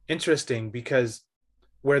 interesting, because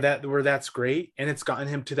where that's great, and it's gotten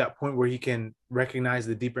him to that point where he can recognize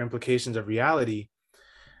the deeper implications of reality.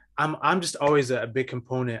 I'm just always a big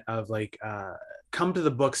component of like, come to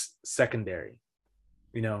the books secondary,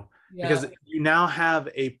 Yeah. because you now have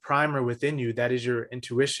a primer within you that is your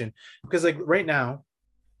intuition. Because like right now,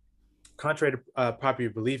 contrary to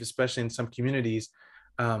popular belief, especially in some communities,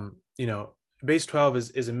 um, you know, base 12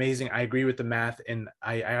 is amazing. I agree with the math, and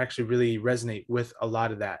I actually really resonate with a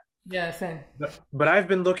lot of that. Yeah, same. But I've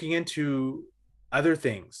been looking into other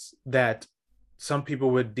things that some people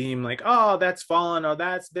would deem like, oh, that's fallen, or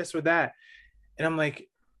that's this or that. And I'm like,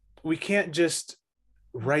 we can't just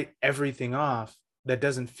write everything off that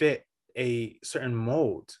doesn't fit a certain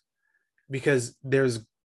mold, because there's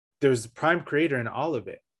prime creator in all of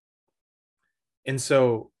it. And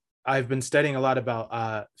so I've been studying a lot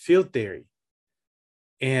about field theory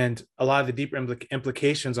and a lot of the deeper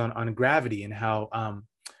implications on gravity, and how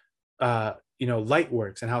light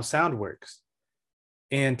works and how sound works.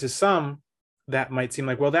 And to some, that might seem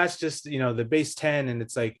like, well, that's just the base 10, and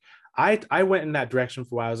it's like, I went in that direction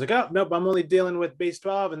for a while. I was like, oh nope, I'm only dealing with base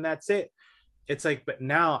 12 and that's it. It's like, but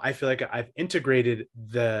now I feel like I've integrated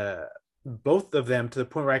the both of them to the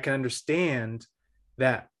point where I can understand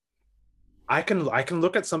that I can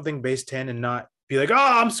look at something base 10 and not be like, oh,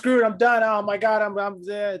 I'm screwed, I'm done, oh my god, I'm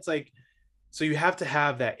there. It's like, so you have to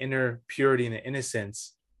have that inner purity and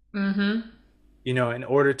innocence, Mm-hmm. in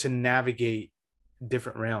order to navigate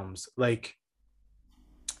different realms. Like,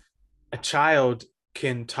 a child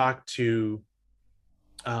can talk to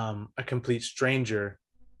a complete stranger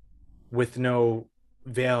with no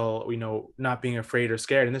veil, not being afraid or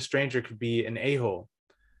scared. And this stranger could be an a-hole,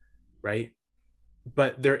 right?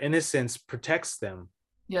 But their innocence protects them.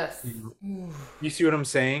 Yes. You see what I'm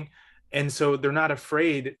saying? And so they're not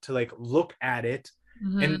afraid to like look at it.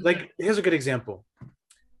 And Mm-hmm. like, here's a good example.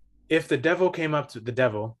 If the devil came up to the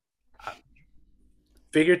devil,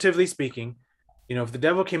 figuratively speaking, if the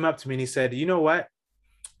devil came up to me and he said, you know what,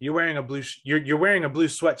 you're wearing a blue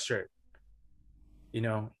sweatshirt, you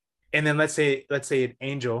know, and then let's say an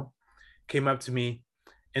angel came up to me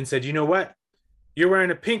and said, you know what, you're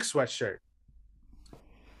wearing a pink sweatshirt.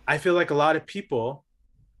 I feel like a lot of people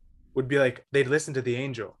would be like, they'd listen to the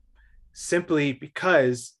angel simply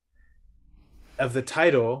because of the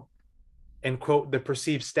title and quote the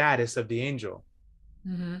perceived status of the angel,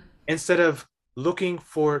 Mm-hmm. instead of looking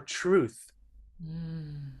for truth.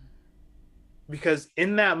 Because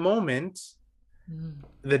in that moment,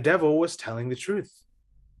 the devil was telling the truth,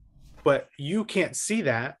 but you can't see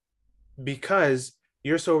that because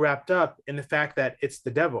you're so wrapped up in the fact that it's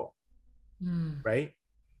the devil, right?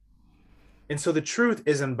 And so the truth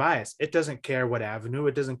is unbiased. It doesn't care what avenue,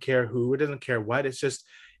 it doesn't care who, it doesn't care what. It's just,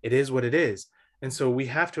 it is what it is. And so we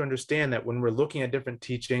have to understand that when we're looking at different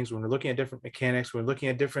teachings, when we're looking at different mechanics, when we're looking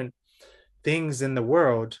at different things in the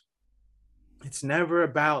world, it's never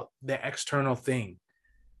about the external thing.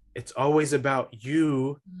 It's always about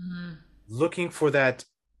you looking for that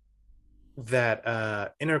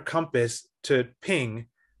inner compass to ping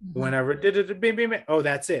whenever. Oh,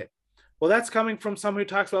 that's it. Well, that's coming from someone who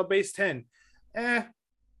talks about base 10.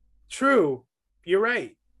 True, you're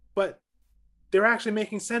right, but they're actually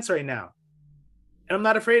making sense right now, and I'm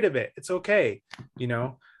not afraid of it. It's okay, you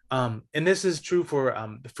know. And this is true for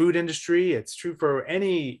the food industry. It's true for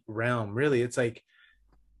any realm, really. It's like,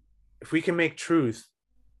 if we can make truth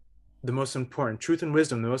and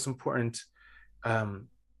wisdom the most important um,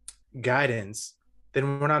 guidance,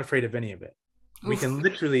 then we're not afraid of any of it. We Oof. can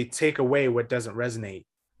literally take away what doesn't resonate,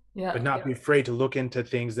 Yeah. but not be afraid to look into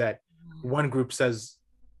things that one group says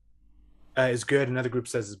is good, another group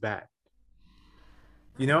says is bad.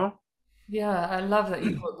 You know? Yeah, I love that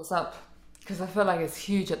you brought this up. because I feel like it's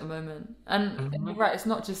huge at the moment. And Hmm. you're right, it's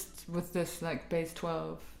not just with this like base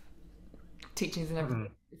 12 teachings and everything.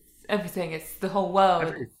 Hmm. It's everything. It's the whole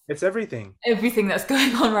world. It's everything. Everything that's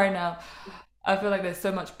going on right now. I feel like there's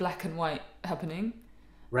so much black and white happening,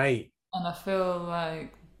 Right. and I feel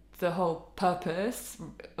like the whole purpose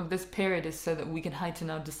of this period is so that we can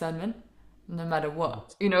heighten our discernment, no matter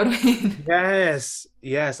what. You know what I mean? Yes,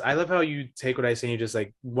 yes. I love how you take what I say and you just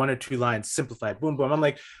like one or two lines, simplified, boom, boom. I'm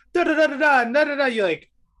like, da da da da da da da da. You're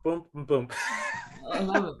like, boom, boom, boom. I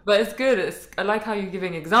love it, but it's good. I like how you're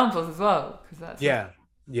giving examples as well, because that's just. Yeah,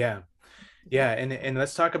 yeah, yeah. And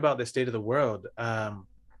let's talk about the state of the world.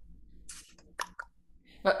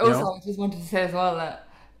 But You also, know, I just wanted to say as well that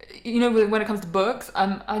when it comes to books,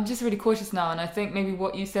 I'm just really cautious now, and I think maybe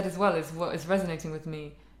what you said as well is what is resonating with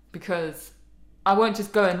me because I won't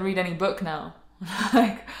just go and read any book now.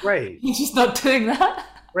 Like, right, you're just not doing that.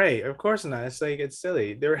 right. Of course not. It's like it's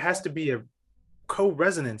silly. There has to be a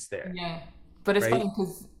co-resonance there, Yeah, but it's right? funny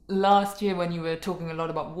because last year when you were talking a lot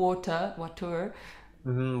about water,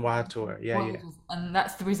 Mm-hmm. Water. Yeah, yeah. voyages, and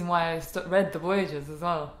that's the reason why I read the Voyages as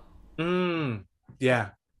well. Yeah.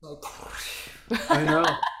 Like, I know.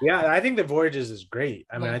 Yeah, I think the Voyages is great.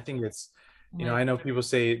 I mean, yeah, I think it's, yeah, I know people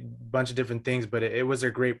say a bunch of different things, but it was a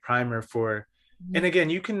great primer for, and yeah, again,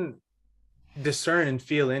 you can discern and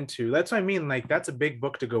feel into. That's what I mean. Like, that's a big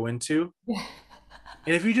book to go into. yeah.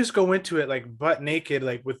 And if you just go into it like butt naked,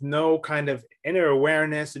 like with no kind of inner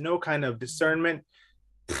awareness and no kind of discernment,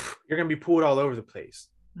 you're gonna be pulled all over the place.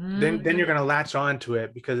 Then you're Mm. gonna latch on to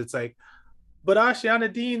it because it's like, but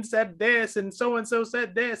Ashiana Dean said this and so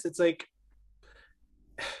said this. It's like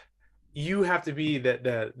you have to be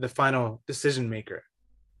the final decision maker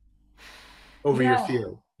over your Yeah,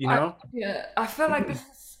 field, you know? I feel like this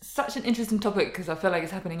is such an interesting topic because I feel like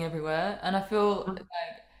it's happening everywhere, and I feel like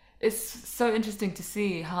it's so interesting to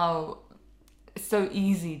see how it's so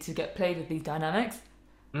easy to get played with these dynamics,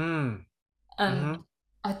 Mm, and mm-hmm.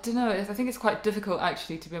 I don't know. I think it's quite difficult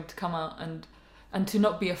actually to be able to come out and to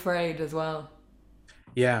not be afraid as well.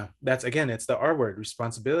 Yeah, that's again, it's the R word,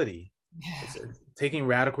 responsibility. Yeah, It's taking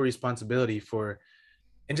radical responsibility for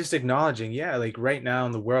and just acknowledging, yeah, like right now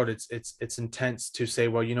in the world, it's intense to say,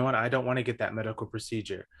 well, you know what, I don't want to get that medical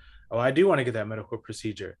procedure. Oh, I do want to get that medical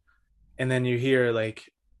procedure. And then you hear like,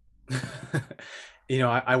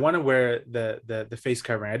 I want to wear the face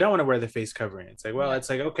covering. I don't want to wear the face covering. It's like, well, yeah, it's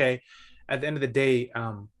like, okay, at the end of the day,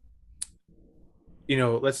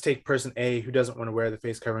 let's take person A who doesn't want to wear the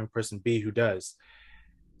face covering, person B who does.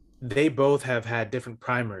 They both have had different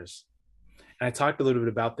primers. And I talked a little bit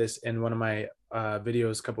about this in one of my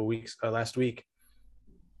videos a couple weeks last week.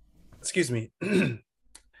 Excuse me.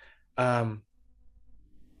 um,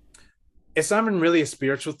 it's not even really a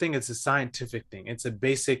spiritual thing. It's a scientific thing. It's a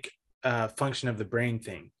basic function of the brain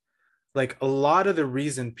thing. Like a lot of the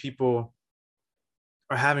reason people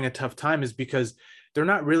are having a tough time is because they're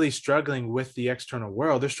not really struggling with the external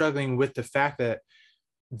world. They're struggling with the fact that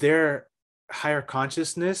their higher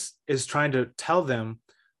consciousness is trying to tell them,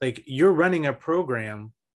 like, you're running a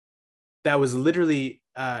program that was literally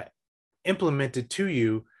implemented to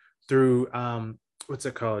you through what's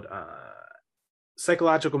it called?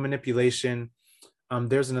 Psychological manipulation.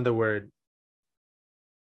 There's another word.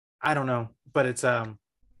 I don't know, but it's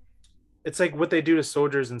like what they do to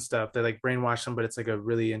soldiers and stuff. They like brainwash them, but it's like a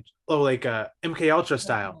really like MK Ultra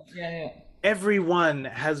style. yeah, yeah. Everyone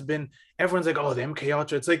has been. Everyone's like, oh, the MK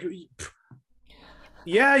Ultra. It's like,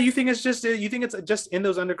 yeah, you think it's just in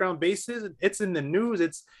those underground bases. It's in the news.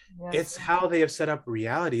 It's Yes. how they have set up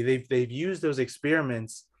reality. They've used those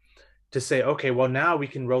experiments to say, okay, well, now we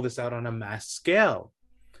can roll this out on a mass scale.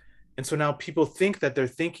 And so now people think that they're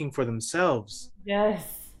thinking for themselves, Yes.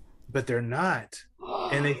 but they're not.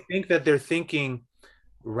 And they think that they're thinking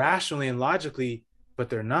rationally and logically, but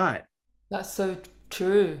they're not. That's so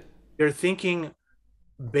true. They're thinking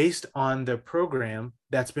based on the program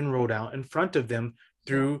that's been rolled out in front of them Yeah.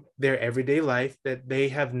 through their everyday life that they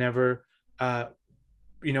have never,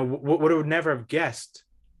 would never have guessed.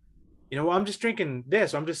 Well, I'm just drinking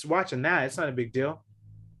this, or I'm just watching that. It's not a big deal.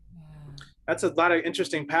 That's a lot of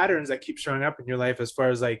interesting patterns that keep showing up in your life as far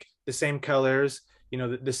as like the same colors,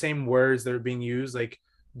 the same words that are being used. Like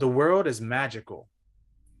the world is magical.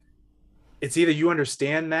 It's either you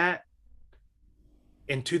understand that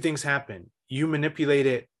and two things happen. You manipulate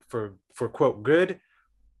it for quote good,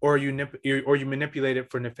 or you manipulate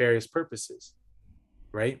it for nefarious purposes,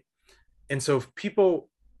 right? And so if people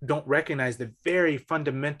don't recognize the very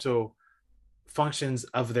fundamental functions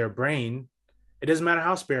of their brain, it doesn't matter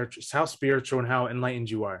how spiritual and how enlightened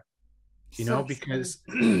you are, So true. because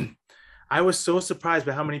I was so surprised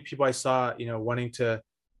by how many people I saw, wanting to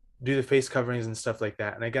do the face coverings and stuff like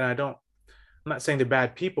that. And again, I'm not saying they're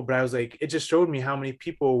bad people, but I was like, it just showed me how many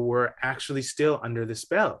people were actually still under the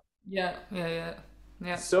spell. Yeah, yeah, yeah,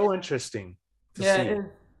 yeah, So interesting to yeah. see.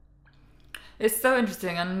 It's so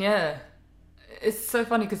interesting, and yeah, it's so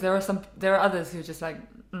funny because there are others who are just like,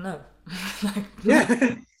 no, like,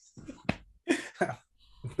 Yeah.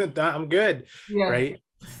 I'm good, yeah, right?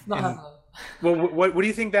 it's not And happening. well, what do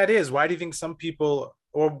you think that is? Why do you think some people,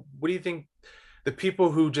 or what do you think the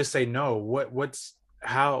people who just say no? What's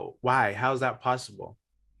how? Why? How's that possible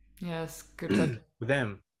Yes, good question. with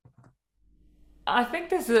them? I think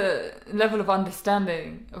there's a level of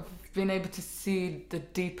understanding of being able to see the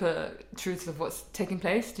deeper truths of what's taking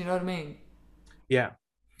place. Do you know what I mean? Yeah,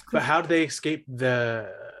 but 'Cause- how do they escape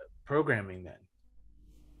the programming then?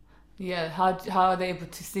 yeah, how are they able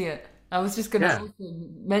to see it? I was just gonna Yeah, also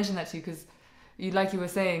mention that to you because like you were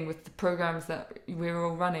saying, with the programs that we're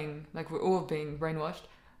all running, like we're all being brainwashed.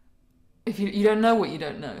 If you don't know what you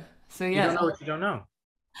don't know, so you don't yeah, know what you don't know.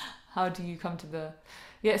 how do you come to the?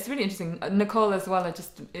 Yeah, it's really interesting. Nicole as well. I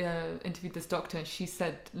just interviewed this doctor, and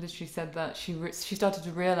literally said that she started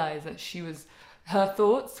to realize that her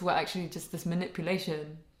thoughts were actually just this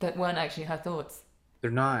manipulation that weren't actually her thoughts.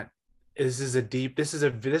 They're not. This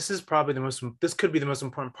is probably this could be the most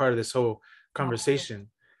important part of this whole Wow.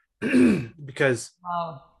 conversation because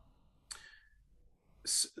Wow.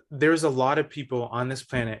 there's a lot of people on this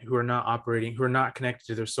planet who are not operating, who are not connected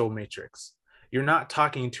to their soul matrix. You're not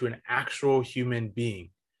talking to an actual human being.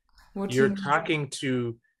 What do you You're mean? talking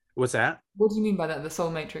to what's that? What do you mean by that? The soul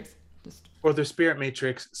matrix. Just. Or their spirit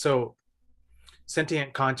matrix. So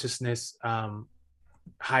sentient consciousness,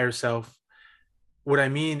 higher self. What I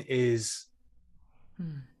mean is,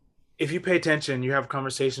 Hmm. if you pay attention, you have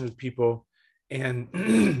conversations with people,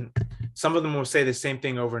 and some of them will say the same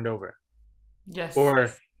thing over and over. Yes.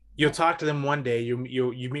 Or you'll Yeah. talk to them one day, you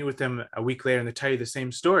meet with them a week later, and they tell you the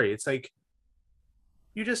same story. It's like,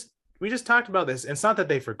 you just we just talked about this. And it's not that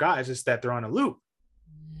they forgot, it's just that they're on a loop.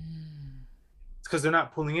 It's because they're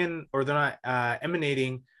not pulling in, or they're not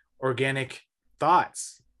emanating organic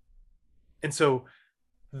thoughts. And so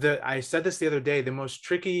the I said this the other day, the most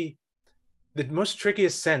trickiest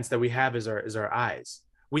sense that we have is our eyes.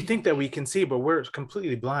 We think that we can see, but we're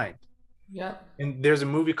completely blind. Yeah. And there's a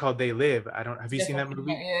movie called They Live. I don't Have you Yes, seen I've that seen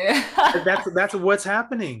that. movie? Yeah. Yeah. That's what's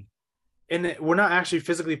happening. And we're not actually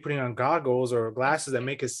physically putting on goggles or glasses that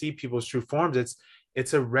make us see people's true forms.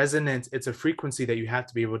 It's a resonance, it's a frequency that you have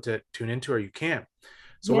to be able to tune into, or you can't.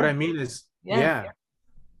 So what Yeah. I mean is, Yeah. yeah,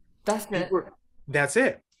 That's it. people, that's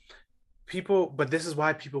it. People, but this is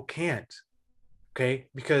why people can't, okay?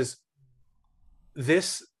 Because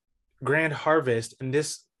this grand harvest and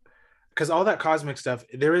this, because all that cosmic stuff,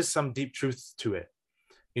 there is some deep truth to it.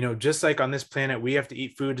 Just like on this planet, we have to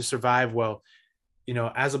eat food to survive. Well,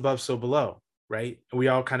 as above, so below, right? And we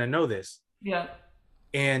all kind of know this. Yeah.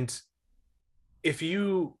 And if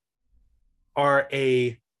you are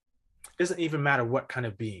it doesn't even matter what kind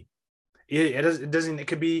of being. It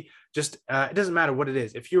could be just, it doesn't matter what it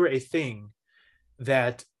is. If you're a thing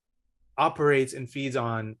that operates and feeds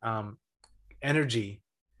on energy,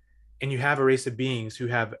 and you have a race of beings who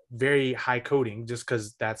have very high coding, just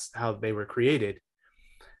because that's how they were created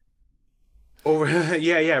over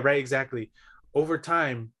yeah, right, exactly. Over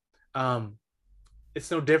time, um it's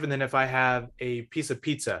no different than if I have a piece of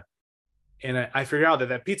pizza, and I figure out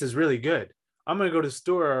that pizza is really good. I'm gonna go to the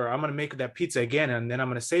store, or I'm gonna make that pizza again, and then I'm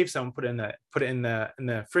gonna save some, put it in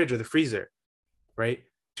the fridge or the freezer, right,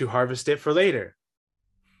 to harvest it for later.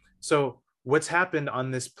 So what's happened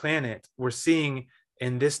on this planet, we're seeing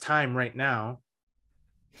in this time right now,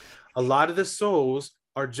 a lot of the souls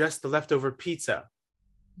are just the leftover pizza,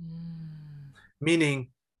 Mm.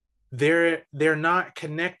 meaning they're not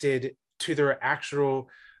connected to their actual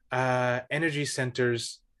energy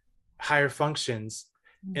centers, higher functions.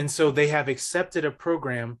 And Mm. so they have accepted a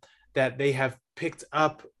program that they have picked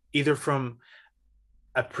up either from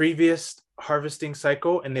a previous harvesting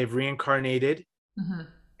cycle, and they've reincarnated, Mhm.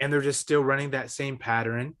 and they're just still running that same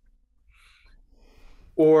pattern,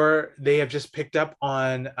 or they have just picked up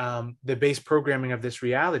on the base programming of this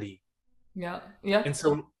reality. Yeah. Yeah. And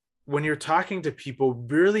so when you're talking to people,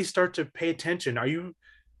 really start to pay attention.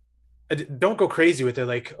 Don't go crazy with it,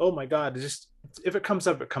 like, oh my God, just, if it comes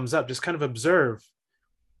up, it comes up. Just kind of observe,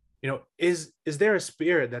 is there a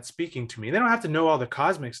spirit that's speaking to me? They don't have to know all the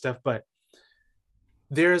cosmic stuff, but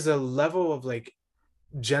there's a level of like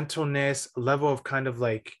gentleness, a level of kind of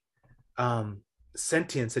like um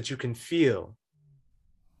sentience that you can feel,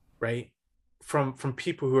 right, from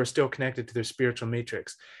people who are still connected to their spiritual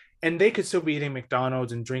matrix. And they could still be eating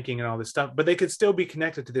McDonald's and drinking and all this stuff, but they could still be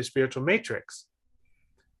connected to their spiritual matrix.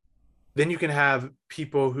 then you can have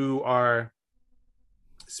people who are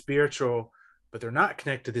spiritual, but they're not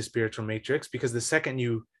connected to the spiritual matrix, because the second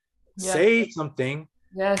you Yes. say something,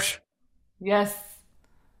 Yes. Yes.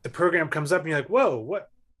 the program comes up and you're like, whoa,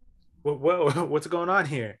 whoa, what's going on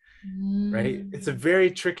here? Right? It's a Mm.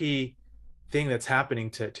 very tricky thing that's happening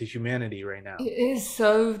to humanity right now. It is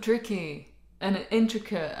so tricky and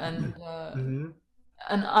intricate Mm-hmm.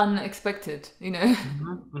 and unexpected, you know?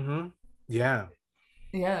 Mm-hmm. Mm-hmm. Yeah.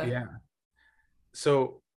 Yeah. Yeah.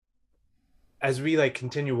 So as we like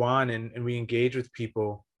continue on and we engage with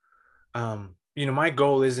people, my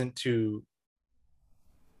goal isn't to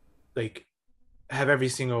like have every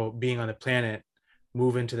single being on the planet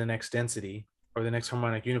move into the next density or the next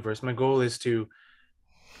harmonic universe. My goal is to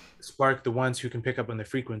spark the ones who can pick up on the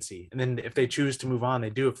frequency. And then if they choose to move on, they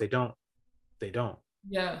do. If they don't, they don't,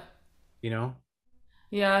 Yeah. you know?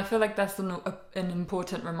 Yeah, I feel like that's an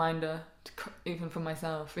important reminder, even for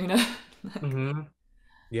myself, you know? Like Mm-hmm.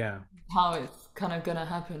 Yeah. how it's kind of gonna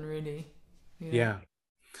happen, really, you know? Yeah.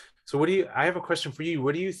 So I have a question for you.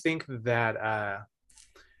 What do you think that,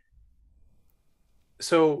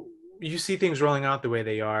 so you see things rolling out the way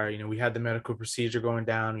they are, we had the medical procedure going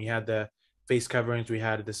down, we had the face coverings, we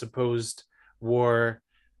had the supposed war.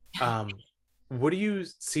 Um, what do you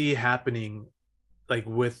see happening like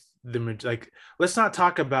with like let's not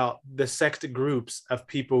talk about the sect groups of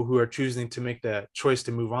people who are choosing to make the choice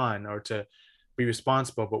to move on or to be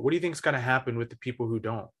responsible, but what do you think is going to happen with the people who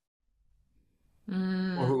don't, or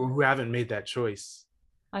Mm. who haven't made that choice?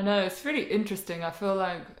 I know it's really interesting. I feel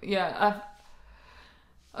like, yeah,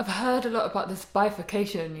 I've heard a lot about this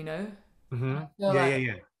bifurcation, you know, and I Mm-hmm. feel Yeah, like yeah,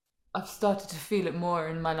 yeah. I've started to feel it more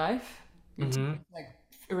in my life. Mm-hmm. Like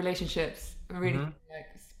relationships, I really Mm-hmm. feel like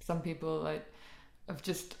some people like I've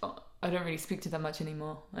just I don't really speak to them much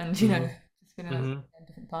anymore, and you know, Mm-hmm. just feeling like Mm-hmm. in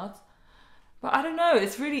different paths. But I don't know.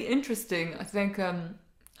 It's really interesting. I think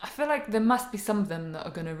I feel like there must be some of them that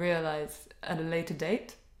are going to realize at a later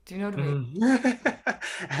date. Do you know what I mean?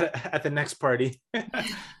 Mm-hmm. At the next party.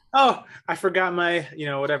 Oh, I forgot my,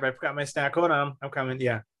 whatever, I forgot my snack, hold on, I'm coming.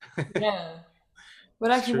 Yeah. Yeah.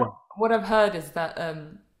 But It's actually, true. what I've heard is that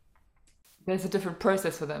there's a different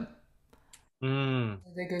process for them. Mm,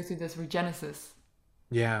 They go through this regenesis.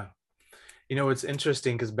 yeah. It's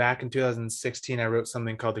interesting because back in 2016, I wrote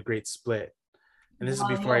something called The Great Split. And this is Wow,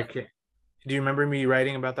 before I yeah. came. Do you remember me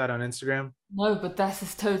writing about that on Instagram? No, but that's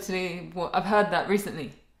just totally what I've heard that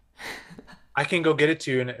recently. I can go get it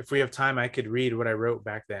to you. And if we have time, I could read what I wrote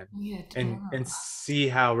back then Oh, yeah, and wow. see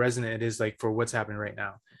how resonant it is like for what's happening right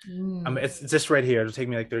now. Mm. It's just right here. It'll take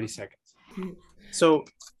me like 30 seconds. So,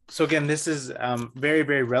 so again, this is very,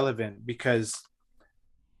 very relevant because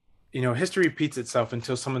history repeats itself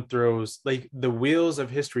until someone throws, like, the wheels of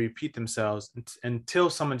history repeat themselves until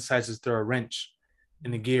someone decides to throw a wrench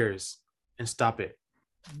in the gears and stop it.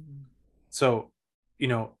 So,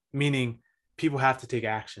 meaning people have to take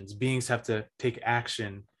actions, beings have to take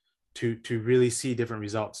action to really see different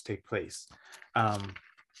results take place.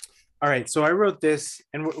 All right, so I wrote this,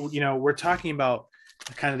 and we're talking about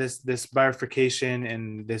kind of this bifurcation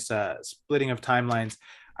and this splitting of timelines.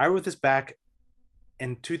 I wrote this back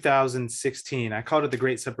in 2016. I called it the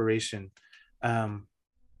Great Separation. Um,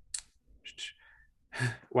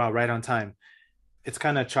 wow, right on time. It's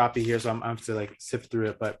kind of choppy here, so I'm have to like sift through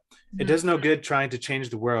it. But it Mhm. does no good trying to change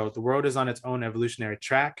the world. The world is on its own evolutionary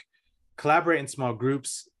track. Collaborate in small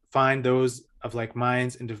groups, find those of like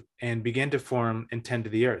minds, and begin to form and tend to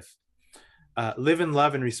the earth. Live in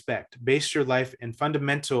love and respect. Base your life in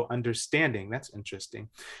fundamental understanding. That's interesting.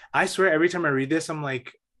 I swear, every time I read this, I'm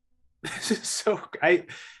like, this is so. I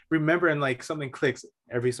remember, and like something clicks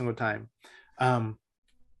every single time. Um,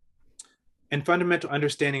 and fundamental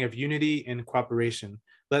understanding of unity and cooperation.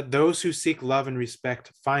 Let those who seek love and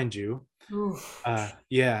respect find you. Oof.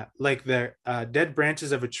 Yeah, like the dead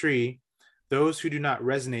branches of a tree, those who do not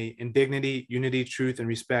resonate in dignity, unity, truth, and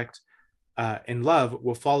respect, and love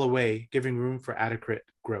will fall away, giving room for adequate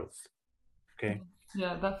growth. Okay,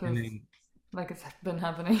 Yeah, that and feels then like it's been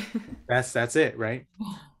happening. that's it, right?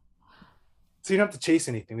 So you don't have to chase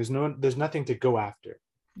anything. There's nothing to go after.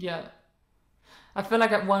 Yeah. I feel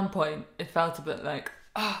like at one point it felt a bit like,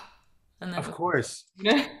 ah, and then, Of course,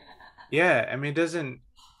 you know? yeah. I mean, it doesn't.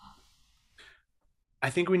 I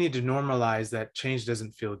think we need to normalize that change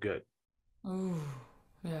doesn't feel good. Ooh,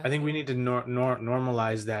 yeah. I think we need to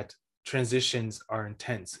normalize that transitions are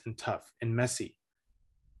intense and tough and messy,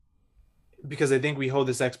 because I think we hold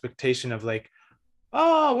this expectation of like,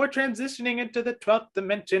 oh, we're transitioning into the 12th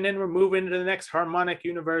dimension and we're moving to the next harmonic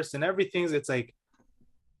universe and everything's, it's like,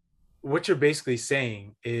 what you're basically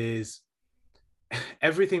saying is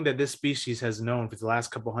everything that this species has known for the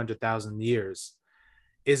last couple 100,000 years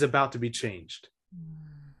is about to be changed.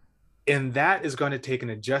 And that is going to take an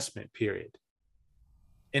adjustment period.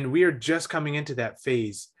 And we are just coming into that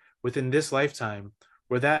phase within this lifetime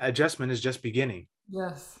where that adjustment is just beginning.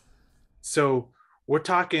 Yes. So we're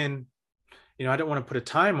talking, I don't want to put a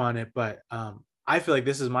time on it, but I feel like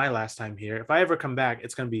this is my last time here. If I ever come back,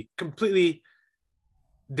 it's going to be completely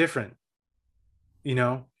different,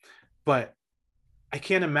 but I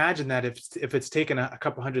can't imagine that if it's taken a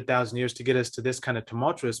couple 100,000 years to get us to this kind of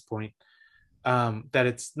tumultuous point, that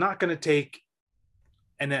it's not going to take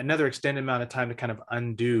another extended amount of time to kind of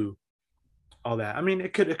undo all that. I mean,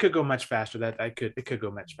 it could go much faster. It could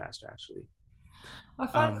go much faster actually. I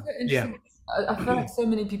find it so Yeah, interesting. I feel like so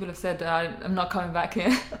many people have said I'm not coming back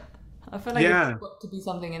here. I feel like there's yeah, got to be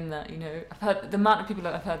something in that, you know. I've heard the amount of people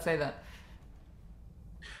that I've heard say that.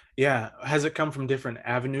 yeah. Has it come from different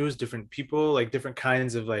avenues, different people, like different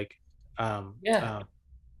kinds of like, Yeah.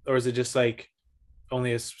 or is it just like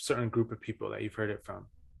only a certain group of people that you've heard it from?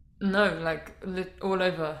 No, like all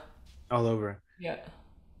over. All over. Yeah.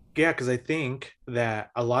 Yeah, because I think that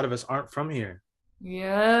a lot of us aren't from here.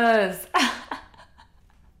 Yes.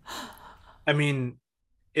 I mean,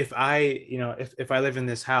 if I live in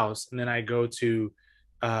this house and then I go to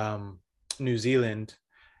um, New Zealand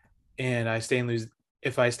and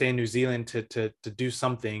if I stay in New Zealand to do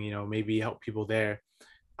something, maybe help people there,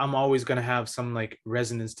 I'm always gonna have some like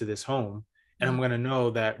resonance to this home, and I'm Mm. gonna know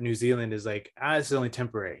that New Zealand is like, this is only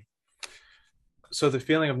temporary. So the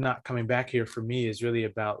feeling of not coming back here for me is really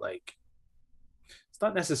about like, it's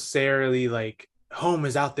not necessarily like home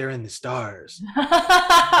is out there in the stars.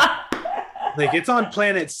 Like it's on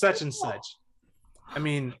planet such and such. I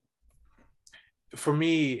mean, for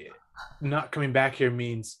me, not coming back here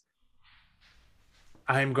means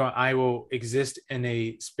I will exist in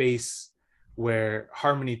a space where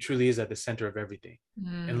harmony truly is at the center of everything.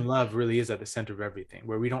 Mm. And love really is at the center of everything,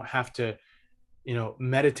 where we don't have to,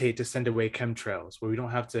 meditate to send away chemtrails, where we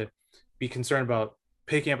don't have to be concerned about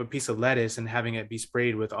picking up a piece of lettuce and having it be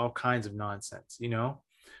sprayed with all kinds of nonsense.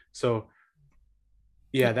 So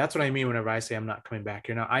yeah, that's what I mean whenever I say I'm not coming back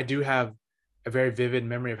here. Now, I do have a very vivid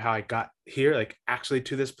memory of how I got here, like actually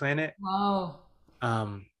to this planet. Wow.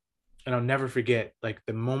 Um, and I'll never forget like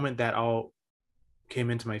the moment that all came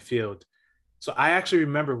into my field. So I actually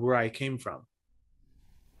remember where I came from.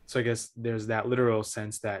 So I guess there's that literal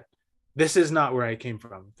sense that this is not where I came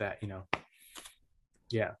from.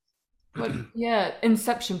 Yeah. But yeah,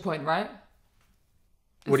 inception point, right?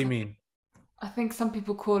 What do It's you like, mean? I think some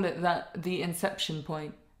people call it that the inception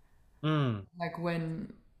point, Mm, like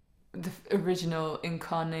when the original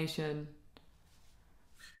incarnation.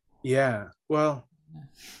 yeah. Well,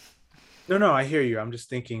 no, no, I hear you. I'm just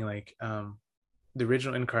thinking like the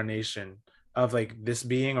original incarnation of like this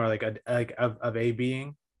being or like of a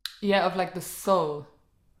being. Yeah, of like the soul,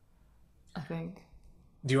 I think.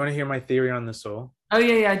 Do you want to hear my theory on the soul? Oh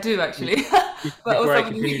yeah, yeah, I do actually. But Before I also, what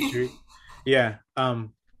do you continue mean? to, yeah.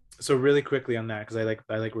 So really quickly on that, because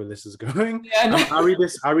I like where this is going. Yeah, no. I'll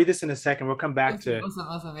read this in a second. We'll come back Awesome, to awesome,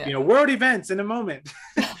 awesome. Yeah. world events in a moment.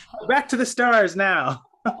 Back to the stars now.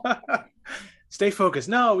 Stay focused.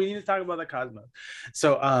 No, we need to talk about the cosmos.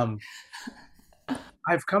 So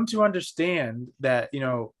I've come to understand that,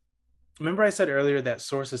 remember I said earlier that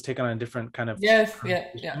source has taken on a different kind of Yes, yeah,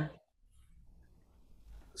 yeah. connotation?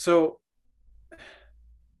 So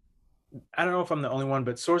I don't know if I'm the only one,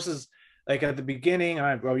 but sources, like at the beginning,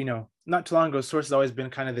 not too long ago, source has always been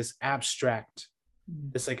kind of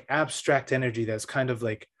Mm. this like abstract energy that's kind of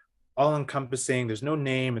like all encompassing. There's no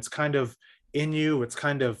name. It's kind of in you. It's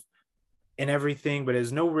kind of in everything, but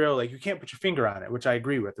there's no real, like, you can't put your finger on it, which I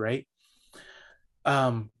agree with, right?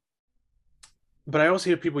 Um, but I also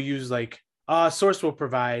hear people use like, source will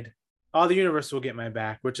provide, the universe will get my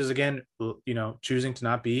back, which is again, choosing to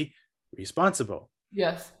not be responsible.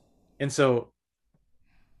 Yes. And so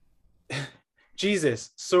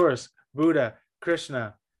Jesus, source, Buddha,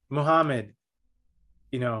 Krishna, Muhammad,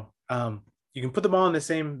 you can put them all in the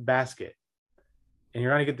same basket and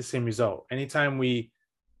you're going to get the same result. Anytime we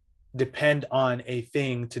depend on a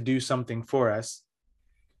thing to do something for us,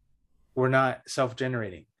 we're not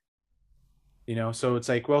self-generating. So it's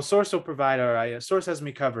like, well, source will provide, or source has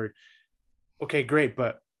me covered. Okay, great,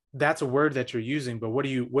 but that's a word that you're using, but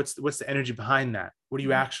what's the energy behind that? What are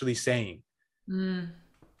you actually saying? Mm.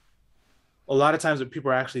 A lot of times what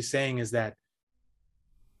people are actually saying is that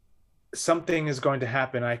something is going to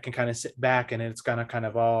happen. I can kind of sit back and it's going to kind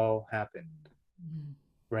of all happen. Mm.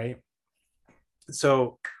 Right.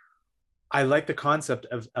 So I like the concept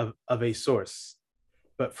of a source,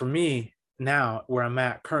 but for me, now, where I'm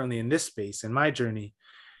at currently in this space in my journey,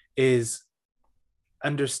 is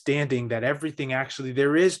understanding that everything, actually,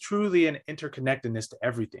 there is truly an interconnectedness to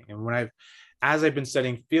everything. And as I've been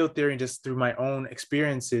studying field theory and just through my own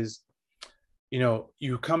experiences,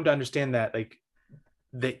 you come to understand that, like,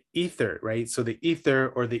 the ether, right? So the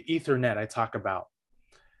ether, or the ethernet I talk about.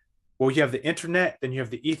 Well, you have the internet, then you have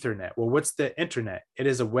the ethernet. Well, what's the internet? It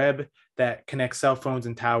is a web that connects cell phones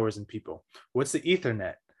and towers and people. What's the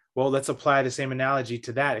ethernet? Well, let's apply the same analogy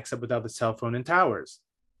to that, except without the cell phone and towers.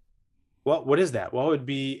 Well, what is that? Well, it would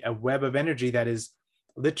be a web of energy that is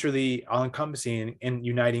literally all encompassing and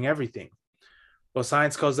uniting everything. Well,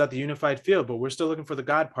 science calls that the unified field, but we're still looking for the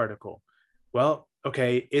God particle. Well,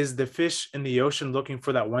 okay, is the fish in the ocean looking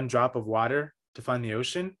for that one drop of water to find the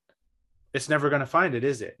ocean? It's never going to find it,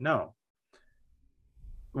 is it? No.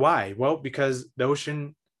 Why? Well, because the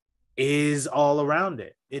ocean is all around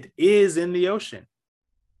it. It is in the ocean.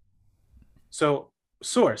 So,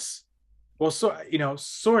 source. Well,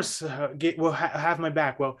 source will have my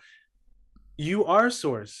back. Well, you are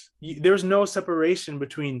source. There's no separation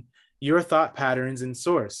between your thought patterns and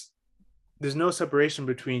source. There's no separation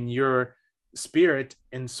between your spirit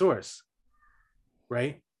and source,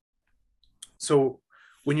 right? So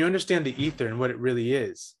when you understand the ether and what it really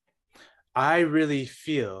is, I really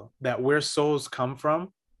feel that where souls come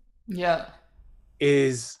from,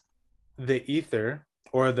 is the ether,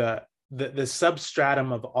 or the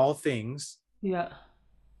substratum of all things,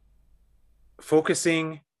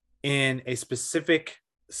 focusing in a specific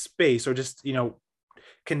space, or just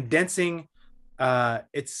condensing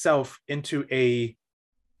itself into a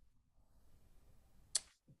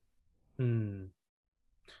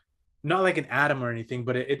not like an atom or anything,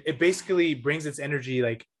 but it basically brings its energy,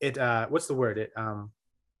 like it what's the word, it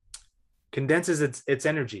condenses its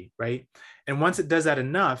energy, right? And once it does that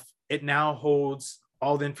enough, it now holds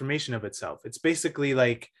all the information of itself. It's basically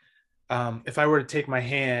like, if I were to take my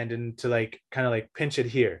hand and to like kind of like pinch it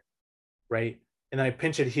here, right? And then I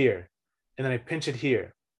pinch it here, and then I pinch it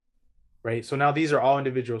here, right? So now these are all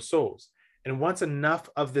individual souls. And once enough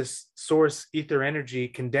of this source ether energy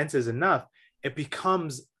condenses enough, it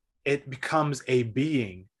becomes a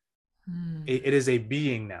being. It is a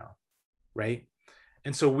being now, right?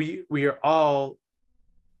 And so we are all,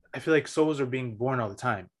 I feel like souls are being born all the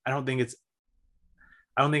time. I don't think it's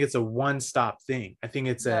a one-stop thing. I think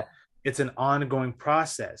it's an ongoing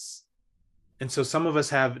process. And so some of us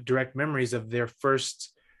have direct memories of their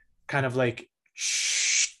first kind of like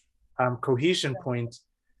cohesion point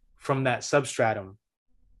from that substratum.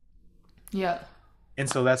 And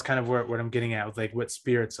so that's kind of what I'm getting at with like what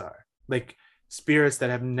spirits are. Like spirits that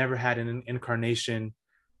have never had an incarnation,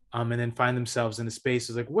 and then find themselves in a space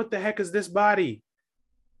is like, what the heck is this body?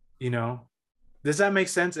 Does that make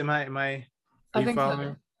sense? Are you following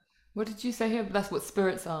me? What did you say here? That's what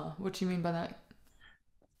spirits are. What do you mean by that?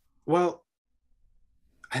 Well,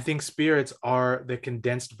 I think spirits are the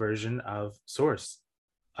condensed version of source,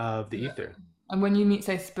 of the ether. And when you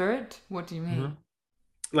say spirit, what do you mean?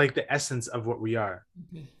 Like the essence of what we are,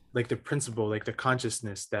 like the principle, like the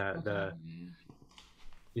consciousness, the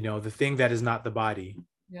thing that is not the body.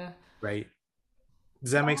 Right?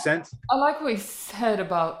 Does that make sense? I like what you said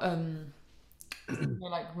about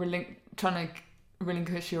like trying to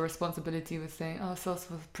relinquish your responsibility with saying, "Oh, source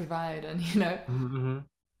will provide," and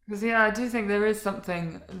because I do think there is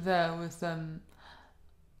something there with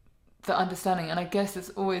the understanding, and I guess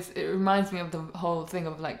it reminds me of the whole thing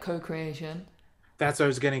of like co-creation. That's what I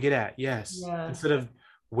was going to get at. Yes. Instead of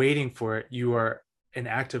waiting for it, you are an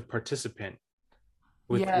active participant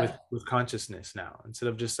with consciousness now, instead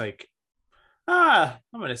of just like, I'm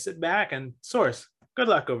going to sit back and source. Good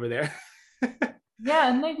luck over there.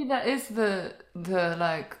 And maybe that is the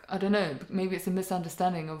like, I don't know, maybe it's a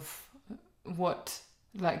misunderstanding of what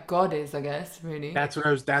like God is, I guess, really. That's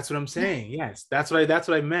what I'm saying. Yes. That's what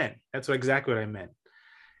I meant. That's exactly what I meant.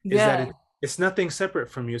 Is that it's nothing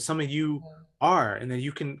separate from you. It's something you are, and that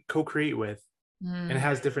you can co-create with, and it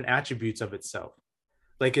has different attributes of itself.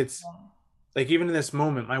 Like it's like, even in this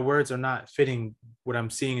moment, my words are not fitting what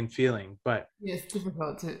I'm seeing and feeling, but it's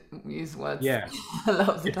difficult to use words.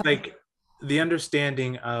 It's like the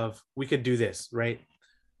understanding of, we could do this, right?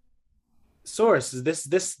 Source is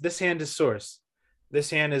this hand is source. This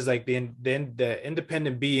hand is like the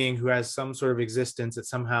independent being who has some sort of existence that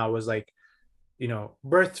somehow was like,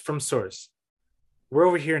 birthed from source. We're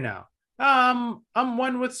over here now. I'm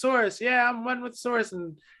one with source. Yeah, I'm one with source,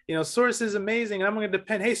 and source is amazing. I'm going to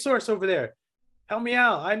depend. Hey, source over there, help me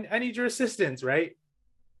out. I need your assistance, right?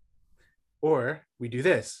 Or we do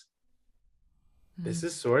this. This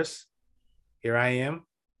is source. Here I am.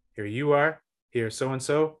 Here you are. here's so and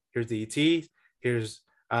so, here's the ET, here's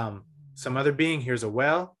some other being, here's a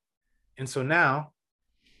well. And so now,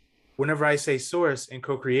 whenever I say source and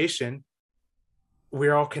co-creation,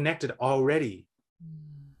 we're all connected already,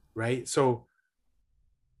 right? So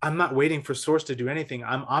I'm not waiting for source to do anything.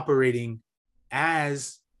 I'm operating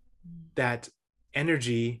as that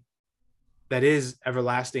energy that is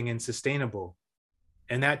everlasting and sustainable.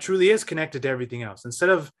 And that truly is connected to everything else. Instead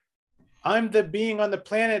of, I'm the being on the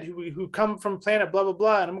planet who come from planet blah, blah,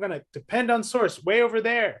 blah, and I'm going to depend on source way over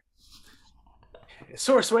there.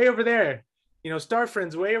 Source way over there. Star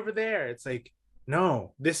friends way over there. It's like,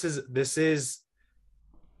 no, this is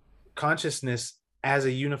consciousness as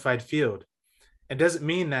a unified field. It doesn't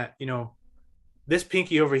mean that, this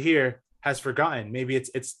pinky over here has forgotten. Maybe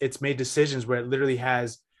it's made decisions where it literally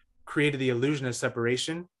has created the illusion of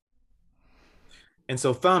separation. And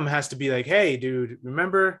so thumb has to be like, hey, dude,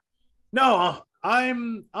 remember? No,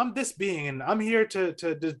 I'm this being and I'm here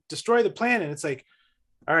to destroy the planet. It's like,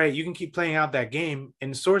 all right, you can keep playing out that game,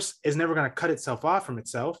 and source is never going to cut itself off from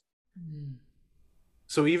itself.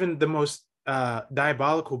 So even the most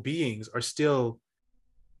diabolical beings are still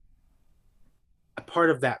a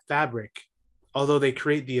part of that fabric, although they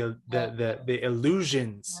create the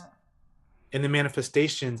illusions and the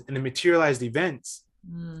manifestations and the materialized events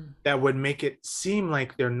that would make it seem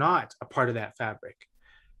like they're not a part of that fabric.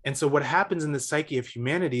 And so what happens in the psyche of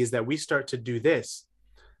humanity is that we start to do this.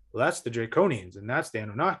 Well, that's the Draconians, and that's the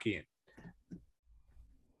Anunnaki.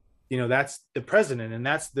 That's the president, and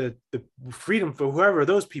that's the freedom for whoever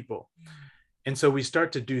those people. And so we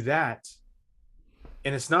start to do that.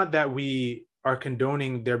 And it's not that we are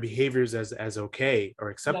condoning their behaviors as okay or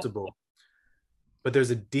acceptable, but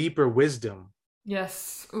there's a deeper wisdom.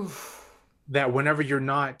 Yes. Oof. That whenever you're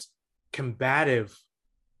not combative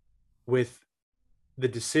with the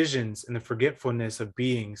decisions and the forgetfulness of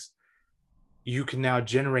beings, you can now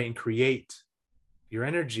generate and create your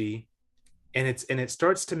energy, and it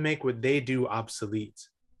starts to make what they do obsolete.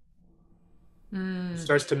 It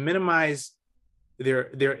starts to minimize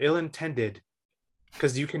their ill-intended,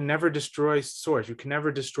 because you can never destroy source, you can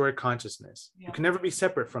never destroy consciousness. You can never be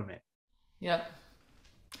separate from it. I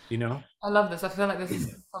love this. I feel like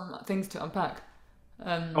there's some things to unpack.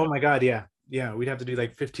 Oh my god, yeah, we'd have to do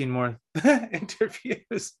like 15 more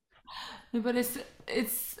interviews. But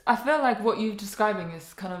it's I feel like what you're describing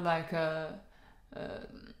is kind of like a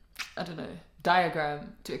I don't know,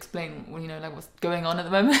 diagram to explain like what's going on at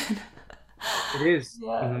the moment. It is.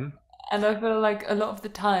 And I feel like a lot of the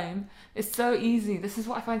time it's so easy. This is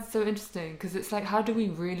what I find so interesting, because it's like, how do we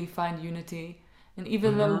really find unity? And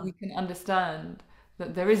even though we can understand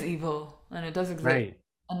that there is evil and it does exist,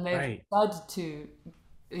 and they've decided to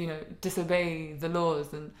disobey the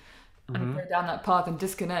laws and go down that path and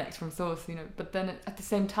disconnect from source, but then at the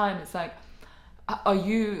same time it's like, are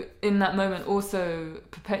you in that moment also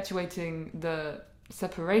perpetuating the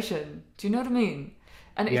separation? Do you know what I mean?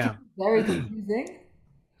 And it can be very confusing,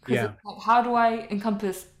 because it's like, how do I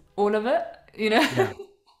encompass all of it?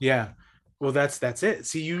 Well, that's it.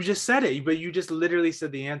 See, you just said it, but you just literally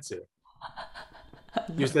said the answer.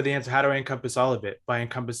 You said the answer. How do I encompass all of it? By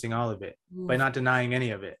encompassing all of it. By not denying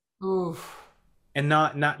any of it. And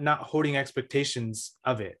not holding expectations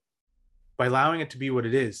of it, by allowing it to be what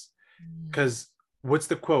it is. Because what's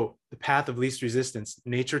the quote? The path of least resistance.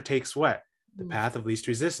 Nature takes what? The path of least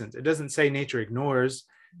resistance. It doesn't say nature ignores,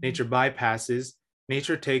 nature bypasses.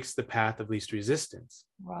 Nature takes the path of least resistance.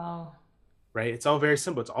 Wow. Right? It's all very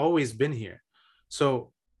simple. It's always been here.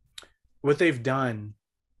 So what they've done,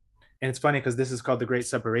 and it's funny because this is called the Great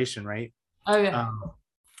Separation, right? Oh yeah.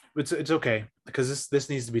 It's okay, because this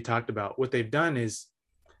needs to be talked about. What they've done is,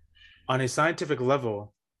 on a scientific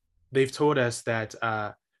level, they've told us that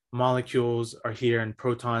molecules are here, and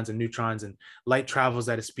protons and neutrons, and light travels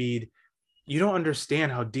at a speed. You don't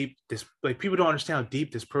understand how deep this, people don't understand how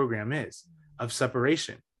deep this program is of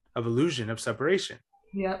separation, of illusion of separation.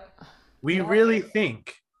 We really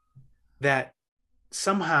think that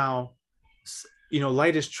somehow,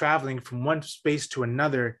 light is traveling from one space to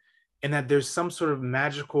another, and that there's some sort of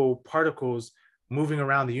magical particles moving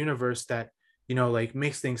around the universe that,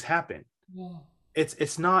 makes things happen.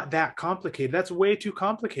 It's not that complicated. That's way too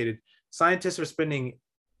complicated. Scientists are spending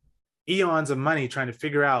eons of money trying to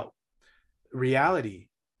figure out reality.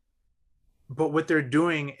 But what they're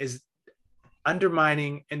doing is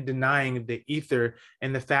undermining and denying the ether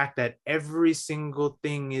and the fact that every single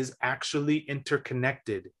thing is actually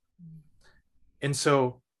interconnected. And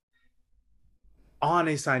so, on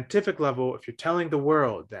a scientific level, if you're telling the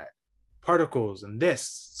world that particles and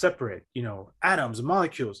this separate, atoms and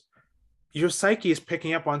molecules, your psyche is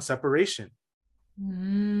picking up on separation.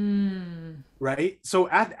 right? So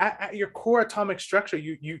at your core atomic structure,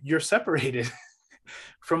 you're separated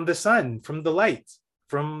from the sun, from the light,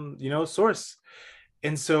 from, you know, source.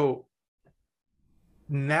 And so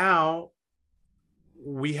now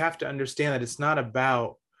we have to understand that it's not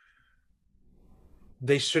about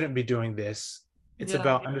they shouldn't be doing this. It's Yeah.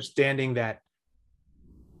 about understanding that,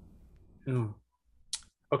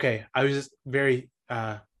 okay, I was just very,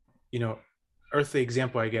 you know, earthly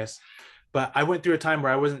example, I guess. But I went through a time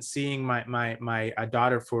where I wasn't seeing my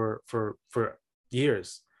daughter for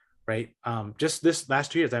years, right? Just this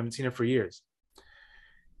last 2 years, I haven't seen her for years,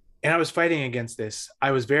 and I was fighting against this.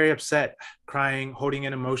 I was very upset, crying, holding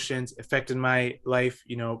in emotions, affected my life.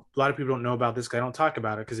 You know, a lot of people don't know about this because I don't talk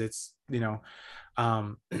about it because it's, you know,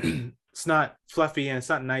 it's not fluffy and it's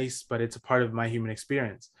not nice, but it's a part of my human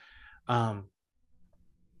experience. Um,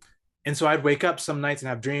 and so I'd wake up some nights and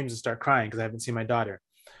have dreams and start crying because I haven't seen my daughter.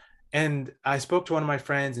 And I spoke to one of my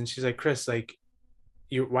friends, and she's like, "Krys, like,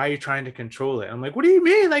 why are you trying to control it?" I'm like, "What do you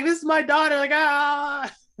mean? Like, this is my daughter, like, ah."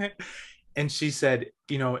 And she said,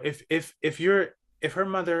 "You know, if her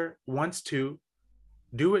mother wants to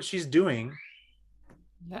do what she's doing,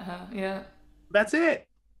 Yeah. Yeah. that's it.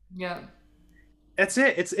 Yeah. That's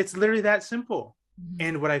it. It's literally that simple." Mhm.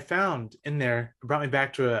 And what I found in there brought me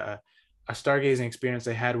back to a stargazing experience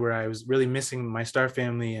I had where I was really missing my star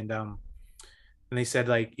family, and they said,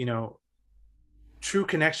 like, you know, true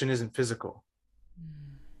connection isn't physical.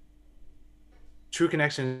 True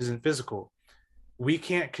connection isn't physical. We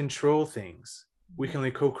can't control things. We can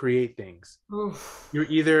only co-create things. Oof. You're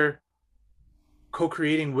either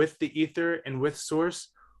co-creating with the ether and with source,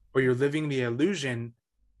 or you're living the illusion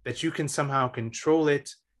that you can somehow control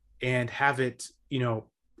it and have it, you know,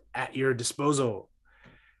 at your disposal.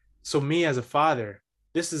 So me as a father,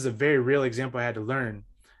 this is a very real example I had to learn,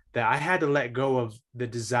 that I had to let go of the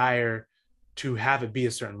desire to have it be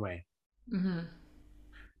a certain way, Hmm.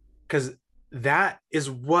 because that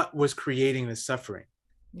is what was creating the suffering.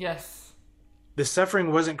 Yes. The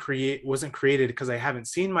suffering wasn't created because I haven't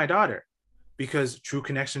seen my daughter, because true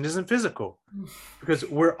connection isn't physical, Oof. because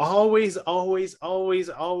we're always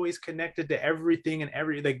connected to everything, and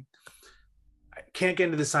every, like, I can't get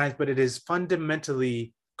into the science, but it is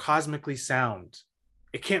fundamentally cosmically sound.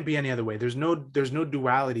 It can't be any other way. There's no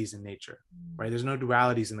dualities in nature, right? There's no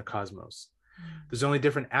dualities in the cosmos. There's only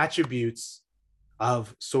different attributes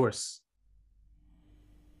of source.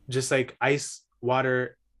 Just like ice,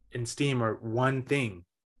 water, and steam are one thing.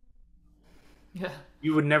 Yeah.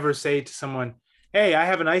 You would never say to someone, "Hey, I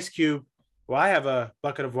have an ice cube. Well, I have a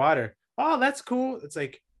bucket of water. Oh, that's cool." It's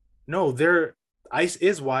like, no, there, ice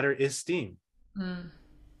is water, is steam, Mm.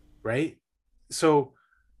 right? So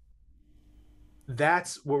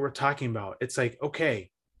that's what we're talking about. It's like,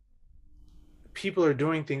 okay, people are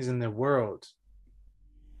doing things in the world,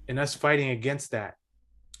 and us fighting against that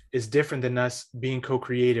is different than us being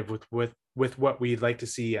co-creative with what we'd like to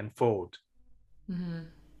see unfold, Hmm.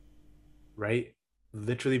 right?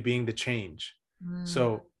 Literally being the change. Mm.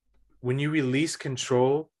 So when you release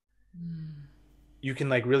control, Mm. you can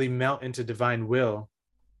like really melt into divine will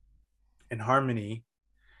and harmony.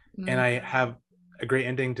 And Mm. I have a great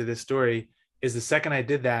ending to this story. Is the second I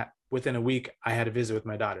did that, within a week I had a visit with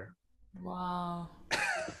my daughter. Wow.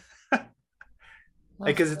 That's,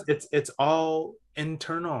 Because it's all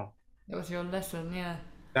internal. that was your lesson, yeah.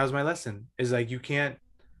 That was my lesson, is like, you can't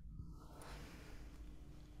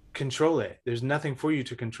control it. There's nothing for you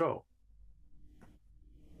to control,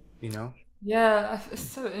 you know. Yeah, it's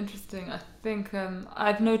so interesting. I think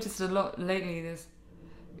I've noticed a lot lately. There's,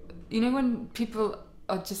 you know, when people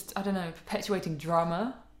are just, I don't know, perpetuating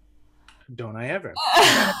drama. Don't I ever.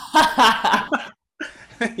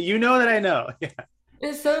 You know that I know. Yeah.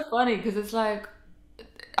 It's so funny because it's like,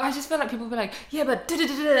 I just feel like people be like, yeah, but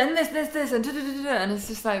da-da-da-da, and this, and da-da-da-da, and it's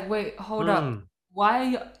just like, wait, hold up. Mm, Why are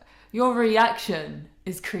you, your reaction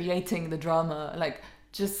is creating the drama? Like,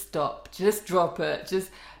 just stop, just drop it,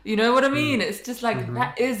 just, you know what I mm, mean? It's just like, mm-hmm.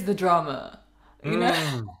 that is the drama, you know?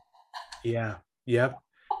 Mm. Yeah. Yep.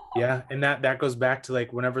 Yeah. And that goes back to,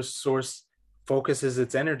 like, whenever source focuses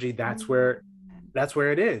its energy, that's where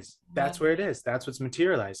it is. Yeah, That's where it is. That's what's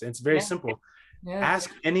materialized. And it's very yeah, simple. yeah, Ask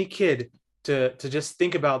any kid to just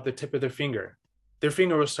think about the tip of their finger. Their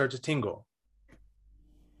finger will start to tingle.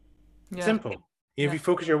 yeah, Simple. If yeah. you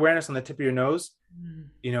focus your awareness on the tip of your nose, Mm.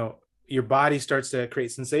 you know, your body starts to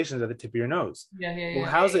create sensations at the tip of your nose. Yeah, yeah, Well, yeah.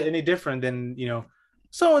 how's it any different than, you know,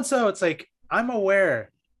 so and so? It's like, I'm aware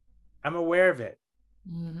of it.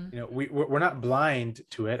 Hmm. You know, we're not blind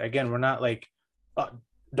to it. Again, we're not like, oh,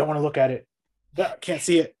 don't want to look at it, can't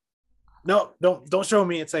see it, no, don't show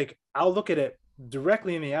me. It's like, I'll look at it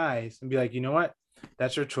directly in the eyes and be like, you know what,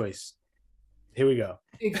 that's your choice. Here we go.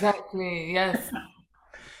 Exactly. Yes.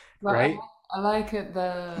 But Right. I like it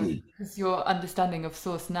because your understanding of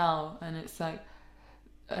source now, and it's like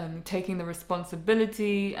taking the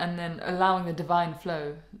responsibility and then allowing the divine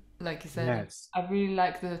flow, like you said. And Yes. I really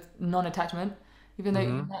like the non-attachment, even though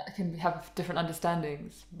even Mm-hmm. that can have different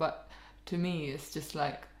understandings. But to me, it's just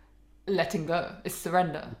like letting go. It's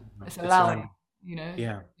surrender. It's It's allowing, surrender. you know,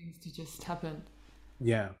 Yeah. things to just happen.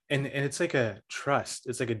 Yeah. And it's like a trust.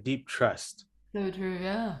 It's like a deep trust So true.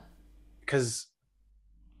 Yeah. because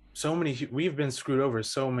we've been screwed over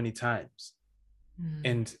so many times.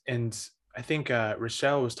 Mm. And I think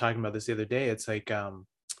Rochelle was talking about this the other day. It's like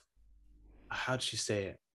how'd she say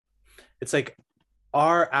it? It's like,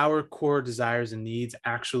 are our core desires and needs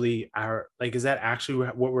actually our, like, is that actually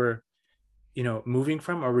what we're, moving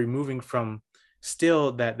from? Are we moving from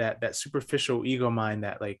still that superficial ego mind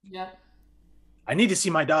that, like, Yeah. I need to see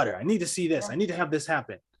my daughter, I need to see this, Yeah. I need to have this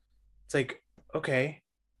happen. It's like, okay,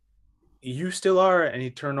 you still are an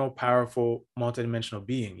eternal, powerful, multidimensional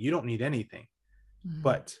being. You don't need anything, Mm.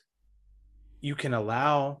 but you can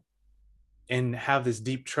allow and have this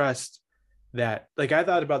deep trust that, like, I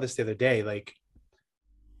thought about this the other day, like,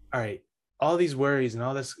 all right, all these worries and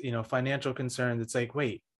all this, financial concerns. It's like,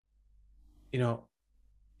 wait, you know,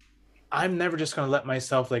 I'm never just going to let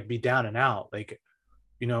myself like be down and out. Like,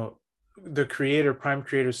 you know, the creator, prime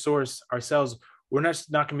creator source ourselves, we're not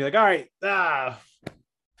going to be like, all right,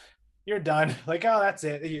 you're done. Like, oh, that's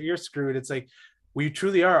it. You're screwed. It's like, we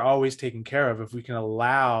truly are always taken care of if we can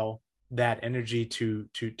allow that energy to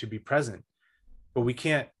be present. But we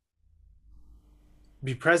can't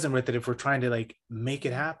be present with it if we're trying to like make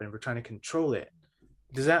it happen. We're trying to control it.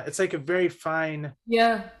 Does that, it's like a very fine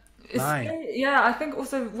Yeah. It's line. yeah, I think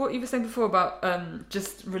also what you were saying before about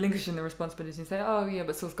just relinquishing the responsibility and say, oh yeah,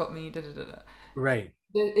 but source got me, da da da da. Right.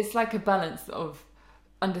 It's like a balance of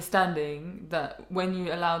understanding that when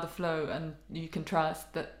you allow the flow and you can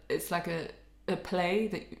trust that it's like a play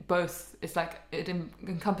that both, it's like it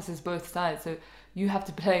encompasses both sides. So you have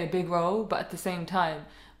to play a big role, but at the same time,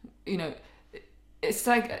 you know, it's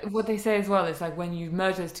like what they say as well. It's like when you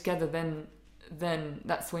merge those together, then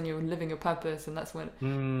that's when you're living your purpose, and that's when,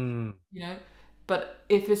 Mm, you know. But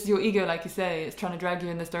if it's your ego, like you say, it's trying to drag you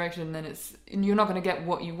in this direction, then it's you're not going to get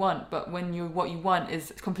what you want. But when you what you want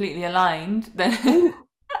is completely aligned, then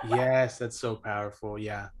yes, that's so powerful.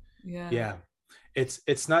 Yeah. yeah, Yeah.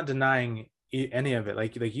 It's not denying any of it.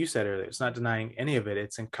 Like you said earlier, it's not denying any of it.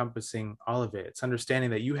 It's encompassing all of it. It's understanding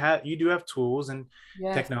that you do have tools and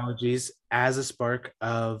yes, technologies as a spark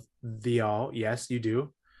of the all. Yes, you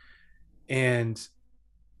do. And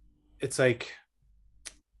it's like,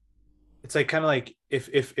 kind of like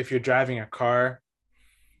if you're driving a car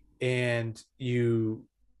and you,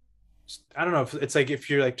 I don't know, if it's like if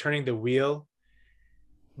you're like turning the wheel,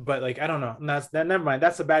 but like, I don't know. That's that. Never mind.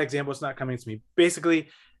 That's a bad example. It's not coming to me. Basically,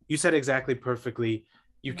 you said exactly perfectly.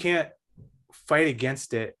 You can't fight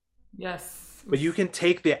against it, yes, but you can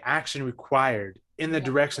take the action required in the yeah,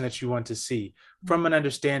 direction that you want to see, from an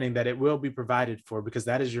understanding that it will be provided for because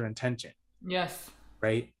that is your intention, yes,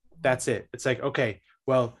 right? That's it. It's like, okay,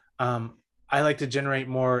 well, I like to generate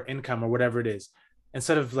more income or whatever it is.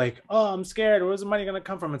 Instead of like, oh, I'm scared, where's the money going to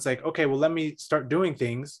come from? It's like, okay, well, let me start doing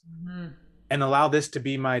things mm-hmm. and allow this to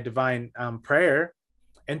be my divine prayer,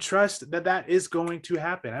 and trust that that is going to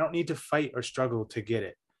happen. I don't need to fight or struggle to get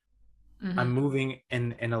it. Mm-hmm. I'm moving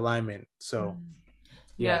in alignment. So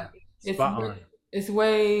Yeah, yeah, it's spot on. it's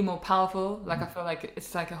way more powerful. Like I feel like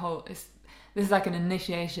it's like a whole. It's this is like an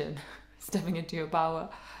initiation, stepping into your power,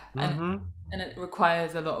 and Mm-hmm. and it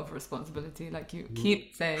requires a lot of responsibility. Like you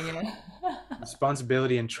keep saying,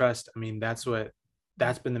 Responsibility and trust. I mean, that's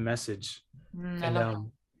been the message. I And love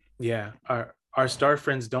yeah, our star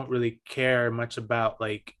friends don't really care much about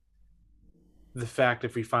like the fact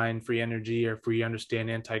if we find free energy or if we understand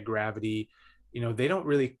anti-gravity. They don't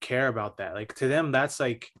really care about that. Like, to them, that's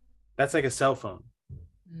like a cell phone.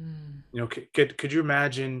 Could you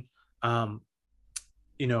imagine um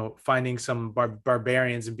finding some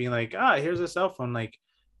barbarians and being like, here's a cell phone? Like,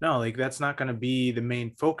 no, like, that's not going to be the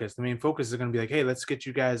main focus. The main focus is going to be like, hey, let's get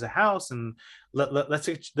you guys a house, and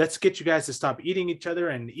let's get you guys to stop eating each other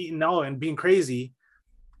and eating all and being crazy.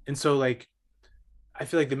 And so, like, I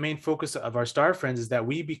feel like the main focus of our star friends is that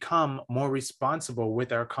we become more responsible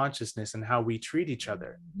with our consciousness and how we treat each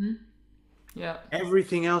other. Mhm. Yeah.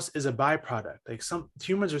 Everything else is a byproduct. Like, some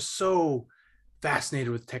humans are so fascinated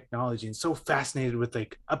with technology and so fascinated with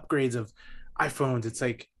like upgrades of iPhones. It's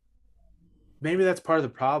like, maybe that's part of the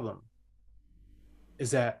problem,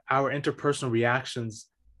 is that our interpersonal reactions,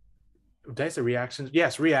 did I say reactions?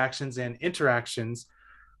 Yes, reactions and interactions,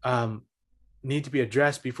 um, need to be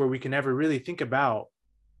addressed before we can ever really think about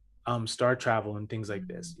star travel and things like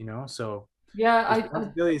this, Mm. so Yeah,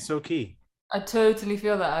 responsibility is so key. I totally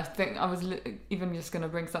feel that. I think I was even just going to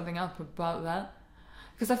bring something up about that.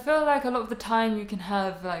 Because I feel like a lot of the time you can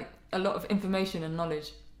have like a lot of information and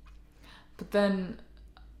knowledge, but then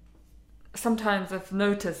sometimes I've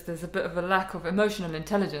noticed there's a bit of a lack of emotional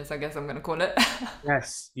intelligence, I guess I'm going to call it.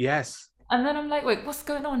 Yes, yes. And then I'm like, wait, what's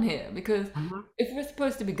going on here? Because Mhm. if we're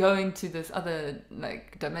supposed to be going to this other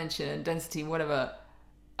like dimension, density, whatever,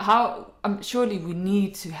 how surely we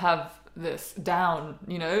need to have this down,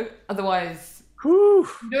 Otherwise, Whew.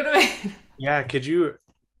 you know what I mean? Yeah, could you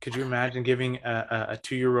imagine giving a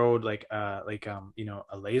 2 year old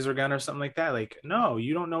a laser gun or something like that? Like, no,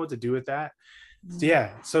 you don't know what to do with that. So, Mm.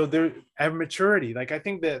 yeah, so there at maturity, like I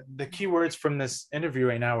think that the key words from this interview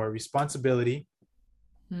right now are responsibility,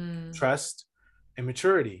 Mm. trust, and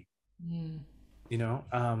maturity. Mm. You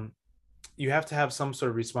know, you have to have some sort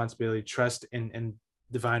of responsibility, trust in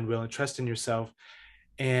divine will, and trust in yourself,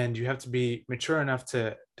 and you have to be mature enough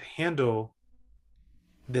to handle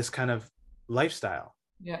this kind of lifestyle.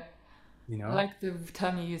 Yeah. You I know, like the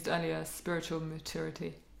term you used earlier, spiritual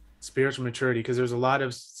maturity. spiritual maturity, because there's a lot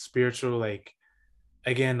of spiritual, like,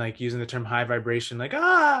 again, like using the term high vibration, like,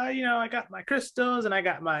 I got my crystals and I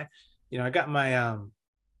got my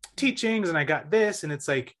teachings and I got this, and it's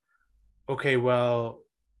like, okay, well,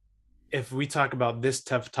 if we talk about this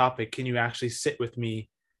tough topic, can you actually sit with me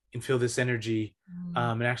and feel this energy, Mm.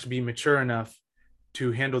 and actually be mature enough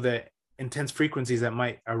to handle the intense frequencies that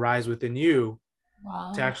might arise within you to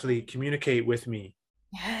Wow. actually communicate with me?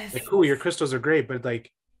 Like, Yes. cool, your crystals are great, but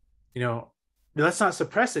like, you know, let's not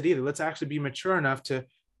suppress it either. Let's actually be mature enough to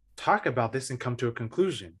talk about this and come to a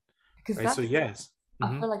conclusion. Because Right. So, that's, yes. I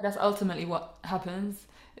Mm-hmm. feel like that's ultimately what happens.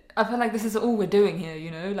 I feel like this is all we're doing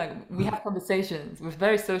here, Like we have conversations with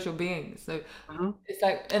very social beings. So Mm-hmm. it's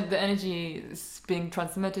like and the energy is being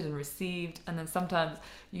transmitted and received, and then sometimes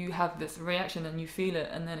you have this reaction and you feel it,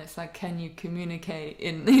 and then it's like, can you communicate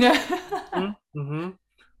in? Mm-hmm. Mm-hmm.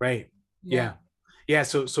 Right. Yeah. Yeah. Yeah.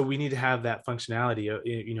 So we need to have that functionality.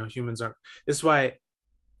 Humans are, this is why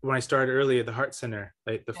when I started earlier, the heart center,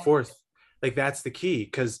 like the fourth, like that's the key.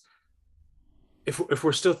 Because if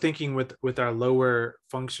we're still thinking with our lower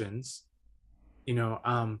functions,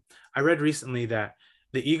 I read recently that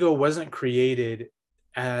the ego wasn't created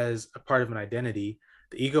as a part of an identity.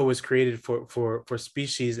 The ego was created for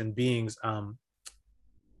species and beings,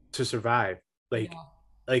 to survive, like Yeah.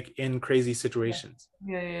 like in crazy Yeah. situations.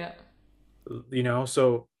 Yeah. Yeah.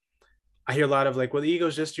 So I hear a lot of like, well, the ego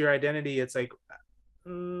is just your identity. It's like,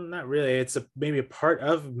 not really. It's maybe a part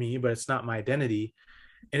of me, but it's not my identity.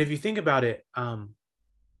 And if you think about it,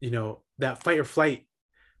 that fight or flight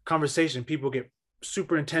conversation, people get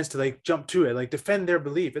super intense to like jump to it, like defend their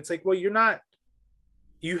belief. It's like, well,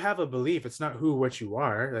 you have a belief. It's not who, what you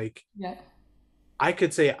are. Like, Yeah. I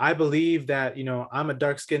could say, I believe that, I'm a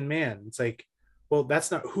dark skinned man. It's like, well,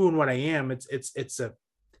 that's not who and what I am. It's a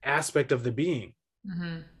aspect of the being,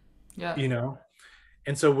 Mm-hmm. Yeah. you know?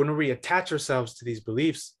 And so when we attach ourselves to these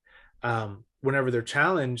beliefs, whenever they're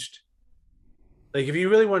challenged, like if you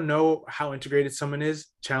really want to know how integrated someone is,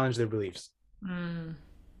 challenge their beliefs. Mm.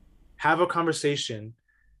 Have a conversation,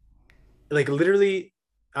 like literally,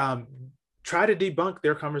 um, try to debunk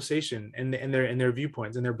their conversation and their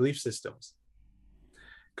viewpoints and their belief systems.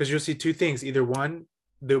 Because you'll see two things. Either one,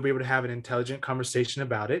 they'll be able to have an intelligent conversation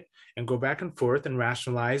about it and go back and forth and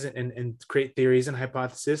rationalize and create theories and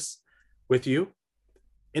hypotheses with you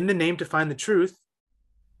in the name to find the truth,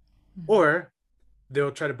 or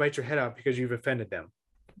they'll try to bite your head out because you've offended them.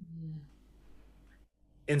 Mm.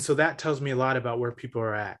 And so that tells me a lot about where people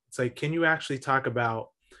are at. It's like, can you actually talk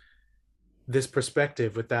about this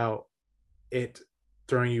perspective without it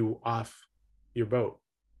throwing you off your boat?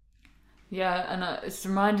 Yeah, and it's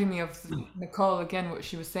reminding me of Nicole again, what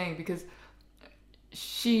she was saying, because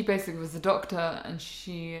she basically was a doctor and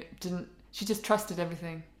she just trusted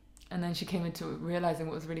everything. And then she came into realizing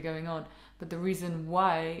what was really going on. But the reason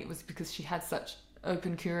why was because she had such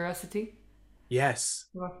open curiosity. Yes.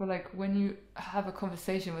 So I feel like when you have a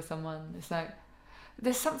conversation with someone, it's like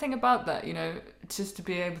there's something about that, just to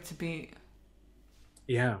be able to be.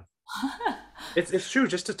 Yeah. It's true,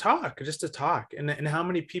 just to talk. And Yeah. how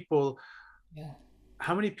many people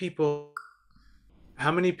how many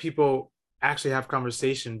people actually have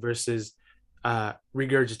conversation versus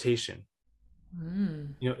regurgitation?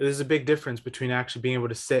 Mm. There's a big difference between actually being able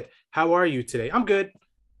to sit. How are you today? I'm good.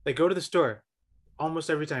 Like, go to the store almost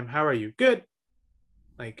every time. How are you? Good.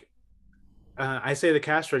 Like, I say the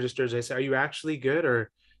cash registers, I say, are you actually good?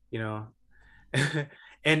 Or, you know,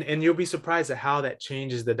 And you'll be surprised at how that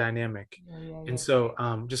changes the dynamic. Yeah, yeah, And yeah.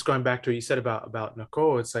 so just going back to what you said about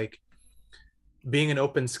Nicole, it's like being an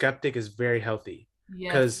open skeptic is very healthy,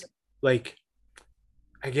 Yes. because like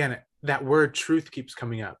again, that word truth keeps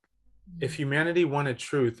coming up. If Mm. humanity wanted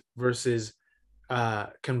truth versus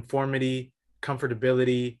conformity,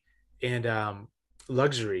 comfortability, and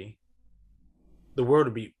luxury, the world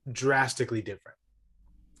would be drastically different.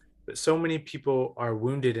 But so many people are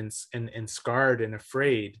wounded and scarred and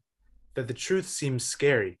afraid that the truth seems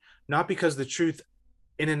scary, not because the truth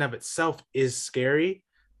in and of itself is scary,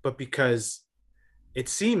 but because it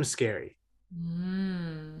seems scary,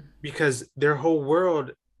 Mm. because their whole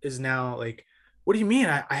world is now like, what do you mean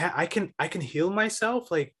I can heal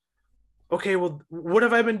myself? Like, okay, well, what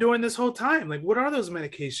have I been doing this whole time? Like, what are those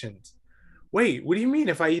medications? Wait, what do you mean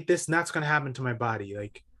if I eat this, that's going to happen to my body?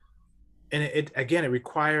 Like, and it again, it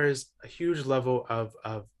requires a huge level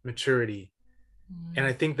of maturity. And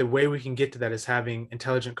I Mm. think the way we can get to that is having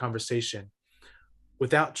intelligent conversation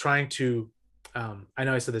without trying to, I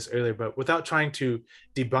know I said this earlier, but without trying to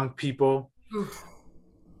debunk people, Oof.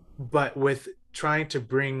 but with trying to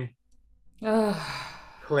bring Ugh.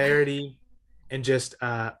 clarity and just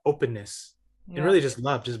openness, and Yeah. really just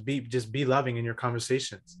love, just be loving in your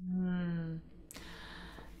conversations. Mm.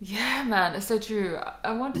 Yeah, man, it's so true.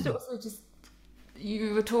 I wanted to also just,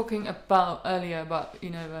 you were talking about earlier about,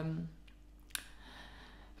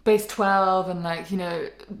 base 12 and like,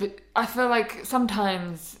 but I feel like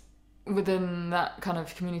sometimes within that kind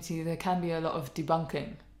of community there can be a lot of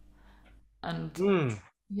debunking. And Mm.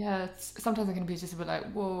 yeah, sometimes it can be just a bit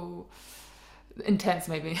like, whoa, intense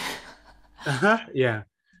maybe. Uh-huh. Yeah.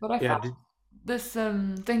 But I Yeah. found this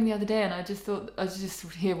thing the other day, and I just thought I should just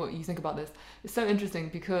hear what you think about this. It's so interesting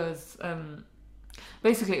because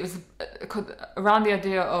basically it was around the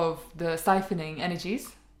idea of the siphoning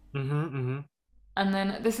energies. Mm-hmm, mm-hmm. And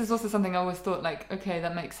then this is also something I always thought like, okay,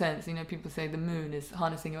 that makes sense. People say the moon is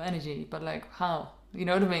harnessing your energy, but like how? You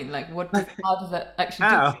know what I mean? Like how does that actually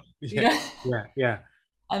do Ow. it? You Yeah. know? Yeah. Yeah.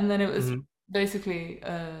 And then it was Mm-hmm. basically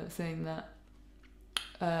saying that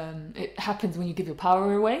it happens when you give your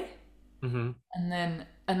power away, Mm-hmm.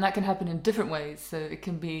 and that can happen in different ways. So it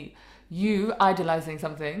can be you idolizing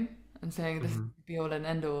something and saying this is Mm-hmm. the be all and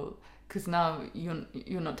end all because now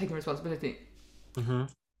you're not taking responsibility. Mm-hmm.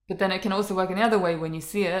 But then it can also work in the other way when you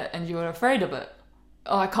see it and you're afraid of it.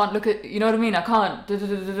 Oh, I can't look at, you know what I mean? I can't. Da, da,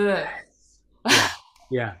 da, da, da. Yeah.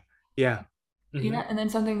 Yeah. Yeah. You Mm-hmm. know, and then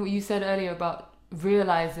something you said earlier about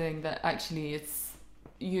realizing that actually it's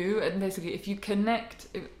you, and basically if you connect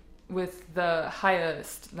with the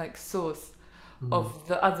highest like source Mm-hmm. of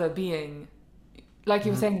the other being, like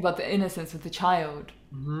you were Mm-hmm. saying about the innocence of the child,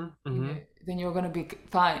 Mm-hmm. Mm-hmm. then you're gonna be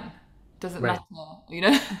fine. Doesn't Right.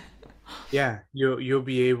 matter. Yeah. You'll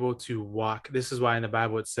be able to walk. This is why in the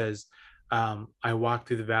Bible it says, I walk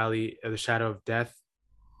through the valley of the shadow of death,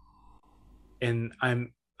 and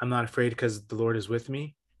I'm not afraid because the Lord is with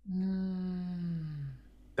me. Mm.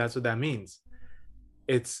 That's what that means.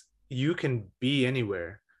 It's, you can be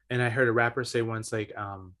anywhere. And I heard a rapper say once, like,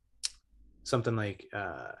 something like,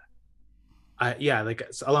 like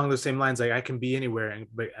along the same lines, like I can be anywhere,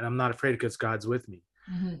 and I'm not afraid because God's with me.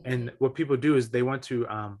 Mhm. And what people do is they want to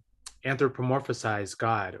anthropomorphize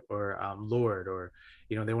God, or Lord, or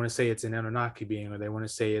they want to say it's an Anunnaki being, or they want to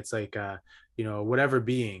say it's like whatever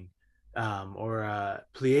being, or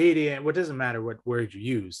Pleiadian. What, doesn't matter what word you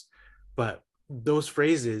use, but those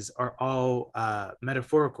phrases are all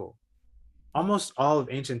metaphorical. Almost all of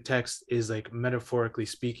ancient text is like metaphorically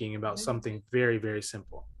speaking about something very, very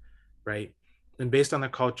simple, right? And based on the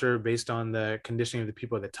culture, based on the conditioning of the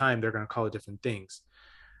people at the time, they're going to call it different things.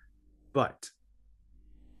 But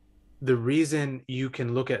the reason you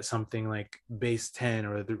can look at something like base 10,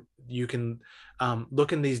 or you can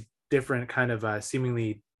look in these different kind of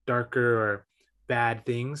seemingly darker or bad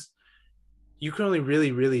things, you can only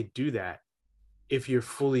really, really do that if you're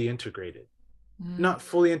fully integrated. Mm. Not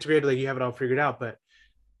fully integrated like you have it all figured out, but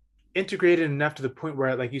integrated enough to the point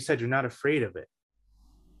where, like you said, you're not afraid of it.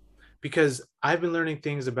 Because I've been learning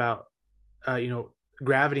things about uh, you know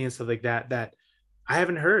gravity and stuff like that I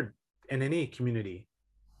haven't heard in any community.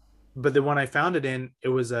 But the one I found it in, it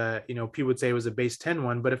was a, people would say it was a base 10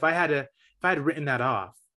 one, but if I had written that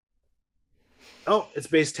off, oh, it's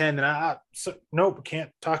base 10, then nope, can't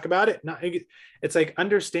talk about it. Not, it's like,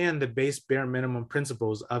 understand the base bare minimum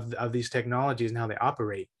principles of these technologies and how they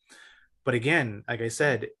operate. But again, like I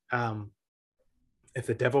said, if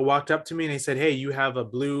the devil walked up to me and he said, hey, you have a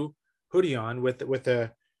blue hoodie on with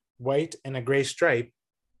a white and a gray stripe,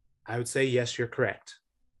 I would say, yes, you're correct,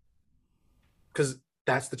 because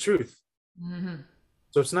that's the truth. Mhm.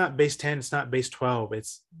 So it's not base 10, it's not base 12,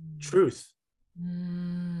 it's truth.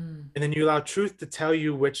 Mm. And then you allow truth to tell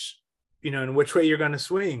you which, in which way you're going to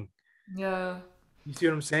swing. Yeah. You see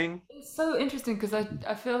what I'm saying? It's so interesting because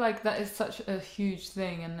I feel like that is such a huge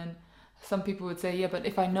thing, and then some people would say, yeah, but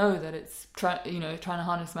if I know that it's trying to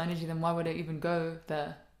harness my energy, then why would I even go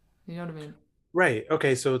there? You know what I mean? Right.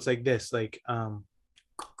 Okay. So it's like this, like, I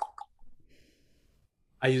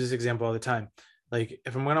use this example all the time. Like,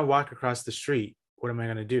 if I'm going to walk across the street, what am I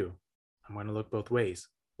going to do? I'm going to look both ways.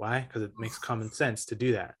 Why? Because it makes common sense to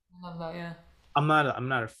do that. I love that. Yeah. I'm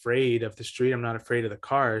not afraid of the street. I'm not afraid of the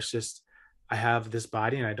car. It's just I have this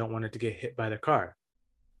body and I don't want it to get hit by the car.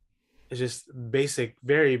 It's just basic,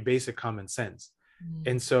 very basic common sense. Mm.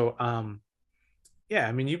 And so yeah,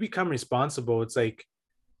 I mean, you become responsible. It's like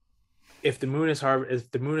if the moon is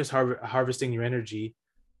harvesting your energy,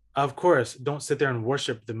 of course, don't sit there and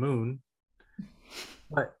worship the moon.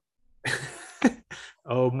 But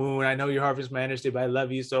oh moon, I know you harvest my energy, but I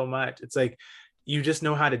love you so much. It's like you just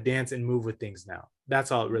know how to dance and move with things now.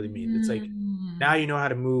 That's all it really means. It's like now Mm. you know how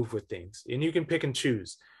to move with things and you can pick and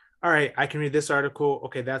choose. All right, I can read this article.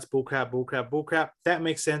 Okay, that's bullcrap, bullcrap, bullcrap. That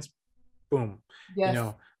makes sense. Boom. You Yes.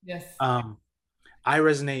 know, Yes. um, I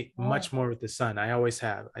resonate Oh. much more with the sun. I always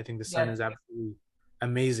have. I think the sun Yes. is absolutely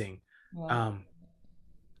amazing. Yeah. Um,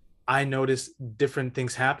 I notice different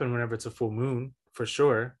things happen whenever it's a full moon, for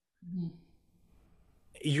sure. Mhm.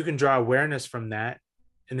 You can draw awareness from that,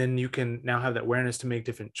 and then you can now have that awareness to make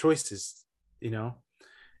different choices. You know,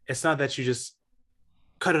 it's not that you just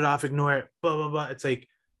cut it off, ignore it, blah, blah, blah. It's like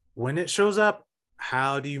when it shows up,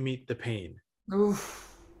 how do you meet the pain?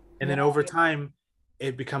 Oof. And Yeah. then over time,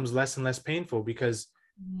 it becomes less and less painful because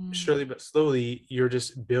Mm. surely but slowly you're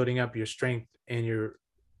just building up your strength and you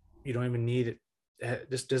don't even need it.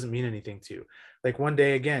 This doesn't mean anything to you. Like one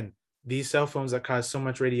day again, these cell phones that cause so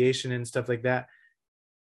much radiation and stuff like that,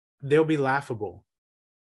 they'll be laughable.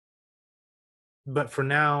 But for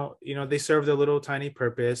now, they serve their little tiny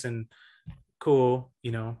purpose and cool.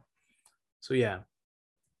 So yeah.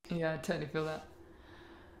 Yeah, I totally feel that.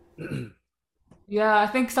 Yeah, I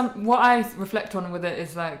think what I reflect on with it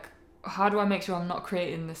is like, how do I make sure I'm not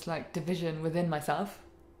creating this like division within myself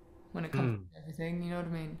when it comes Mm, to everything? You know what I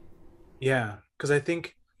mean? yeah, because I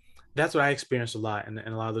think that's what I experienced a lot in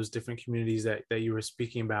a lot of those different communities that you were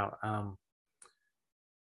speaking about.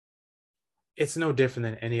 It's no different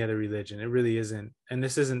than any other religion. It really isn't. And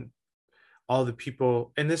this isn't all the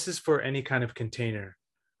people, and this is for any kind of container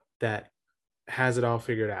that has it all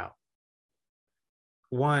figured out.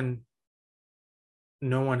 One,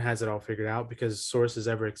 no one has it all figured out because source is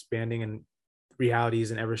ever expanding and reality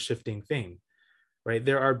is an ever shifting thing, right?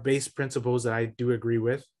 There are base principles that I do agree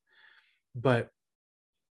with, but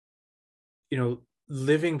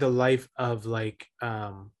living the life of like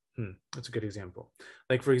that's a good example.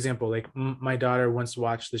 Like for example, like my daughter wants to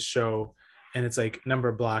watch this show and it's like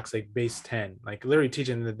number blocks, like base 10, like literally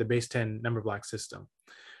teaching the base 10 number block system.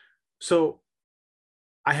 So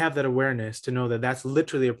I have that awareness to know that that's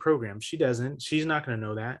literally a program. She's not going to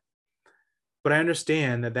know that, but I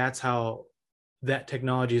understand that that's how that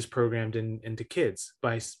technology is programmed into kids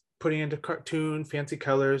by putting into cartoon fancy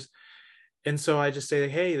colors. And so I just say,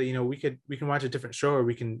 hey, we can watch a different show, or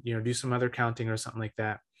we can do some other counting or something like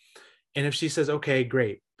that. And if she says okay,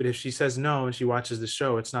 great. But if she says no and she watches the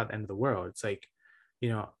show, it's not the end of the world. It's like,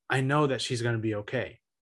 I know that she's going to be okay,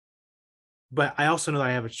 but I also know that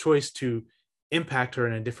I have a choice to impact her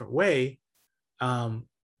in a different way, um,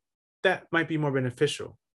 that might be more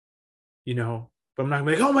beneficial, but I'm not gonna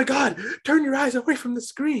be like, oh my god, turn your eyes away from the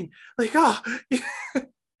screen, like,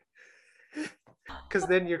 because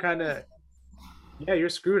then you're kind of, yeah, you're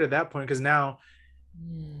screwed at that point, because now,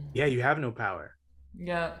 Mm. yeah, you have no power.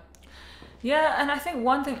 Yeah. Yeah, and I think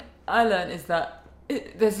one thing I learned is that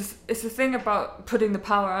it's a thing about putting the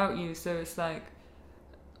power out you. So it's like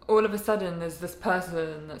all of a sudden there's this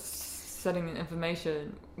person that's sending the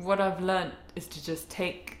information. What I've learned is to just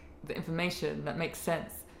take the information that makes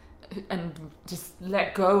sense and just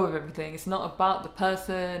let go of everything. It's not about the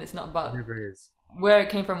person. It's not It about never is. where it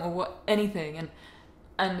came from or what anything.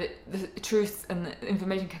 And the truth and the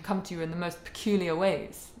information can come to you in the most peculiar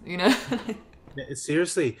ways. You know.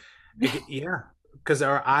 Seriously, like, yeah, because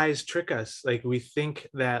our eyes trick us. Like we think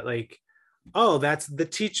that, like, oh, that's the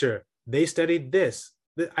teacher, they studied this.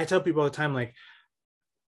 I tell people all the time, like,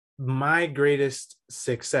 my greatest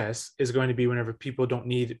success is going to be whenever people don't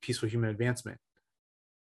need peaceful human advancement.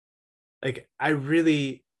 Like I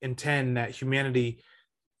really intend that humanity,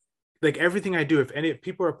 like everything I do, if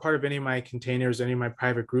people are part of any of my containers, any of my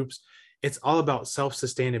private groups, it's all about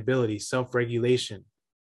self-sustainability, self-regulation.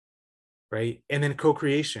 right? And then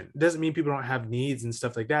co-creation. It doesn't mean people don't have needs and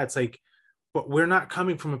stuff like that. It's like, but we're not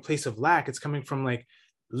coming from a place of lack. It's coming from like,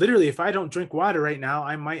 literally, if I don't drink water right now,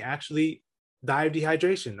 I might actually die of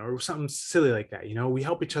dehydration or something silly like that. You know, we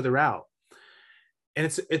help each other out, and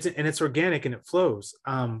it's organic and it flows.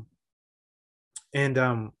 And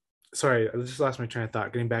sorry, I just lost my train of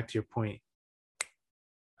thought. Getting back to your point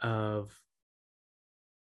of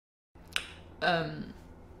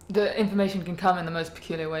The information can come in the most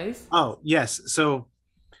peculiar ways. oh yes, so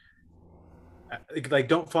like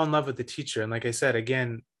don't fall in love with the teacher. And like I said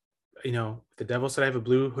again, you know, the devil said I have a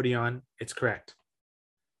blue hoodie on. It's correct,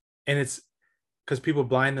 and it's because people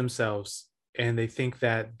blind themselves and they think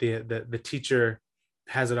that the teacher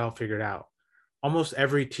has it all figured out. Almost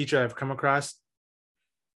every teacher I've come across,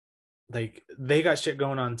 like they got shit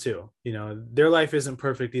going on too. You know, their life isn't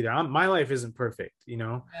perfect either. My life isn't perfect. You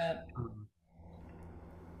know, Yeah.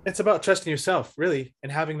 it's about trusting yourself really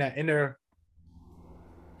and having that inner.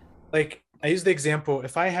 Like I use the example,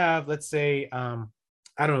 if I have, let's say,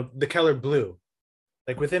 I don't know, the color blue,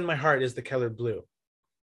 like within my heart is the color blue.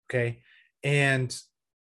 Okay. And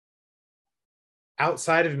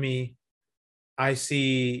outside of me, I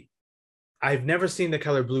see, I've never seen the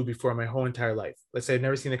color blue before my whole entire life. Let's say I've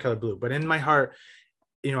never seen the color blue, but in my heart,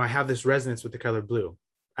 you know, I have this resonance with the color blue.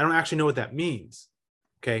 I don't actually know what that means.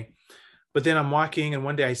 Okay. But then I'm walking and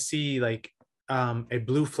one day I see like a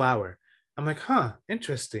blue flower. I'm like, huh,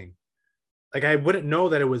 interesting. Like I wouldn't know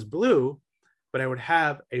that it was blue, but I would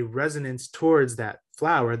have a resonance towards that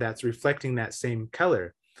flower that's reflecting that same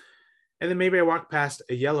color. And then maybe I walk past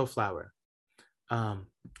a yellow flower. And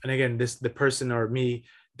again, the person or me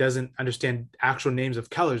doesn't understand actual names of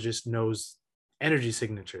colors, just knows energy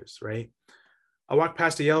signatures, right? I walk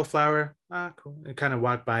past a yellow flower, cool, and kind of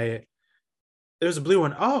walk by it. There's a blue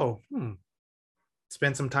one. Oh,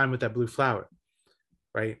 spend some time with that blue flower,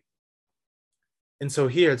 right? And so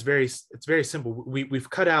here it's very simple. We've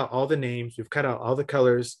cut out all the names, we've cut out all the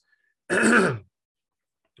colors.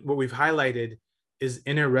 What we've highlighted is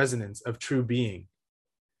inner resonance of true being.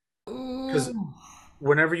 Because Ooh.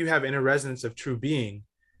 whenever you have inner resonance of true being,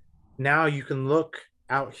 now you can look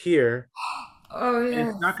out here Oh and yes.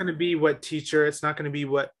 it's not going to be what teacher, it's not going to be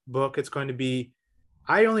what book, it's going to be,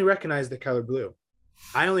 I only recognize the color blue.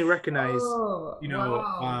 I only recognize, Oh you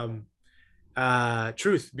know, wow.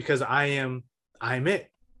 truth because I'm it.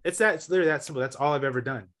 It's literally that simple. That's all I've ever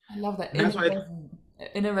done. I love that And that's why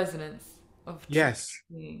inner resonance of true yes,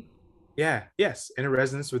 being. yeah, yes, in a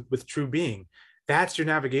resonance with true being. That's your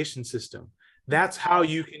navigation system. That's how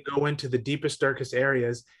you can go into the deepest, darkest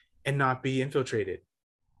areas and not be infiltrated.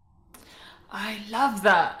 I love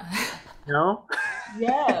that. You know?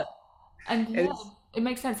 Yeah. And And yeah, it's it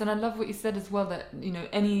makes sense. And I love what you said as well that, you know,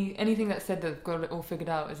 anything that said they've got it all figured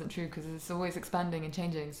out isn't true because it's always expanding and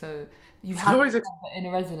changing. So you it's have to always have that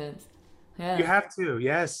inner resonance. you Yeah. have to,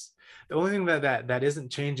 yes. The only thing that isn't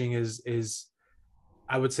changing is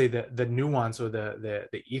I would say the nuance or the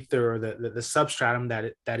ether or the substratum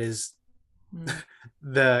that is Mm.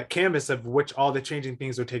 the canvas of which all the changing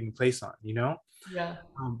things are taking place on, you know. Yeah.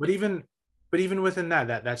 But even within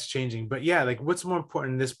that's changing. But yeah, like what's more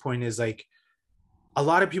important at this point is like a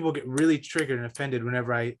lot of people get really triggered and offended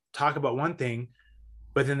whenever I talk about one thing,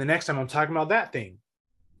 but then the next time I'm talking about that thing,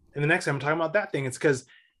 and the next time I'm talking about that thing, it's because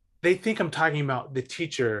they think I'm talking about the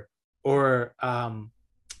teacher or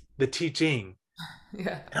the teaching,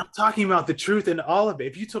 Yeah. and I'm talking about the truth in all of it.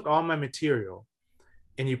 If you took all my material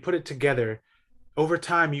and you put it together over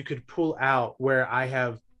time, you could pull out where I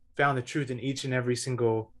have found the truth in each and every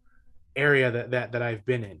single area that I've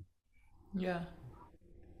been in, Yeah.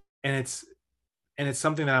 and it's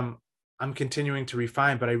something that I'm continuing to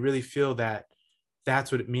refine. But I really feel that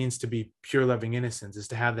that's what it means to be pure loving innocence, is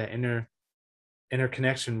to have that inner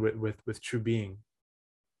connection with true being.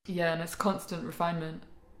 Yeah. And it's constant refinement.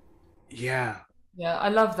 Yeah. Yeah. I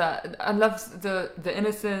love that. I love the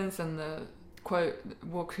innocence and the quote,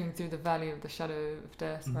 walking through the valley of the shadow of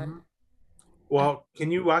death, right? Mhm. Well,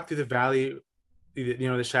 can you walk through the valley,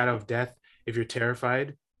 the shadow of death, if you're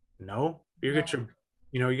terrified? No, Yeah.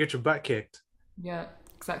 you get your butt kicked. Yeah. You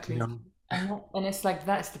Exactly. know, And it's like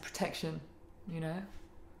that's the protection, you know?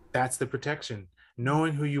 that's the protection.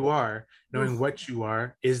 Knowing who you are, knowing Oof. what you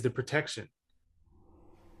are, is the protection.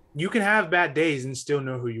 You can have bad days and still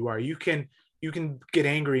know who you are. You can get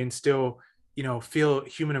angry and still, feel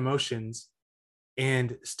human emotions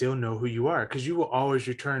and still know who you are, because you will always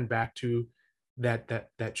return back to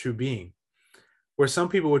that true being. Where some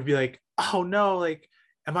people would be like, oh no, like,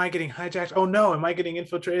 am I getting hijacked? Oh no, am I getting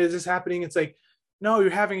infiltrated? Is this happening? It's like, no,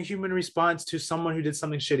 you're having a human response to someone who did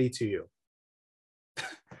something shitty to you.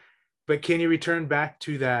 But can you return back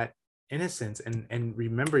to that innocence and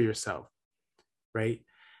remember yourself, right?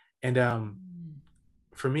 And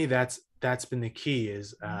for me, that's been the key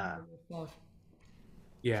is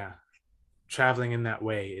yeah, traveling in that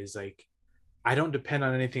way is like, I don't depend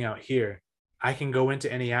on anything out here. I can go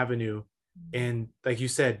into any avenue and, like you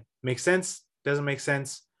said, make sense, doesn't make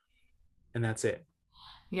sense, and that's it.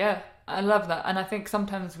 Yeah, I love that, and I think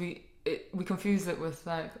sometimes we confuse it with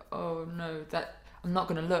like, oh no, that I'm not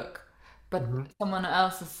gonna look, but Mm-hmm. someone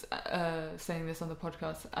else is saying this on the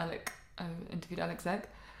podcast. Interviewed Alex Zegg.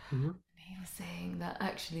 Mm-hmm. He was saying that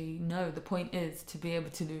actually, no, the point is to be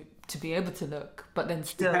able to look, but then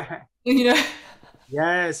still, you know,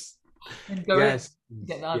 Yes. and go in, Yes.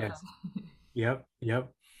 get the answer. Yes. Yep.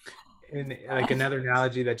 Yep. And like another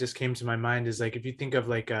analogy that just came to my mind is like, if you think of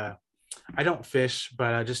like I don't fish,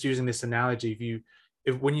 but just using this analogy,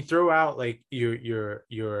 if when you throw out like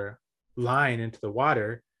your line into the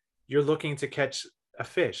water, you're looking to catch a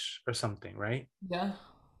fish or something, right? Yeah.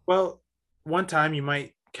 Well, one time you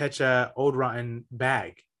might catch a old rotten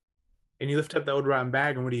bag, and you lift up the old rotten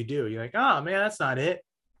bag, and what do? You're like, oh man, that's not it.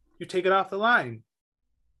 You take it off the line.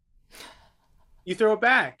 You throw it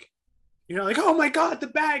back. You're not like, oh my god, the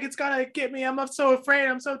bag, it's gonna get me. I'm so afraid.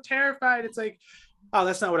 I'm so terrified. It's like, oh,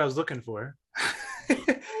 that's not what I was looking for.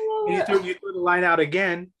 And you throw the line out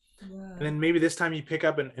again, and Yeah. then maybe this time you pick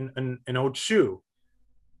up an old shoe.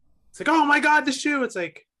 It's like, oh my god, the shoe. It's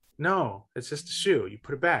like, no, it's just a shoe. You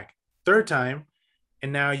put it back. Third time,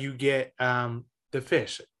 and now you get the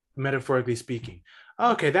fish, metaphorically speaking.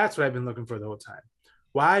 Okay, that's what I've been looking for the whole time.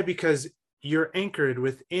 Why? Because you're anchored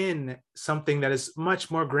within something that is much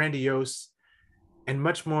more grandiose and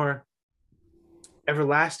much more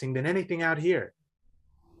everlasting than anything out here.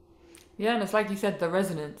 Yeah, and it's like you said, the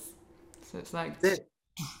resonance. So it's like, That's it.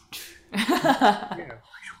 yeah, Yeah.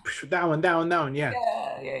 That one. Yeah.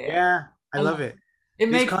 yeah, yeah. Yeah. I I love love it. it. It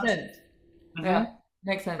These makes concepts. sense. Mm-hmm. Yeah,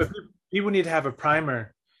 makes sense. But people need to have a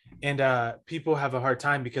primer, and people have a hard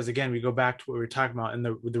time because, again, we go back to what we were talking about, and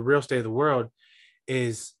the real state of the world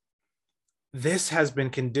is this has been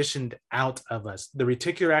conditioned out of us. The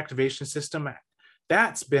reticular activation system,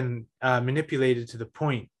 that's been manipulated to the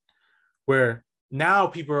point where now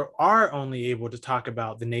people are only able to talk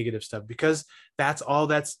about the negative stuff because that's all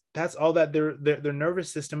that their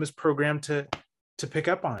nervous system is programmed to pick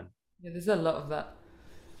up on, Yeah, there's a lot of that.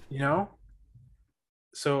 you know.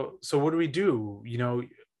 So what do?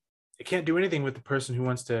 I can't do anything with the person who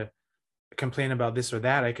wants to complain about this or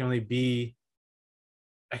that. I can only be.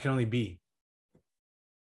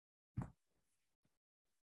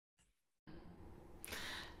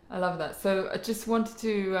 I love that. So I just wanted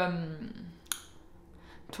to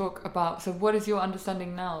talk about. So, what is your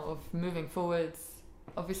understanding now of moving forwards?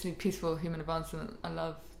 Obviously, peaceful human advancement. I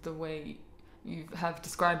love the way you have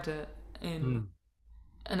described it in, Mm.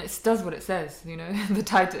 and it does what it says. You know, the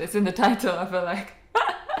title. It's in the title. I feel like.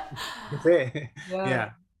 That's it. Yeah. Yeah.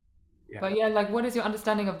 Yeah. But yeah, like, what is your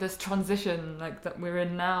understanding of this transition, like that we're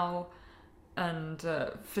in now, and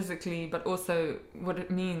physically, but also what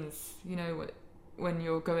it means, you know, when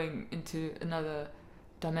you're going into another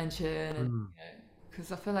dimension, and Mm.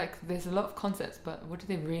 because I feel like there's a lot of concepts, but what do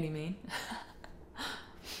they really mean?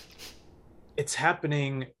 It's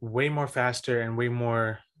happening way more faster and way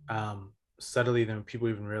more subtly than people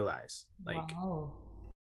even realize. Wow.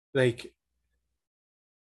 Like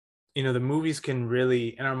the movies can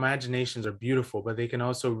really, and our imaginations are beautiful, but they can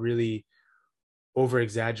also really over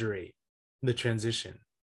exaggerate the transition.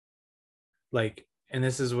 Like, and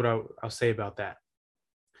this is what I'll say about that.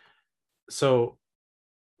 So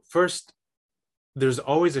first, there's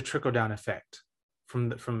always a trickle down effect from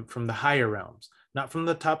the higher realms, not from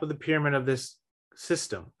the top of the pyramid of this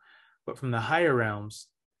system, but from the higher realms.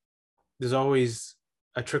 There's always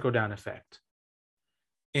a trickle down effect,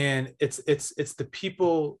 and it's the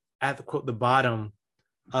people at the quote the bottom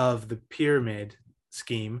of the pyramid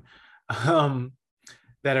scheme um,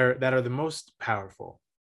 that are the most powerful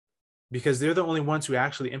because they're the only ones who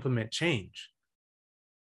actually implement change.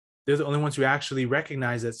 They're the only ones who actually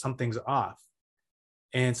recognize that something's off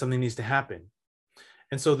and something needs to happen.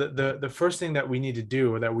 And so the first thing that we need to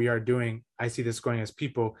do, or that we are doing, I see this going as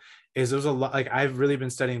people, is there's a lot. Like, I've really been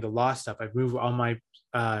studying the law stuff. I've moved all my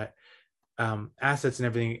uh, assets and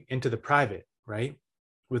everything into the private, right?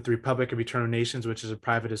 With the Republic of Eternal Nations, which is a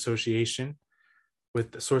private association,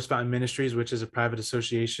 with the Source Fountain Ministries, which is a private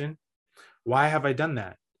association. Why have I done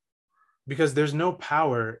that? Because there's no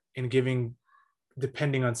power in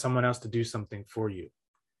depending on someone else to do something for you.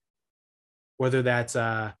 Whether that's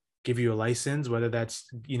give you a license, whether that's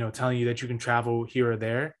telling you that you can travel here or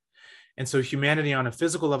there. And so humanity on a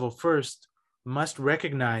physical level first must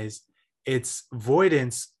recognize it's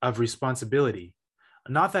avoidance of responsibility.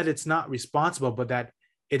 Not that it's not responsible, but that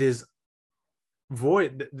it is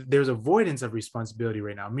there's avoidance of responsibility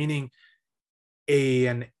right now, meaning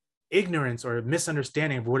an ignorance or a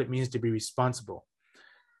misunderstanding of what it means to be responsible.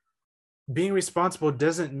 Being responsible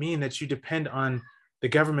doesn't mean that you depend on the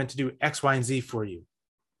government to do X, Y, and Z for you,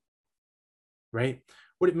 right?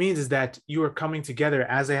 What it means is that you are coming together,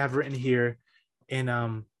 as I have written here in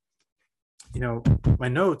my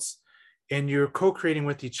notes, and you're co-creating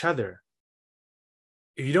with each other.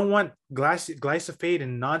 If you don't want glyphosate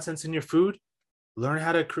and nonsense in your food, learn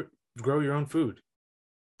how to grow your own food.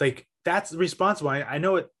 Like, that's responsible. I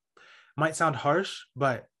know it might sound harsh,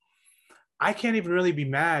 but I can't even really be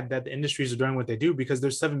mad that the industries are doing what they do, because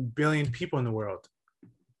there's 7 billion people in the world.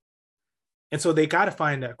 And so they got to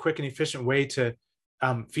find a quick and efficient way to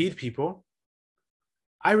feed people.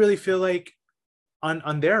 I really feel like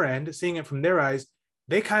on their end, seeing it from their eyes,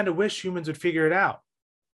 they kind of wish humans would figure it out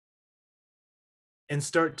and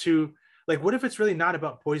start to, like, what if it's really not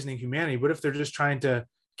about poisoning humanity? What if they're just trying to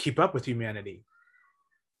keep up with humanity?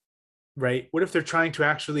 Right? What if they're trying to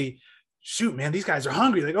actually, shoot, man, these guys are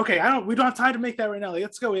hungry. Like, okay, we don't have time to make that right now. Like,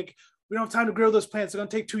 let's go. Like, we don't have time to grow those plants. It's going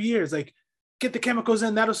to take 2 years. Like, get the chemicals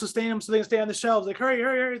in, that'll sustain them so they can stay on the shelves. Like, hurry,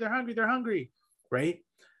 hurry, hurry. They're hungry. Right?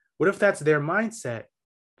 What if that's their mindset?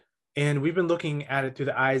 And we've been looking at it through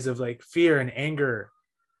the eyes of like fear and anger.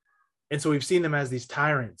 And so we've seen them as these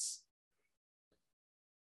tyrants.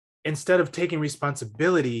 Instead of taking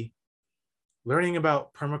responsibility, learning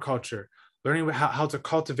about permaculture, learning how to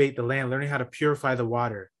cultivate the land, learning how to purify the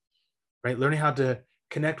water, right? Learning how to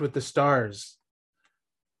connect with the stars.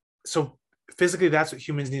 So physically, that's what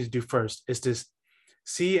humans need to do first, is to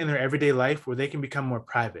see in their everyday life where they can become more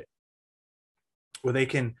private, where they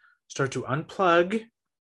can start to unplug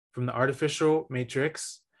from the artificial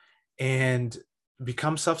matrix and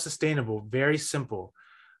become self-sustainable. Very simple.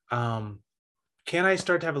 Can I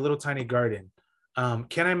start to have a little tiny garden?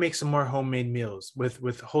 Can I make some more homemade meals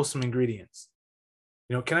with wholesome ingredients?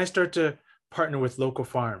 Can I start to partner with local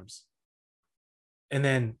farms? And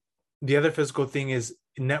then the other physical thing is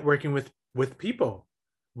networking with people,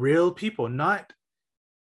 real people, not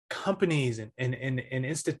companies and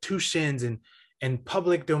institutions and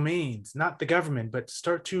public domains, not the government, but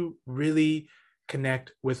start to really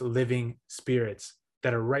connect with living spirits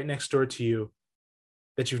that are right next door to you,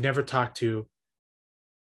 that you've never talked to,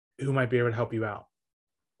 who might be able to help you out,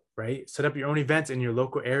 right? Set up your own events in your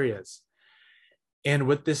local areas. And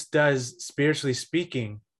what this does, spiritually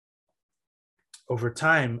speaking, over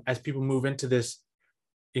time, as people move into this,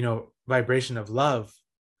 vibration of love,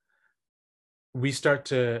 we start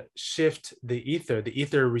to shift the ether. The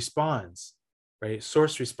ether responds, right?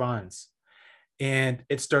 Source responds. And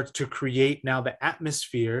it starts to create now the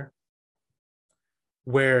atmosphere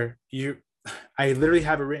where I literally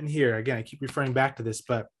have it written here. Again, I keep referring back to this,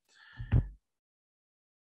 but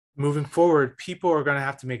moving forward, people are going to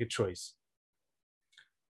have to make a choice,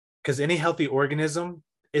 because any healthy organism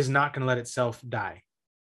is not going to let itself die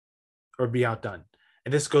or be outdone.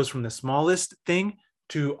 And this goes from the smallest thing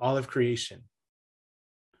to all of creation.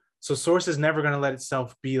 So Source is never going to let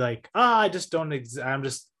itself be like, I just don't I'm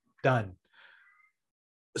just done.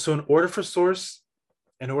 So in order for Source,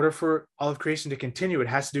 in order for all of creation to continue, it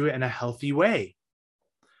has to do it in a healthy way.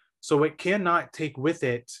 So it cannot take with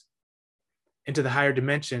it into the higher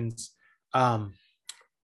dimensions,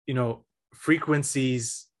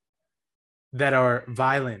 frequencies that are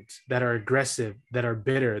violent, that are aggressive, that are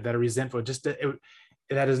bitter, that are resentful. Just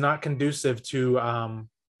that is not conducive to.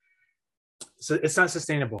 So it's not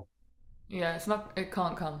sustainable. Yeah, it's not. It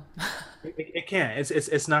can't come. It can't.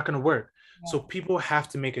 It's not going to work. Yeah. So people have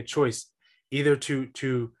to make a choice, either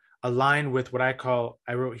to align with what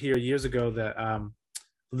I wrote here years ago, the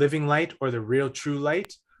living light or the real true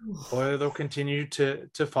light, or they'll continue to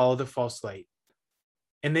follow the false light.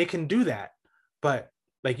 And they can do that. But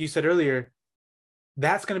like you said earlier,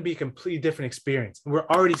 that's going to be a completely different experience. We're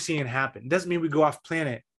already seeing it happen. It doesn't mean we go off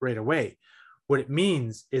planet right away. What it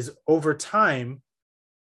means is over time,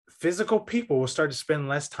 physical people will start to spend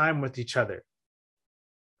less time with each other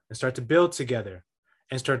and start to build together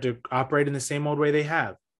and start to operate in the same old way they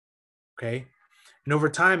have. Okay. And over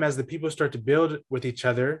time, as the people start to build with each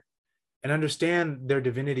other and understand their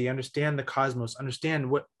divinity, understand the cosmos, understand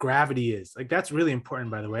what gravity is. Like, that's really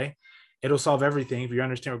important, by the way. It'll solve everything if you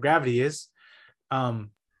understand what gravity is.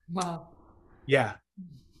 Wow. Yeah.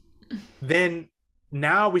 Then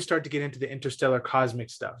now we start to get into the interstellar cosmic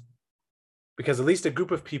stuff, because at least a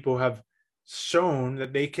group of people have shown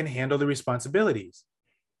that they can handle the responsibilities.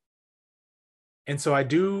 And so I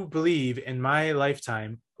do believe in my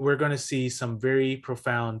lifetime, we're going to see some very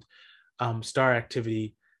profound star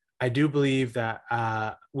activity, I do believe that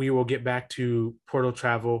we will get back to portal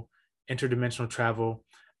travel, interdimensional travel,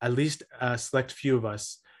 at least a select few of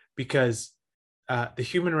us, because the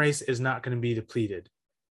human race is not going to be depleted.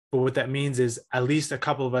 But what that means is at least a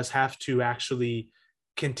couple of us have to actually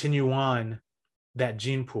continue on that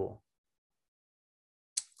gene pool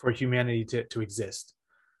for humanity to exist.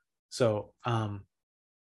 So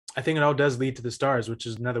I think it all does lead to the stars, which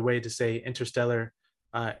is another way to say interstellar,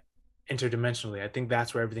 interdimensionally. I think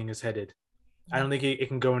that's where everything is headed. I don't think it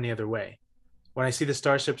can go any other way. When I see the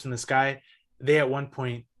starships in the sky, they at one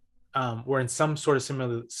point were in some sort of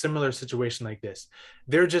similar situation like this.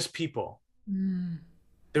 They're just people.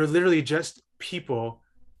 They're literally just people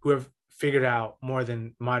who have figured out more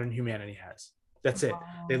than modern humanity has. That's it.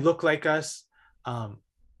 They look like us.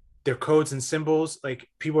 Their codes and symbols, like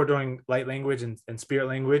people are doing light language and spirit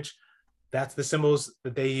language. That's the symbols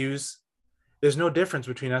that they use. There's no difference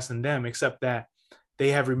between us and them, except that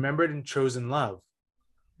they have remembered and chosen love.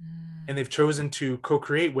 And they've chosen to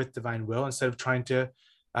co-create with divine will instead of trying to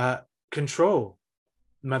control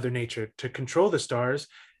Mother Nature, to control the stars.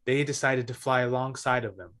 They decided to fly alongside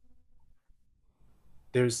of them.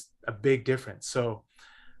 There's a big difference. So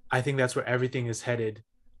I think that's where everything is headed.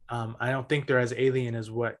 I don't think they're as alien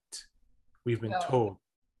as what we've been told.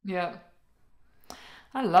 Yeah.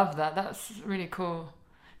 I love that. That's really cool.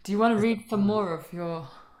 Do you want to read some more of your?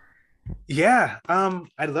 Yeah,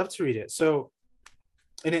 I'd love to read it. So,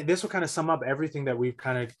 and this will kind of sum up everything that we've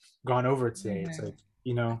kind of gone over today. It's like,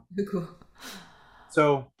 Cool.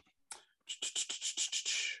 so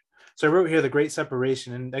I wrote here the great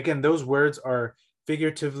separation. And again, those words are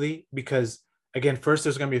figuratively because again, first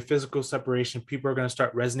there's going to be a physical separation. People are going to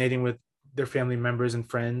start resonating with their family members and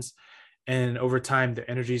friends. And over time, the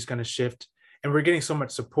energy is going to shift. And we're getting so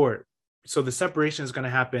much support. So the separation is going to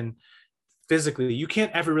happen physically. You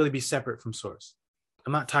can't ever really be separate from source.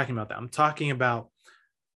 I'm not talking about that. I'm talking about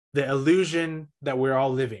the illusion that we're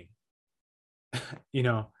all living.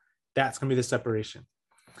 That's going to be the separation.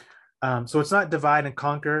 So it's not divide and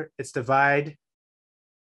conquer. It's divide,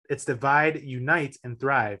 unite, and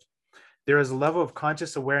thrive. There is a level of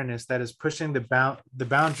conscious awareness that is pushing the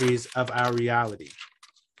boundaries of our reality.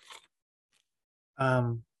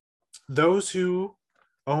 Those who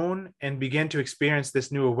own and begin to experience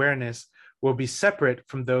this new awareness will be separate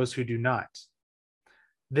from those who do not.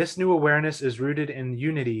 This new awareness is rooted in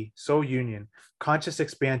unity, soul union, conscious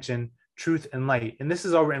expansion, truth, and light. And this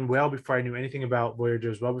is all written well before I knew anything about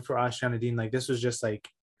Voyagers, well before Ashana Dean. Like this was just like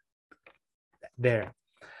there.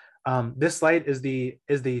 This light is the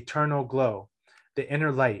eternal glow, the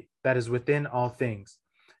inner light that is within all things.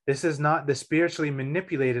 This is not the spiritually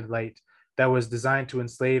manipulated light that was designed to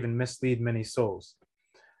enslave and mislead many souls.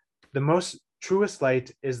 The most truest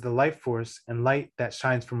light is the life force and light that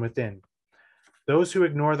shines from within. Those who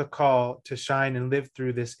ignore the call to shine and live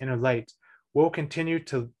through this inner light will continue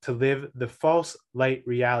to live the false light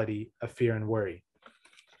reality of fear and worry.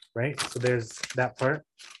 Right? So there's that part.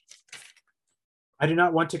 I do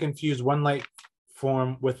not want to confuse one light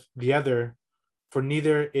form with the other, for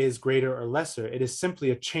neither is greater or lesser. It is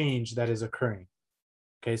simply a change that is occurring.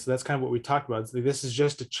 Okay, so that's kind of what we talked about. This is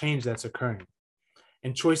just a change that's occurring.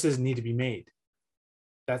 And choices need to be made.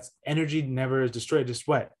 That's energy never is destroyed. Just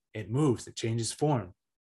what? It moves, it changes form.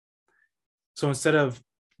 So instead of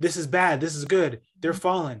this is bad, this is good, they're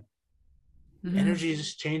fallen. Energy is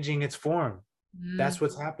just changing its form. That's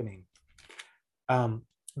what's happening.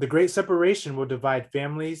 The great separation will divide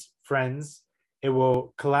families, friends. It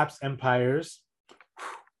will collapse empires.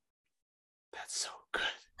 That's so good.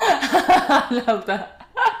 I love that.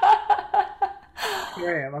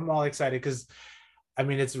 Here I am. I'm all excited because, I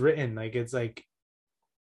mean, it's written like it's like,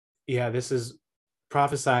 yeah, this is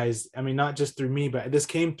prophesized. I mean, not just through me, but this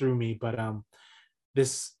came through me. But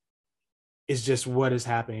this is just what is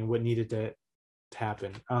happening, what needed to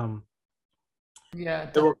happen.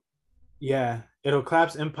 Yeah. It'll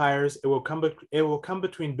collapse empires. It will come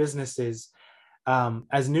between businesses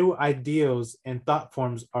as new ideals and thought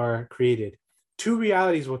forms are created. Two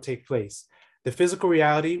realities will take place: the physical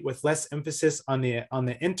reality with less emphasis on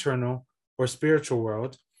the internal or spiritual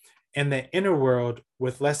world, and the inner world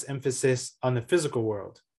with less emphasis on the physical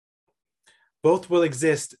world. Both will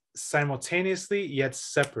exist simultaneously yet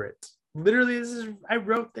separate. Literally, I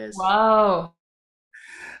wrote this. Wow.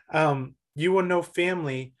 You will know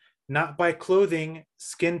family not by clothing,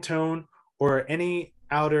 skin tone, or any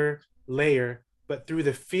outer layer, but through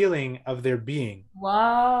the feeling of their being.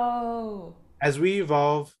 Wow. As we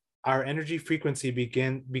evolve, our energy frequency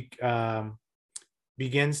begins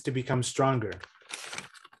to become stronger.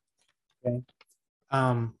 Okay.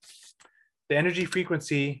 The energy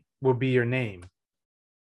frequency will be your name.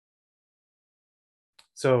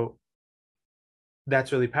 So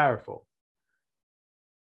that's really powerful.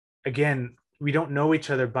 Again, we don't know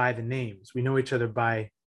each other by the names. We know each other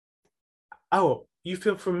by, oh, you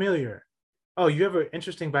feel familiar. Oh, you have an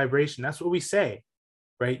interesting vibration. That's what we say,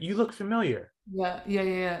 right? You look familiar. Yeah, yeah,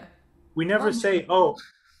 yeah, yeah. We Have I never met you say, before? oh,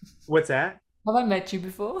 what's that? Have I met you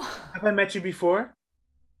before? Have I met you before?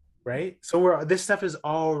 Right? So this stuff is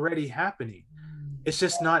already happening. It's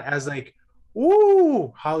just not as like,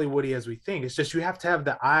 ooh, Hollywoody as we think. It's just you have to have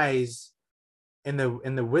the eyes and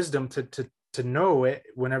the wisdom to know it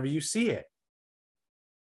whenever you see it.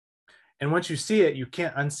 And once you see it, you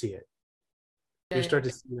can't unsee it. You Yeah, start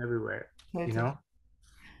to see it everywhere, yeah, you totally. know?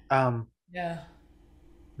 Um, Yeah.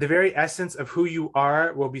 the very essence of who you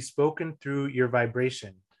are will be spoken through your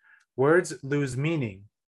vibration. Words lose meaning,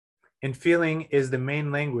 and feeling is the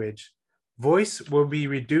main language. Voice will be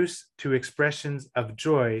reduced to expressions of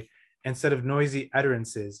joy instead of noisy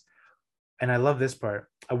utterances. And I love this part.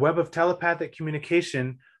 A web of telepathic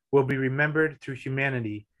communication will be remembered through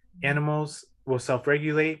humanity. Animals will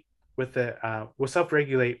self-regulate without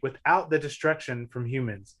the destruction from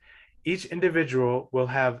humans. Each individual will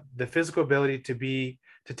have the physical ability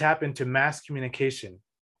to tap into mass communication.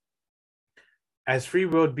 As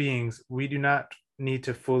free-willed beings, we do not need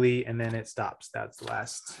to fully, and then it stops. That's the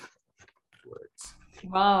last words.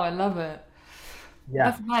 Wow, I love it. Yeah.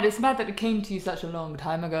 That's mad. It's mad that it came to you such a long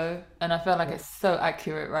time ago, and I feel like it's so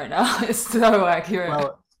accurate right now. It's so accurate.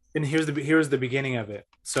 Well, and here's the beginning of it.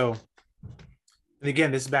 So, and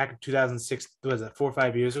again, this is back in 2006. What was that, 4 or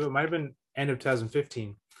 5 years ago? It might have been end of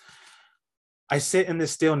 2015. I sit in the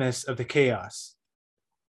stillness of the chaos.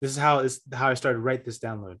 This is how I started to write this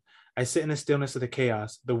download. I sit in the stillness of the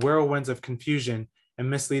chaos, the whirlwinds of confusion and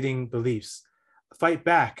misleading beliefs. Fight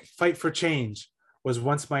back, fight for change was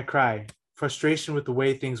once my cry. Frustration with the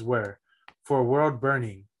way things were, for a world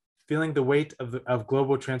burning, feeling the weight of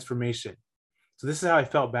global transformation. So this is how I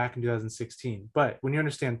felt back in 2016. But when you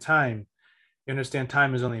understand time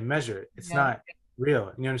is only a measure. It's Yeah, not real.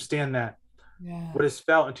 And you understand that yeah. what is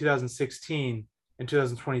felt in 2016 and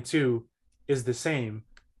 2022 is the same,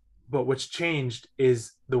 but what's changed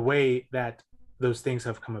is the way that those things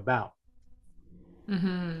have come about.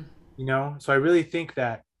 Mm-hmm. So I really think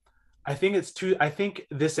that I think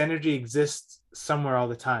this energy exists somewhere all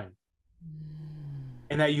the time,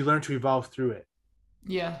 and that you learn to evolve through it.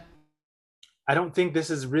 Yeah. I don't think this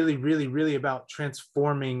is really, really, really about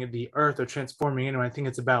transforming the earth or transforming anyone. I think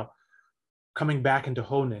it's about coming back into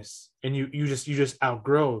wholeness, and you just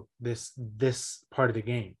outgrow this part of the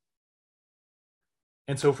game.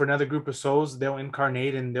 And so for another group of souls, they'll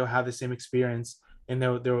incarnate and they'll have the same experience, and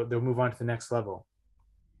they'll move on to the next level.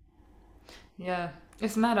 Yeah.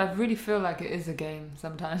 It's mad. I really feel like it is a game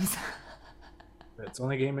sometimes. It's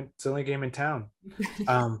only a game in town.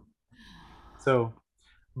 Um, so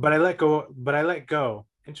but I let go.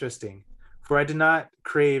 Interesting. For I did not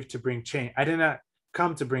crave to bring change. I did not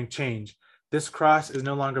come to bring change. This cross is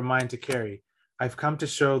no longer mine to carry. I've come to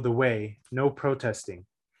show the way, no protesting.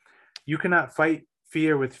 You cannot fight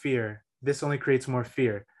fear with fear. This only creates more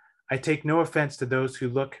fear. I take no offense to those who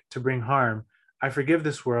look to bring harm. I forgive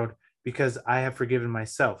this world because I have forgiven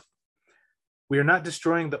myself. We are not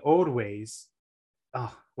destroying the old ways.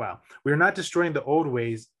 Oh, wow. We are not destroying the old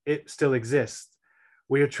ways. It still exists.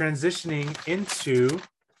 We are transitioning into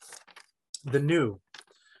the new.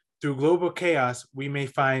 Through global chaos, we may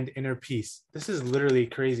find inner peace. This is literally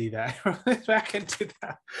crazy that I wrote this back in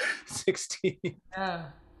 2016. Yeah.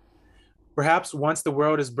 Perhaps once the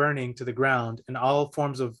world is burning to the ground and all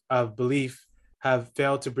forms of belief have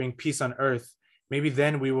failed to bring peace on earth, maybe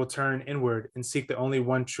then we will turn inward and seek the only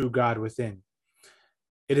one true God within.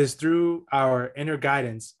 It is through our inner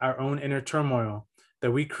guidance, our own inner turmoil,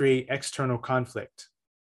 that we create external conflict.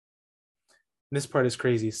 This part is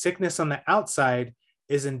crazy. Sickness on the outside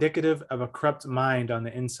is indicative of a corrupt mind on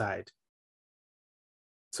the inside.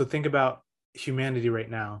 So think about humanity right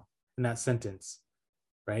now in that sentence,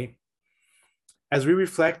 right? As we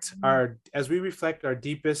reflect our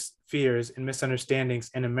deepest fears and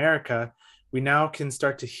misunderstandings in America, we now can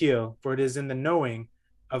start to heal, for it is in the knowing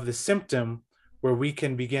of the symptom where we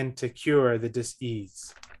can begin to cure the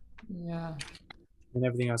dis-ease. Yeah. And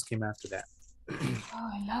everything else came after that.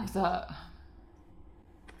 Oh, I love that.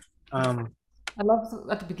 um, I love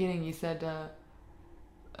at the beginning you said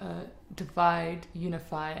divide,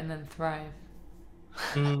 unify, and then thrive.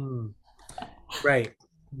 mm, right.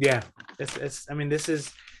 Yeah. It's I mean, this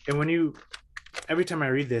is, and when you, every time I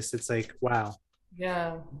read this, it's like, wow.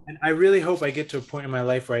 Yeah. And I really hope I get to a point in my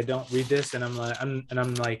life where I don't read this and I'm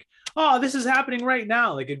like, oh, this is happening right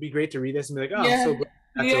now. Like, it'd be great to read this and be like, oh, I'm Yeah. so glad.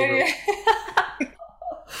 That's Yeah, over. yeah.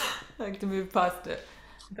 Like to move past it.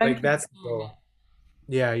 Thank Like you that's for the sharing goal.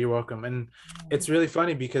 Yeah, you're welcome. And it. it's really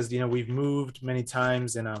funny because we've moved many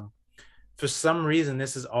times, and for some reason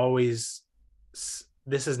this has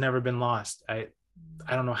never been lost. I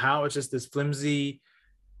don't know how. It's just this flimsy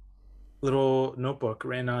little notebook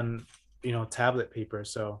written on tablet paper.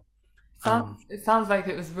 So Sounds um it sounds like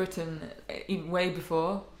it was written even way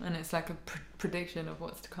before, and it's like a prediction of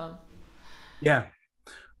what's to come. yeah.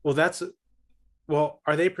 Well,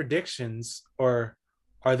 are they predictions, or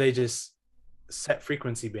are they just set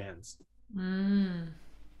frequency bands? Mm.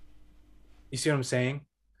 You see what I'm saying?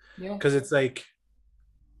 Yeah. Because it's like,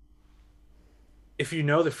 if you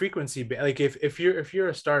know the frequency, like if you're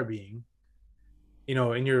a star being,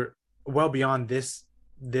 and you're well beyond this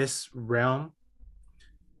realm,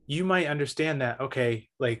 you might understand that, okay,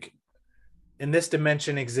 like in this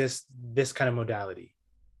dimension exists this kind of modality,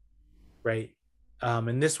 right?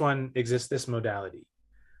 In this one exists this modality.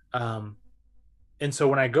 Um, and so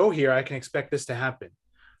when I go here, I can expect this to happen.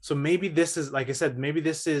 So maybe this is, like I said, maybe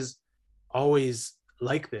this is always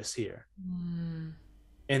like this here. Mm.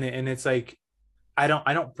 And it's like, I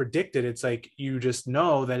don't predict it. It's like you just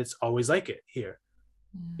know that it's always like it here,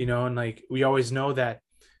 Mm. and like we always know that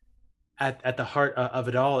at the heart of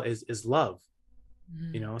it all is love.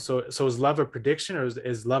 Mm. So is love a prediction, or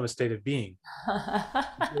is love a state of being? You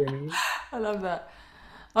see what I mean? I love that.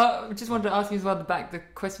 I just wanted to ask you as well the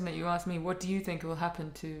question that you asked me. What do you think will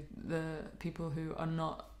happen to the people who are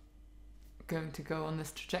not going to go on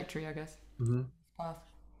this trajectory? I guess Mm-hmm. path.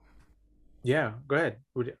 Yeah, go ahead.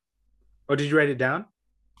 Oh, did you write it down?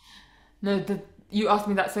 No, you asked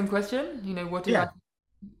me that same question. What did I? Yeah.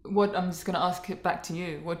 What I'm just gonna ask it back to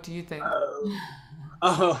you. What do you think? Oh,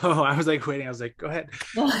 oh, I was like waiting. I was like, go ahead.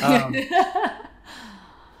 Um,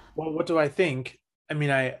 well, what do I think? I mean,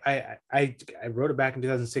 I wrote it back in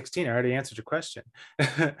 2016. I already answered your question.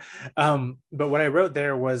 But what I wrote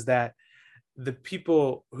there was that the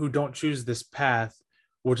people who don't choose this path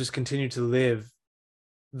will just continue to live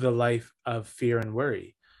the life of fear and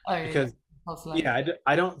worry. Oh yeah, Because past life. yeah,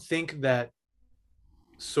 I don't think that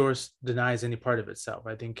source denies any part of itself.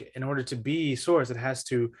 I think in order to be source, it has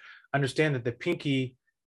to understand that the pinky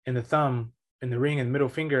and the thumb and the ring and the middle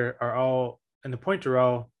finger are all, and the pointer are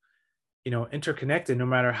all, interconnected, no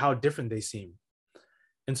matter how different they seem.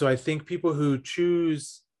 And so I think people who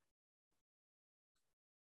choose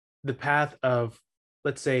the path of,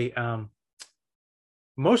 let's say,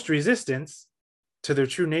 most resistance to their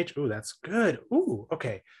true nature. Ooh, that's good. Ooh,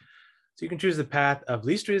 okay. So you can choose the path of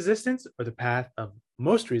least resistance or the path of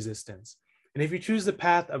most resistance. And if you choose the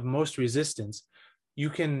path of most resistance, you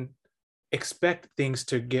can expect things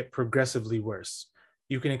to get progressively worse.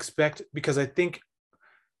 You can expect, because I think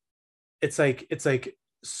it's like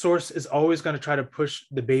source is always going to try to push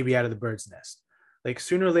the baby out of the bird's nest. Like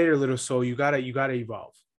sooner or later, little soul, you gotta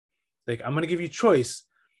evolve. Like, I'm gonna give you choice.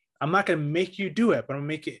 I'm not gonna make you do it, but I'm gonna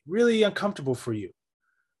make it really uncomfortable for you,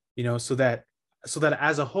 so that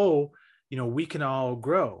as a whole, we can all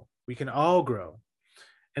grow. We can all grow.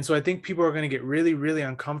 And so I think people are going to get really, really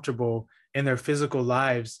uncomfortable in their physical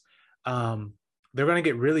lives. Um, they're going to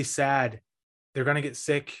get really sad. They're going to get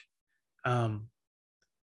sick. Um,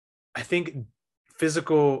 I think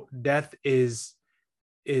physical death is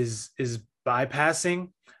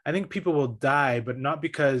bypassing. I think people will die, but not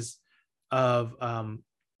because of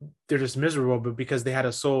they're just miserable, but because they had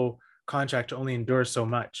a soul contract to only endure so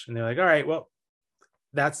much, and they're like, all right, well,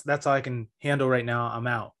 that's all I can handle right now. I'm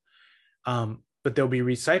out. But they'll be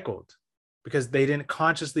recycled because they didn't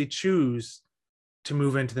consciously choose to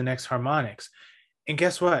move into the next harmonics. And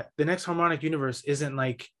guess what? The next harmonic universe isn't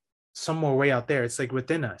like somewhere way out there. It's like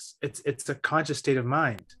within us. It's a conscious state of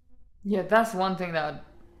mind. Yeah, that's one thing that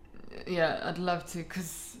I'd love to,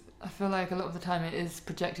 because I feel like a lot of the time it is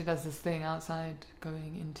projected as this thing outside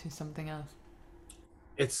going into something else.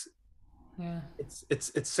 It's Yeah.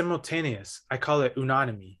 it's simultaneous. I call it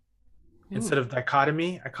unanimously. Ooh. Instead of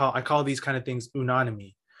dichotomy, I call these kind of things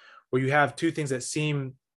unanimously, where you have two things that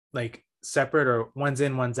seem like separate, or one's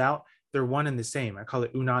in, one's out. They're one and the same. I call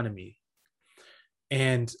it unanimously.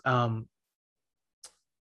 And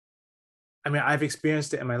I mean, I've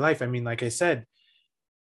experienced it in my life. I mean, like I said,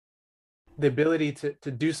 the ability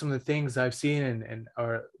to do some of the things I've seen, and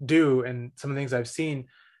or do, and some of the things I've seen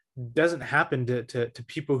doesn't happen to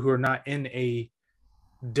people who are not in a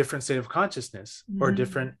different state of consciousness or Hmm.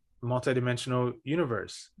 different multidimensional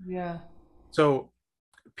universe. Yeah. So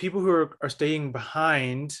people who are staying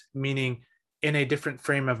behind, meaning in a different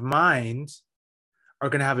frame of mind, are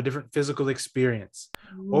going to have a different physical experience.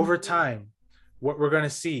 Ooh. Over time, what we're going to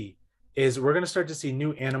see is we're going to start to see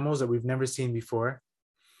new animals that we've never seen before.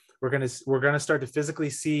 We're gonna start to physically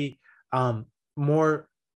see more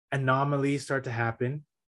anomalies start to happen,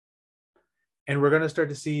 and we're gonna start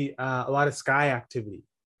to see a lot of sky activity.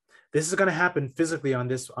 This is gonna happen physically on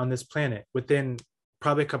this planet within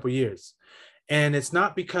probably a couple years, and it's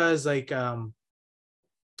not because like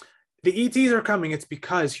the ETs are coming. It's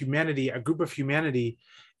because humanity, a group of humanity,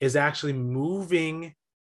 is actually moving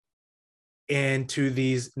into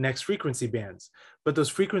these next frequency bands. But those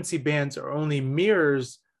frequency bands are only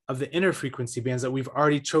mirrors of the inner frequency bands that we've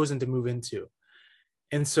already chosen to move into.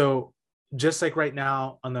 And so, just like right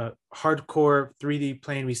now on the hardcore 3D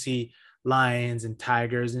plane, we see lions and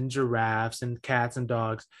tigers and giraffes and cats and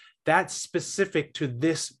dogs. That's specific to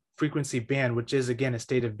this frequency band, which is again a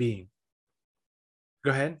state of being. Go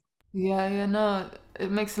ahead. Yeah, yeah, no,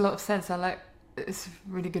 it makes a lot of sense. I like it's a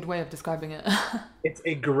really good way of describing it. It's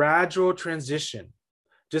a gradual transition,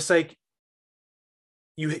 just like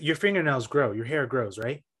your fingernails grow, your hair grows,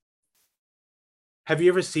 right? Have you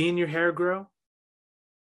ever seen your hair grow?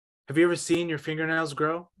 Have you ever seen your fingernails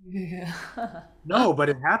grow? Yeah. No, but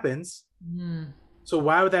it happens. Mm, So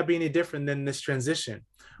why would that be any different than this transition?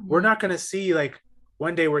 We're mm, not going to see like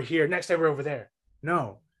one day we're here, next day we're over there.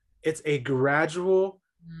 No, it's a gradual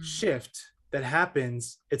mm. shift that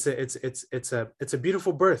happens. It's a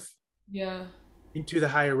beautiful birth Yeah, into the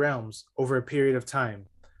higher realms over a period of time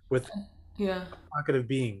with yeah. a pocket of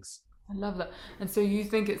beings. I love that. And so you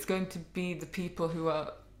think it's going to be the people who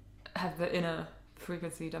are have the inner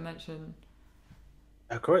frequency dimension?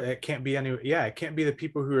 Of course, it can't be any. Yeah, it can't be the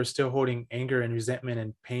people who are still holding anger and resentment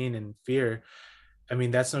and pain and fear. I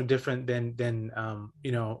mean, that's no different than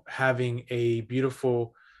having a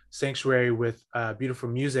beautiful sanctuary with beautiful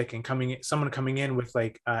music and someone coming in with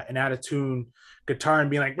like an out of tune guitar and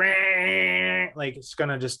being like, "Rah!" Like it's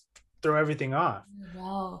gonna just throw everything off.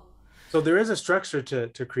 Wow. So there is a structure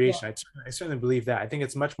to Yeah, creation. I certainly believe that. I think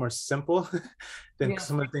it's much more simple than yeah,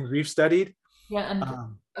 some of the things we've studied. yeah. And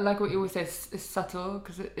Um, I like what you always say, it's subtle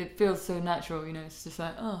because it feels so natural, It's just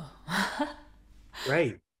like, oh.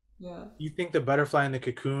 right. Yeah. You think the butterfly in the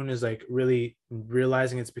cocoon is like really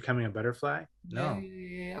realizing it's becoming a butterfly? Yeah, No.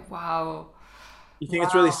 yeah, yeah. Wow. You think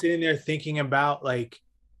it's really Wow. sitting there thinking about like,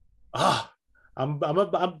 oh, I'm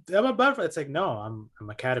a butterfly. It's like, no, I'm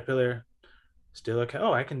a caterpillar, still a cat.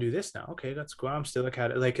 Oh, I can do this now. Okay, that's cool. I'm still a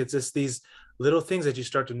cat. Like it's just these little things that you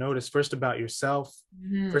start to notice first about yourself,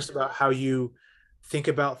 Hmm. first about how you think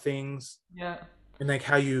about things, Yeah. and like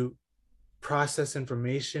how you process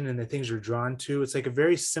information and the things you're drawn to. It's like a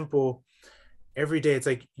very simple every day. It's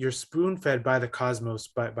like you're spoon fed by the cosmos,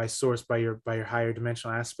 by source, by your higher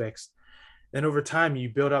dimensional aspects. Then over time you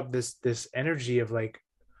build up this energy of like,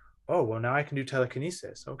 oh well, now I can do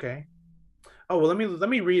telekinesis. Okay. Oh well, let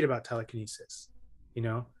me read about telekinesis, you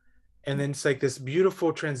know. And then it's like this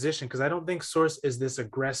beautiful transition because I don't think source is this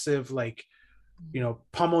aggressive like,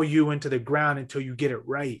 pummel you into the ground until you get it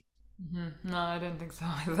right. Hmm. No, I don't think so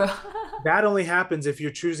either. That only happens if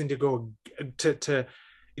you're choosing to go to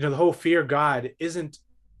the whole fear God isn't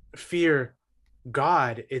fear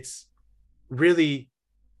God. It's really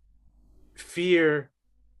fear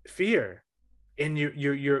fear, and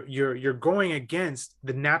you're going against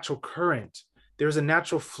the natural current. There's a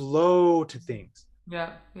natural flow to things,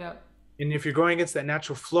 Yeah, yeah, and if you're going against that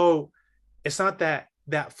natural flow, it's not that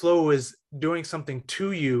that flow is doing something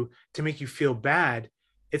to you to make you feel bad.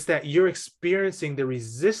 It's that you're experiencing the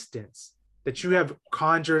resistance that you have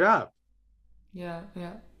conjured up. yeah,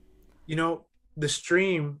 yeah. you know the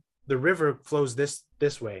stream, the river flows this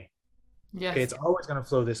way. Okay, Yes. it's always going to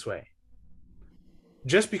flow this way.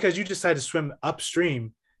 Just because you decide to swim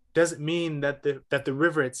upstream doesn't mean that the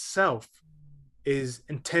river itself is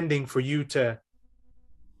intending for you to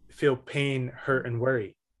feel pain, hurt, and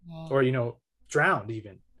worry, Yeah, or drowned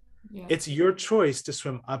even. yeah, It's your choice to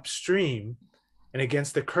swim upstream and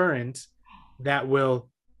against the current that will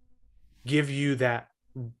give you that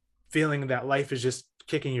feeling that life is just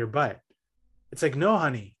kicking your butt. It's like, no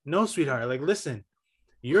honey, no sweetheart, like listen,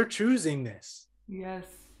 you're choosing this. yes,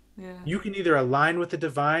 yeah, You can either align with the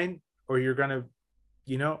divine or you're gonna,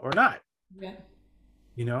 or not. yeah.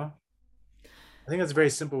 you know I think that's a very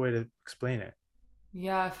simple way to explain it.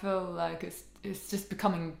 Yeah, I feel like it's just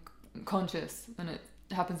becoming conscious, and it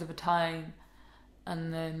happens over time,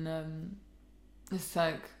 and then it's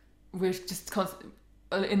like we're just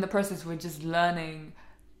in the process. We're just learning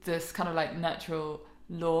this kind of like natural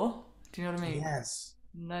law. Do you know what I mean? Yes.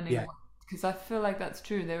 Learning Yeah. what, because I feel like that's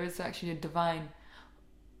true. There is actually a divine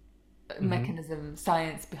Mm-hmm. mechanism,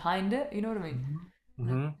 science behind it. You know what I mean? Mm-hmm. And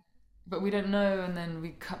Mm-hmm. but we don't know, and then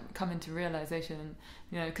we come into realization,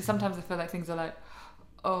 because sometimes I feel like things are like,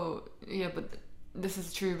 oh yeah, but this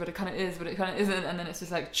is true, but it kind of is, but it kind of isn't, and then it's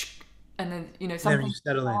just like, and then And some then you things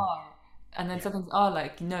settle in. are, and then Yeah. some things are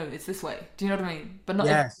like, no, it's this way. Do you know what I mean? But not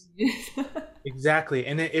Yes, everything is. exactly.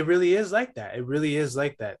 And it really is like that. It really is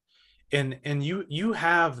like that. And you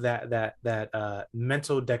have that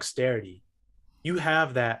mental dexterity. You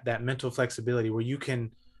have that mental flexibility where you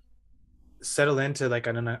can settle into like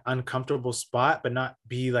an uncomfortable spot, but not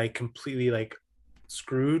be like completely like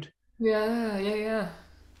screwed. Yeah, yeah, yeah,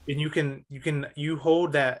 And you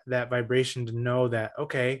hold that vibration to know that,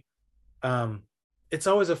 okay, um it's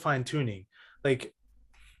always a fine tuning. Like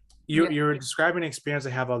yeah, you're describing an experience I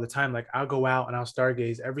have all the time. Like I'll go out and I'll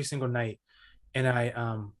stargaze every single night, and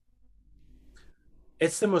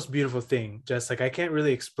it's the most beautiful thing. Just like I can't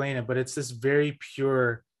really explain it, but it's this very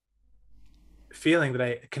pure feeling that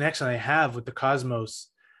I connection I have with the cosmos.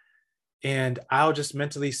 And I'll just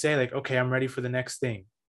mentally say like, okay, I'm ready for the next thing.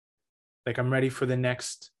 Like I'm ready for the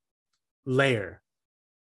next layer.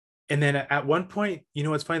 And then at one point, you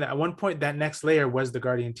know what's funny? That at one point that next layer was the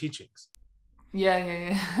guardian teachings. yeah, yeah,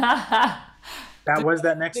 yeah. That Big, was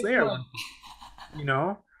that next big layer point. one, you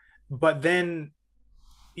know? But then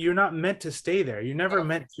you're not meant to stay there. You're never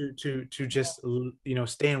meant to just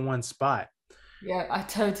stay in one spot, Yeah, I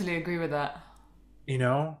totally agree with that. you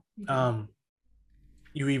know?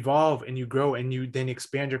 You evolve and you grow and you then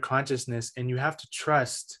expand your consciousness, and you have to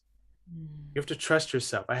trust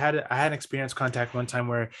yourself. I had an experience contact one time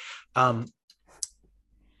where um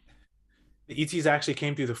the ETs actually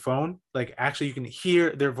came through the phone. Like actually you can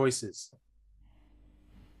hear their voices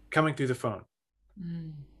coming through the phone.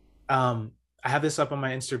 Mm. I have this up on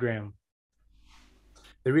my Instagram.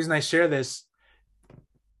 The reason I share this,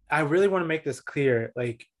 I really want to make this clear.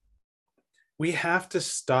 Like we have to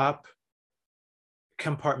stop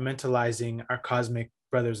compartmentalizing our cosmic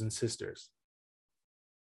brothers and sisters.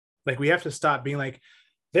 Like we have to stop being like,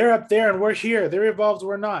 they're up there and we're here. They're evolved,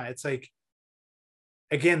 we're not. It's like,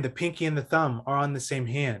 again, the pinky and the thumb are on the same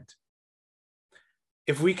hand.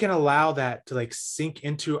 If we can allow that to like sink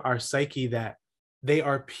into our psyche that they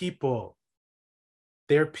are people,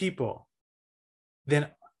 they're people, then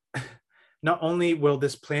not only will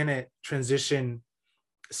this planet transition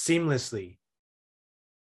seamlessly,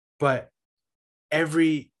 but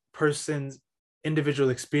every person's individual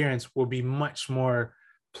experience will be much more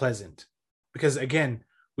pleasant. Because again,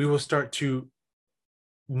 we will start to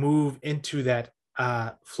move into that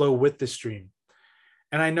flow with the stream.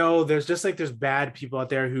 And I know there's bad people out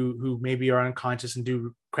there who maybe are unconscious and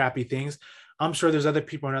do crappy things. I'm sure there's other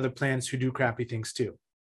people on other planets who do crappy things too.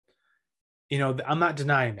 I'm not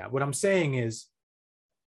denying that. What I'm saying is,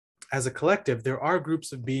 as a collective, there are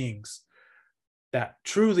groups of beings that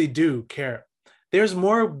truly do care. There's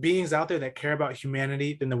more beings out there that care about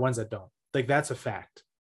humanity than the ones that don't. Like that's a fact.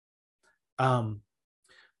 Um,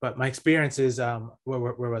 but my experience is, where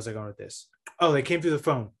was I going with this? Oh, they came through the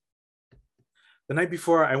phone. The night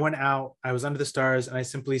before I went out, I was under the stars, and I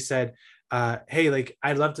simply said, hey, like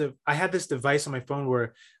I'd love to. I had this device on my phone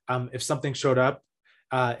where if something showed up,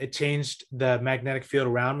 it changed the magnetic field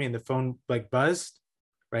around me and the phone like buzzed,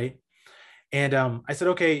 right? And I said,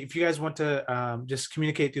 okay, if you guys want to just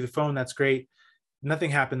communicate through the phone, that's great. Nothing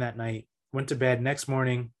happened that night. Went to bed. Next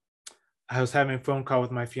morning, I was having a phone call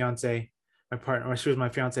with my fiance, my partner, or she was my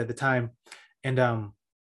fiance at the time. And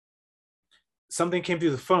something came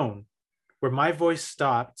through the phone where my voice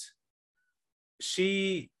stopped.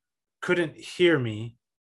 She couldn't hear me,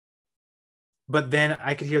 but then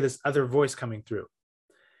I could hear this other voice coming through.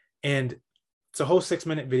 And it's a whole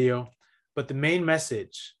 6-minute video. But the main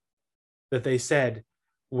message that they said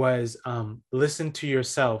was listen to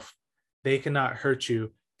yourself. They cannot hurt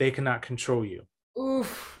you. They cannot control you.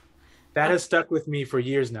 Oof. That I has stuck with me for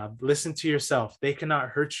years now. Listen to yourself. They cannot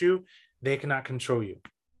hurt you. They cannot control you.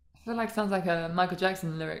 feel like sounds like a Michael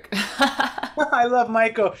Jackson lyric. I love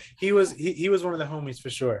Michael. He was one of the homies for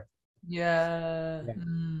sure. Yeah. Yeah.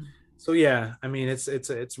 Mm. So yeah, I mean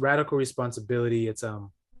it's radical responsibility. It's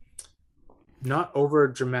not over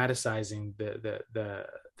dramatizing the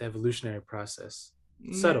evolutionary process.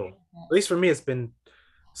 Yeah. Subtle. At least for me, it's been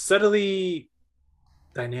subtly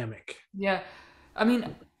dynamic. Yeah. I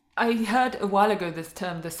mean, I heard a while ago this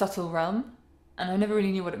term, the subtle realm, and I never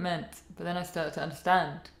really knew what it meant. But then I started to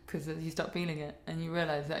understand because you start feeling it and you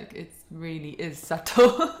realize like it really is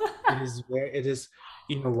subtle. It is.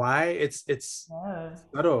 You know why? It's Yeah.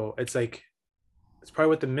 subtle. It's like it's probably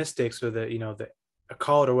what the mystics or the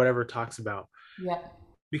occult or whatever talks about, Yeah.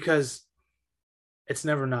 because it's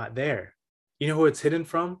never not there. You know who it's hidden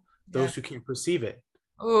from? Yeah. Those who can't perceive it.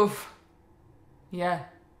 Oof. Yeah.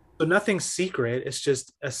 So nothing's secret. It's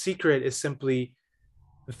just a secret is simply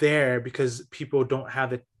there because people don't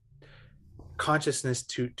have the consciousness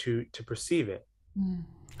to perceive it.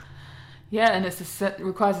 Yeah, and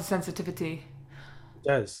requires a sensitivity. It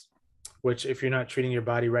does. Which, if you're not treating your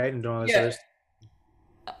body right and doing all this Yeah.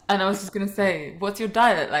 other And I was just gonna say, what's your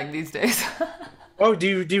diet like these days? Oh, do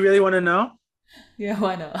you really want to know? Yeah,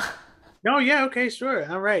 why not? No, yeah, okay, sure.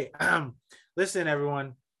 All right. Listen,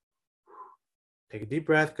 everyone, take a deep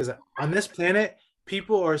breath because on this planet,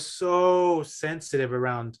 people are so sensitive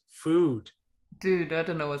around food. Dude, I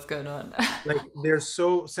don't know what's going on. Like they're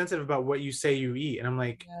so sensitive about what you say you eat. And I'm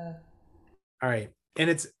like, Yeah. all right. And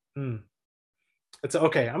mm, it's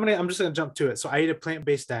okay. I'm just gonna jump to it. So I eat a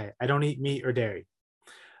plant-based diet. I don't eat meat or dairy.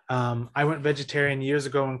 I went vegetarian years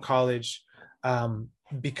ago in college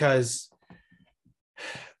because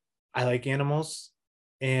I like animals,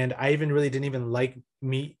 and I even really didn't even like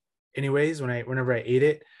meat anyways. Whenever I ate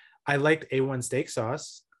it, I liked A1 steak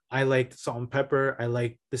sauce. I liked salt and pepper. I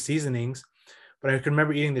liked the seasonings, but I can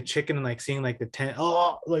remember eating the chicken and like seeing like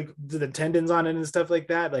like the tendons on it and stuff like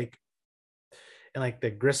that, like and like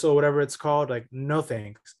the gristle, whatever it's called. Like no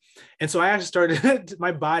thanks. And so I actually started.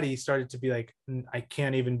 My body started to be like, I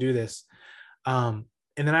can't even do this.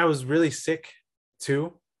 And then I was really sick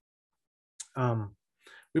too. Um,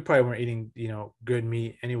 we probably weren't eating, good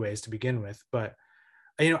meat anyways to begin with. But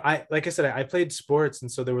I like I said, I played sports,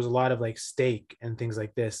 and so there was a lot of like steak and things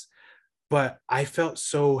like this. But I felt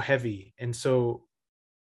so heavy and so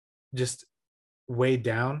just weighed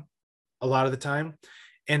down a lot of the time.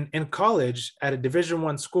 And in college at a Division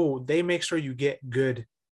 1 school, they make sure you get good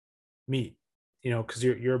meat, because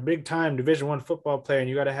you're a big time Division 1 football player, and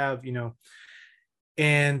you got to have,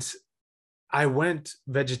 and I went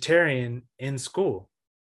vegetarian in school,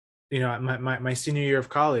 my senior year of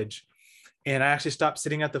college. And I actually stopped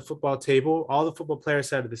sitting at the football table. All the football players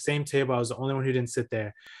sat at the same table. I was the only one who didn't sit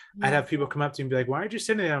there. I'd Yeah. have people come up to me and be like, "Why aren't you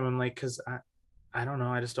sitting there?" I'm like, "Because I don't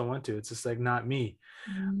know. I just don't want to. It's just like not me."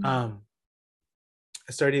 Mm. Um,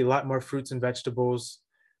 I started eating a lot more fruits and vegetables.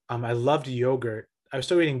 I loved yogurt. I was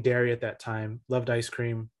still eating dairy at that time. Loved ice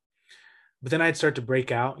cream. But then I'd start to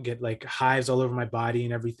break out and get like hives all over my body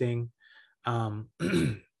and everything.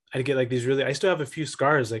 I'd get like these really. I still have a few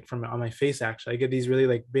scars like from on my face. Actually, I get these really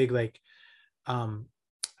like big like um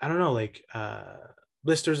I don't know, like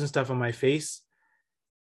blisters and stuff on my face,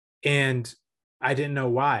 and I didn't know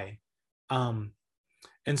why. Um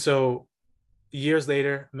and so years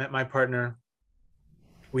later, met my partner.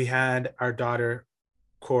 We had our daughter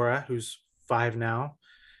Cora, who's 5 now.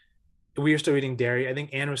 We were still eating dairy. I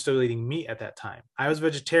think Anne was still eating meat at that time. I was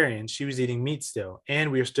vegetarian, she was eating meat still,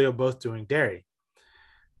 and we were still both doing dairy.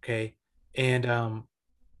 Okay. And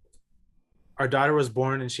our daughter was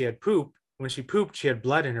born and she had poop. When she pooped, she had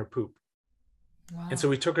blood in her poop. And so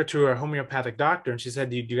Wow. we took her to our homeopathic doctor, and she said,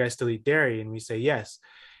 do you guys still eat dairy? And we say yes.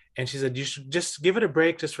 And she said, you should just give it a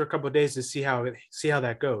break just for a couple of days to see how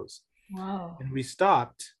that goes. Wow. And we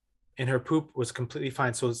stopped, and her poop was completely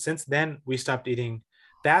fine. So since then we stopped eating.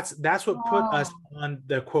 That's what put us Wow. on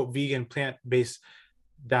the quote vegan plant-based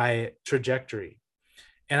diet trajectory.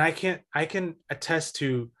 And I can attest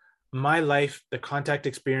to my life, the contact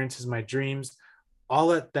experiences, my dreams,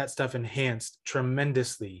 all of that stuff enhanced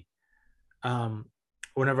tremendously um,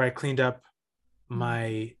 whenever I cleaned up Mm.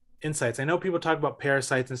 my insights. I know people talk about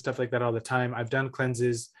parasites and stuff like that all the time. I've done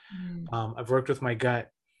cleanses. Mm. I've worked with my gut,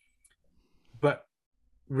 but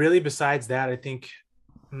really, besides that, I think.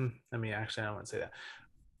 I mean, actually, I don't want to say that.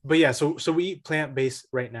 But yeah, so we eat plant based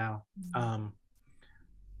right now. Um,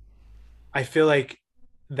 I feel like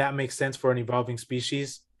that makes sense for an evolving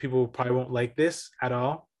species. People probably won't like this at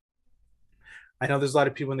all. I know there's a lot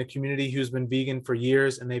of people in the community who's been vegan for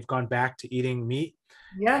years and they've gone back to eating meat,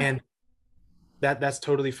 Yeah. and that's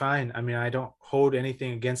totally fine. I mean, I don't hold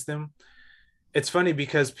anything against them. It's funny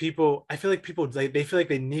because I feel like people like they feel like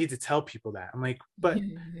they need to tell people that. I'm like, Yeah, but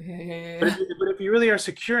yeah, yeah, but yeah. if you really are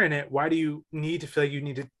secure in it, why do you need to feel like you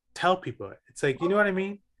need to tell people it? It's like, you know what I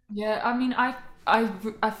mean? Yeah, I mean,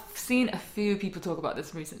 I've seen a few people talk about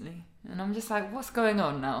this recently, and I'm just like, what's going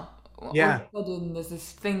on now? All of Yeah, a sudden, there's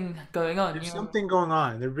this thing going on. there's You're something going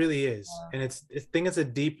on. There really is, and I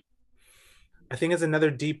think it's another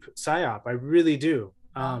deep psyop. I really do.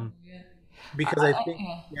 wow. Yeah. Because I think,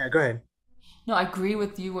 Yeah. yeah, go ahead. No, I agree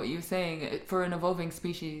with you what you're saying. For an evolving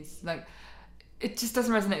species, like it just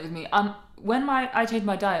doesn't resonate with me. When my I changed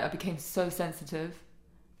my diet, I became so sensitive,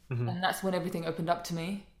 Hmm. and that's when everything opened up to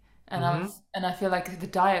me. Hmm. And I feel like the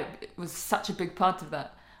diet was such a big part of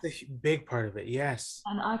that. It's a big part of it. Yes.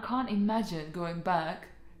 And I can't imagine going back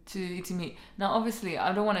to eating meat. Now, obviously,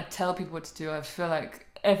 I don't want to tell people what to do. I feel like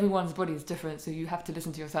everyone's body is different, so you have to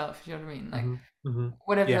listen to yourself. You know what I mean? Like Hmm. Hmm.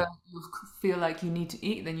 whatever Yeah. you feel like you need to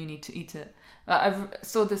eat, then you need to eat it. I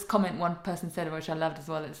saw this comment one person said, which I loved as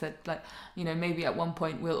well. It said like, maybe at one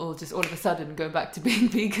point we'll all just all of a sudden go back to being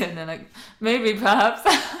vegan, and like maybe perhaps.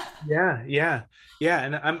 Yeah, yeah, yeah.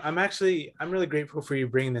 And I'm really grateful for you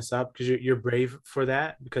bringing this up because you're brave for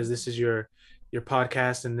that, because this is your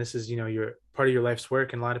podcast, and this is, your part of your life's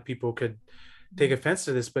work, and a lot of people could take offense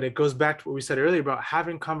to this, but it goes back to what we said earlier about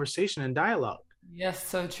having conversation and dialogue. Yes,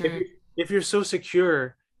 so If true. you if you're so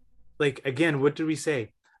secure, like, again, what did we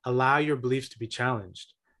say? Allow your beliefs to be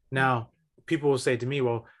challenged. Now, people will say to me,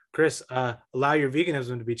 well, Krys, allow your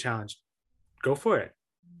veganism to be challenged. Go for it.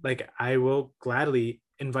 Like, I will gladly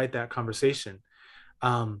invite that conversation.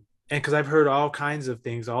 And because I've heard all kinds of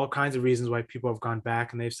things, all kinds of reasons why people have gone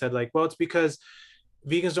back, and they've said like, well, it's because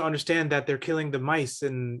vegans don't understand that they're killing the mice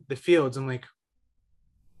in the fields. I'm like,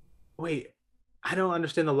 wait, I don't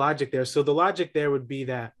understand the logic there. So the logic there would be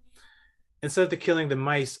that instead of the killing the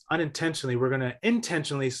mice unintentionally, we're going to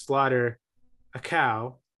intentionally slaughter a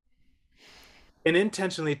cow and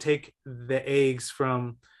intentionally take the eggs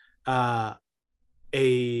from uh,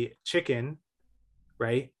 a chicken,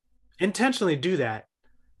 right? Intentionally do that,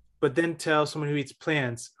 but then tell someone who eats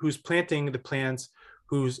plants, who's planting the plants,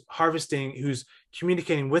 who's harvesting, who's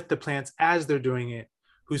communicating with the plants as they're doing it,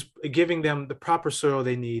 who's giving them the proper soil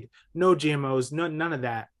they need, no GMOs, none of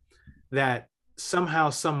that, that somehow,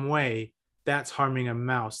 some way, that's harming a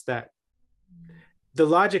mouse. That the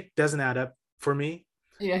logic doesn't add up for me.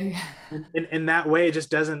 Yeah, yeah, In that way, it just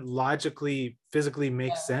doesn't logically, physically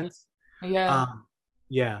make sense. yeah. Um,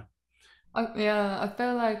 yeah. I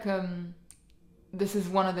feel like this is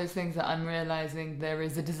one of those things that I'm realizing there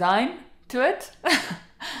is a design to it.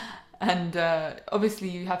 And obviously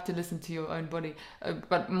you have to listen to your own body.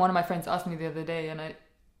 But one of my friends asked me the other day,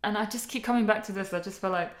 and I just keep coming back to this. I just feel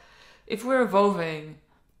like if we're evolving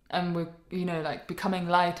and we're like becoming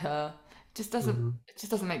lighter, Mm-hmm. it just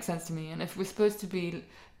doesn't make sense to me. And if we're supposed to be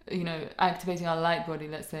activating our light body,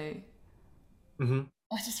 let's say, Mm-hmm.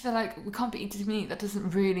 I just feel like we can't be eating meat. That doesn't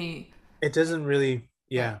really. It doesn't really,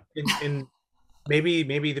 Yeah. yeah. In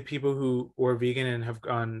maybe the people who were vegan and have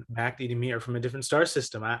gone back to eating meat are from a different star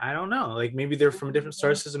system. I don't know. Like, maybe they're from a different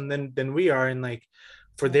star system than we are, and like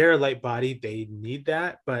for Yeah. their light body, they need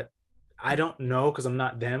that. But I don't know because I'm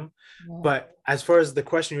not them. Yeah. But as far as the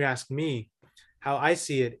question you asked me, how I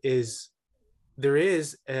see it is there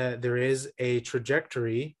is a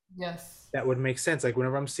trajectory Yes. that would make sense. Like,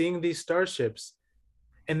 whenever I'm seeing these starships,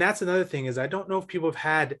 and that's another thing, is I don't know if people have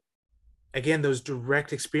had, again, those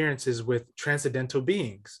direct experiences with transcendental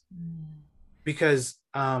beings, Mm. because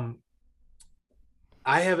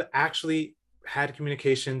I have actually had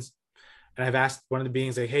communications, and I've asked one of the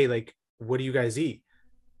beings like, hey, like, what do you guys eat?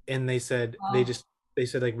 And Wow. they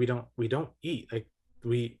said like, we don't eat, like,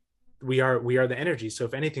 we we are the energy. So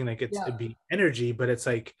if anything, like, Yeah. it'd be energy, but it's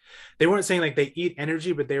like they weren't saying like they eat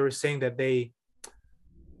energy, but they were saying that they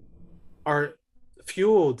are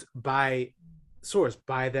fueled by source,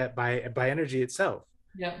 by that, by energy itself.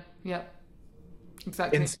 Yeah. Yeah. And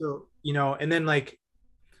Exactly. so, and then like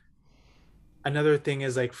another thing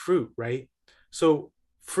is like fruit, right? So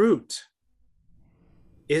fruit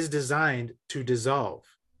is designed to dissolve,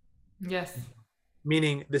 Yes.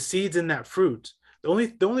 meaning the seeds in that fruit, the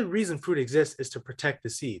only reason fruit exists is to protect the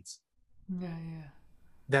seeds. Yeah. Yeah.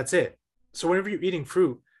 That's it. So whenever you're eating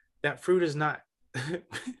fruit, that fruit is not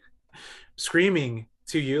screaming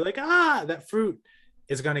to you like, that fruit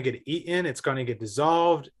is going to get eaten, it's going to get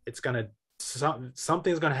dissolved, it's going to,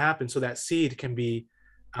 something's going to happen so that seed can be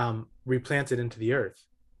replanted into the earth,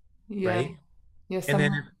 Yeah. right? Yeah. And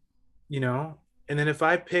then, Somehow. you know and then if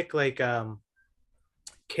I pick like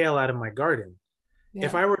kale out of my garden,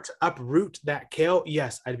 if Yeah. I were to uproot that kale,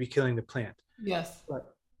 yes, I'd be killing the plant. Yes.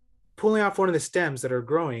 But pulling off one of the stems that are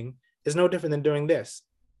growing is no different than doing this,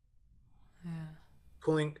 Yeah.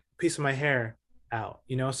 pulling a piece of my hair out.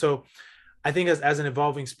 So I think as an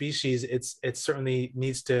evolving species, it certainly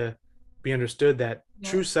needs to be understood that Yeah.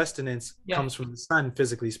 true sustenance Yeah. comes from the sun,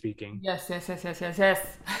 physically speaking. Yes. Yes. Yes. Yes. Yes.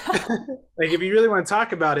 Yes. Like, if you really want to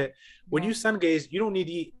talk about it, when Yeah. you sun gaze, you don't need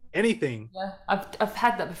to eat anything. Yeah. I've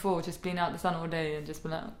had that before. Just been out in the sun all day and just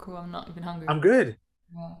been like, cool. I'm not even hungry. I'm good.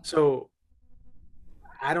 Yeah. So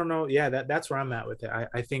I don't know. Yeah, that's where I'm at with it.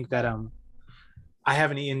 I think that I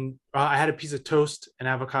haven't eaten. I had a piece of toast, an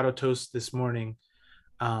avocado toast this morning,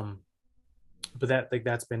 um, but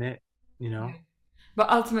that's been it. You Yeah. know. But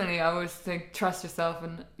ultimately, I always think trust yourself,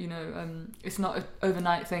 and it's not an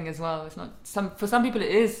overnight thing as well. It's not for some people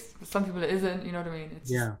it is, for some people it isn't. You know what I mean? It's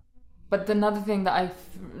just. Yeah. But another thing that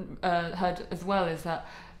I've heard as well is that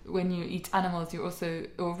when you eat animals, you're also,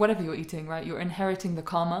 or whatever you're eating, right? You're inheriting the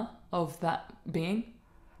karma of that being.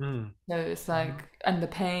 Mm. So it's Mhm. like, and the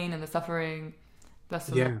pain and the suffering. That's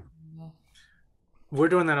a lot. Yeah, we're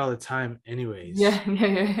doing that all the time anyways, Yeah, yeah,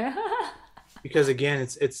 yeah, yeah. because again,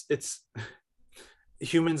 it's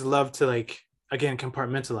humans love to, like, again,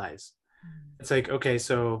 compartmentalize. It's like, okay,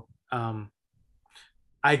 so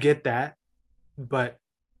I get that, but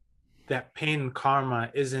that pain and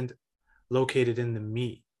karma isn't located in the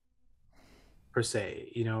meat per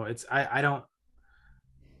se. It's, I don't,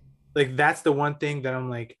 like, that's the one thing that I'm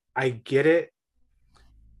like, I get it.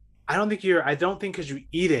 I don't think because you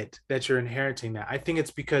eat it that you're inheriting that. I think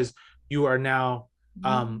it's because you are now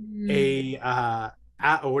Mm. a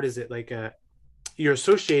or what is it, like, you're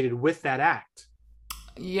associated with that act.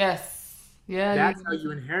 Yes. Yeah, yeah, That's how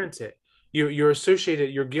you inherit it. You're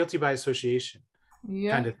associated, you're guilty by association,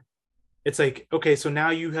 yeah. kind of. It's like, okay, so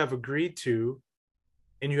now you have agreed to,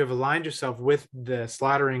 and you have aligned yourself with the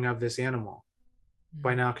slaughtering of this animal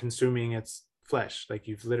by now consuming its flesh. Like,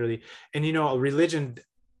 you've literally, and religion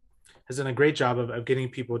has done a great job of getting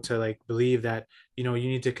people to, like, believe that, you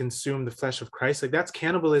need to consume the flesh of Christ. Like, that's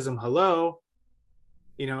cannibalism. Hello.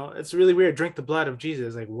 It's really weird. Drink the blood of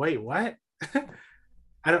Jesus. Like, wait, what?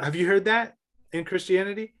 I don't, have you heard that in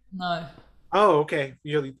Christianity? No. Oh, okay.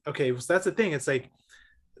 You're okay. So that's the thing. It's like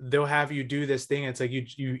they'll have you do this thing. It's like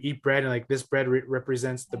you eat bread, and like this bread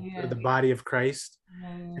represents Oh, the yeah. body of Christ, Yeah,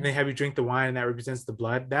 and they have you drink the wine, and that represents the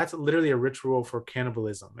blood. That's literally a ritual for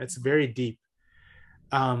cannibalism. It's very deep.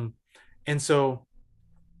 Um, and so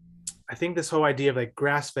I think this whole idea of, like,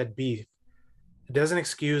 grass-fed beef, it doesn't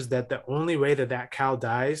excuse that the only way that that cow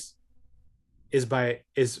dies is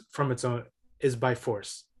from its own, is by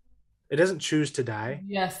force. It doesn't choose to die.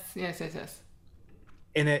 yes, yes, yes, yes.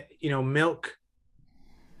 And milk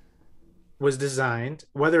was designed,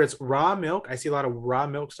 whether it's raw milk. I see a lot of raw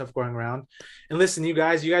milk stuff going around. And listen, you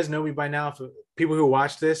guys know me by now. If people who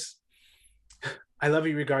watch this, I love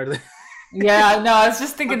you regardless. Yeah, no, I was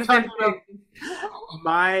just thinking I'm the talking same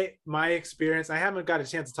about thing. my experience. I haven't got a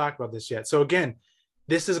chance to talk about this yet. So again,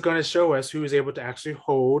 this is going to show us who is able to actually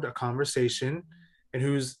hold a conversation and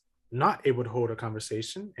who's not able to hold a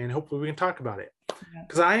conversation, and hopefully we can talk about it, Yeah.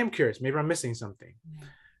 because I am curious. Maybe I'm missing something.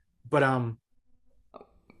 But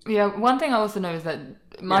Yeah, one thing I also know is that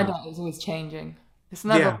my yeah, diet is always changing. It's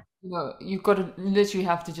never, yeah, you've got to literally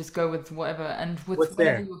have to just go with whatever, and with what's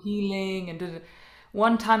whatever there? you're healing and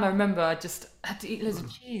one time I remember I just had to eat loads of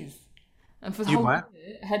cheese. And for the You whole what?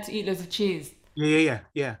 year, I had to eat loads of cheese. Yeah, yeah, yeah,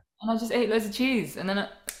 yeah. And I just ate loads of cheese and then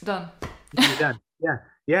done. You're done. Yeah,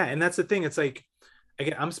 yeah. And that's the thing. It's like,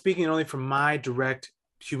 again, I'm speaking only from my direct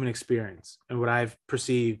human experience and what I've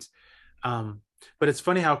perceived. Um, but it's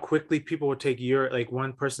funny how quickly people will take your, like,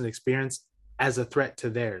 one person's experience as a threat to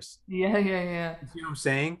theirs. Yeah, yeah, yeah. You see what I'm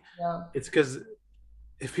saying? Yeah. It's because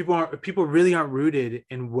if people really aren't rooted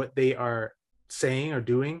in what they are saying or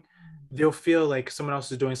doing, they'll feel like someone else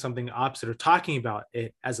is doing something opposite or talking about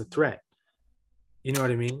it as a threat. You know what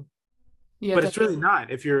I mean? Yeah, But it's really definitely.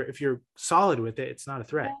 not. If you're solid with it, it's not a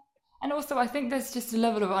threat. And also, I think there's just a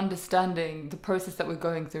level of understanding the process that we're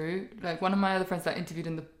going through. Like one of my other friends that I interviewed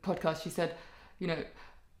in the podcast, she said, you know,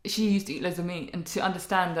 she used to eat loads of meat, and to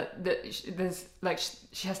understand there's like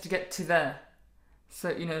she has to get to there. So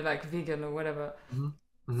like vegan or whatever. Mm-hmm.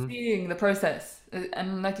 Mm-hmm. Seeing the process,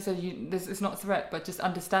 and like you said, this is not a threat, but just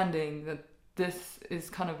understanding that this is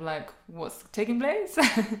kind of like what's taking place.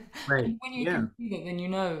 Right. And when you Yeah. can see it, then you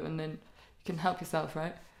know, and then you can help yourself,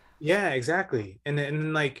 right? Yeah, exactly.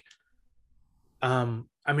 And like,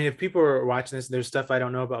 I mean, if people are watching this, there's stuff I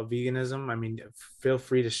don't know about veganism. I mean, feel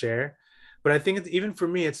free to share. But I think it's, even for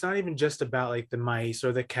me, it's not even just about, like, the mice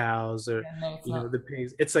or the cows or, Yeah, no, it's not. the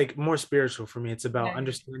pigs. It's like more spiritual for me. It's Yeah, about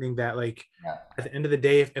understanding that, like, yeah. at the end of the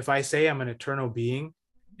day, if I say I'm an eternal being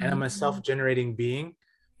and I'm a Mhm. self-generating being,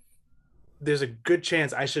 there's a good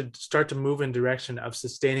chance I should start to move in direction of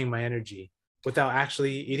sustaining my energy without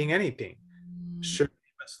actually eating anything, surely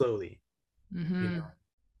but slowly, you Mm-hmm. know.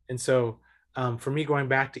 And so, for me, going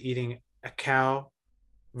back to eating a cow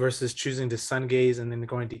versus choosing to sun gaze and then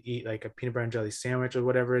going to eat, like, a peanut butter and jelly sandwich or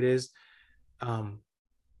whatever it is, um,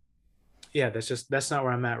 yeah, that's not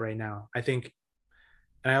where I'm at right now. I think,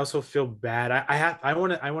 and I also feel bad. I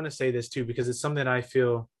want to say this too, because it's something that I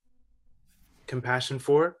feel compassion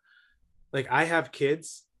for. Like, I have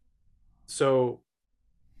kids, so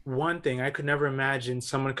one thing, I could never imagine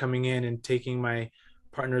someone coming in and taking my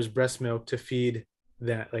partner's breast milk to feed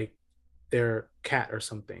that, like, their cat or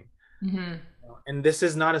something. Mm-hmm. And this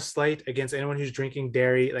is not a slight against anyone who's drinking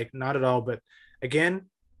dairy, like, not at all. But again,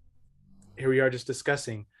 here we are just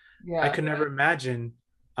discussing. I Yeah. could never imagine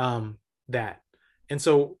that. And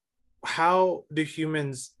so how do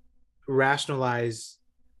humans rationalize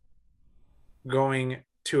going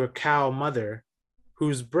to a cow mother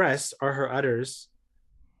whose breasts are her udders,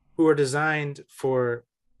 who are designed for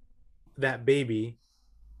that baby?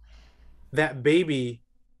 That baby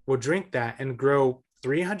will drink that and grow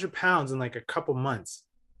 300 pounds in like a couple months,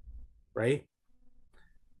 right?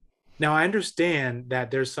 Now I understand that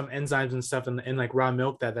there's some enzymes and stuff in like raw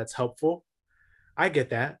milk that's helpful. I get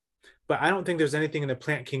that, but I don't think there's anything in the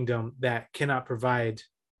plant kingdom that cannot provide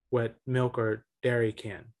what milk or dairy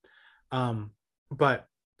can. Um, but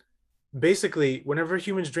basically, whenever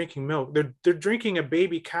humans drinking milk, they're drinking a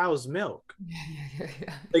baby cow's milk. Yeah.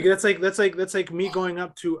 Like that's like me going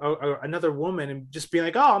up to another woman and just being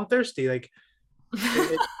like, "Oh, I'm thirsty." Like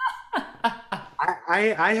it,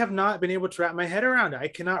 I have not been able to wrap my head around it. I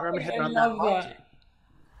cannot wrap my head I around that love logic. that.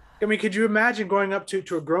 I mean, could you imagine going up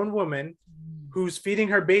to a grown woman who's feeding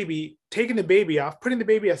her baby, taking the baby off, putting the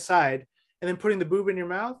baby aside, and then putting the boob in your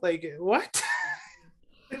mouth? Like what?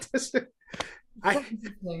 I,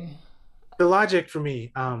 the logic for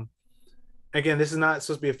me. Again, this is not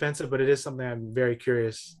supposed to be offensive, but it is something I'm very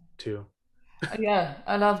curious to. Yeah,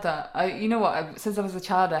 I love that. You know what? Since I was a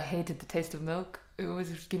child, I hated the taste of milk. It always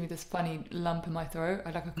just give me this funny lump in my throat.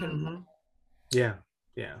 I couldn't. Mm-hmm. Yeah,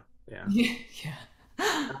 yeah, yeah. Yeah, yeah.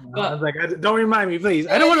 I was But like, don't remind me, please.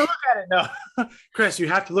 I don't want to look at it. No, Krys, you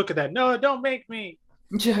have to look at that. No, don't make me.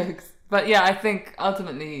 jokes. But yeah, I think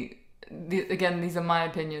ultimately, again, these are my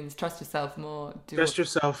opinions. Trust yourself more. Do what Trust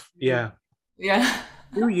yourself. you do. Yeah. Yeah.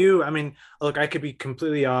 Do you? I mean, look, I could be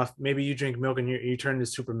completely off. Maybe you drink milk and you turn into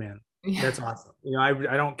Superman. Yeah. That's awesome. I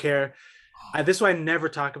don't care. This is why I never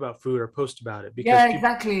talk about food or post about it because Yeah, people,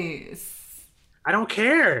 exactly. I don't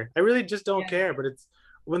care. I really just don't Yeah. care. But it's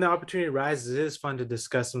when the opportunity arises, it is fun to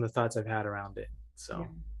discuss some of the thoughts I've had around it. Yeah. So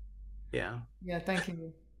yeah, Yeah, thank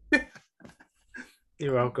you.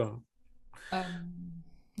 you're welcome.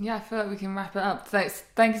 Yeah, I feel like we can wrap it up. Thanks.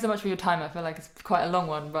 Thank you so much for your time. I feel like it's quite a long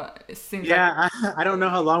one, but it seems like Yeah, I don't know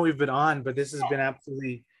how long we've been on, but this has been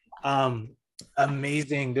absolutely um,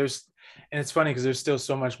 amazing. And it's funny because there's still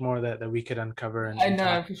so much more that we could uncover I and know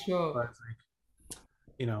talk for sure. about, like,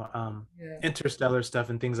 you know, Yeah. interstellar stuff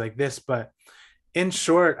and things like this. But in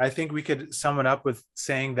short, I think we could sum it up with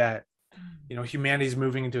saying that, humanity's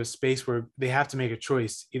moving into a space where they have to make a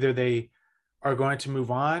choice. Either they are going to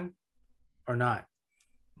move on or not.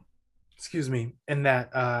 Excuse me. And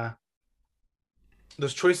that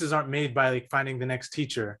those choices aren't made by like finding the next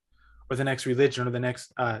teacher or the next religion or the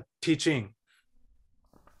next teaching.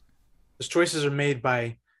 Those choices are made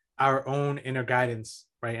by our own inner guidance,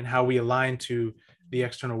 right? And how we align to the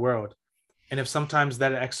external world. And if sometimes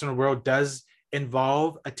that external world does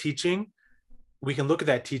involve a teaching, we can look at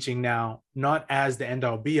that teaching now, not as the end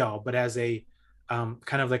all be all, but as a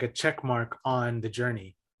kind of like a check mark on the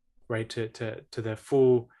journey, right? To the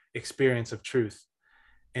full experience of truth.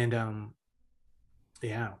 And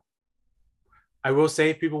yeah, I will say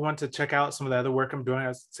if people want to check out some of the other work I'm doing,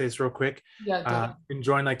 I'll say this real quick. Yeah, go on. And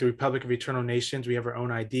join like the Republic of Eternal Nations. We have our own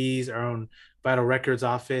IDs, our own vital records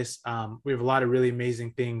office. We have a lot of really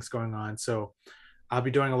amazing things going on. So I'll be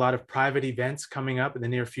doing a lot of private events coming up in the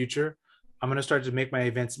near future. I'm going to start to make my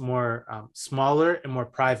events more smaller and more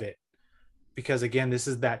private because again, this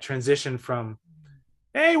is that transition from,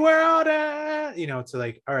 hey world, to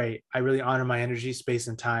like, all right, I really honor my energy, space,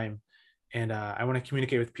 and time, and I want to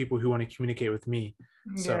communicate with people who want to communicate with me.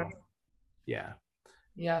 Yeah. So yeah,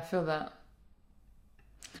 Yeah, I feel that.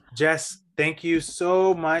 Jess, thank you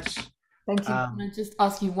so much. Thank you. Can I just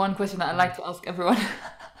ask you one question that I like to ask everyone?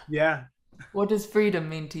 Yeah, What does freedom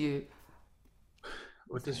mean to you?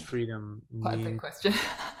 what does freedom Quite a big mean? question.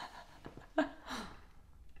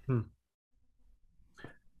 hmm.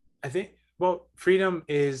 I think, well, freedom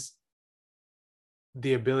is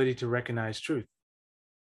the ability to recognize truth.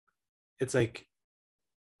 It's like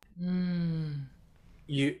Mm.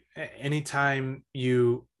 anytime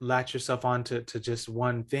you latch yourself onto to just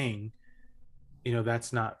one thing,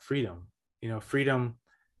 that's not freedom. Freedom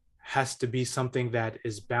has to be something that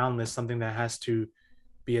is boundless, something that has to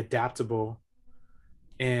be adaptable.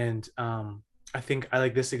 And I think I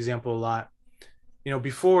like this example a lot.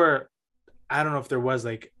 Before, I don't know if there was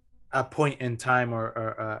like a point in time or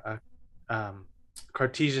a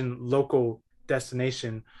Cartesian local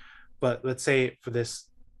destination, but let's say for this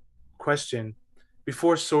question,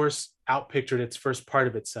 before Source outpictured its first part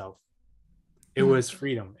of itself, it Mm. was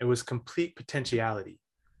freedom. It was complete potentiality.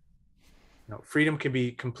 Freedom can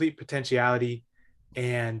be complete potentiality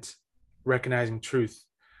and recognizing truth.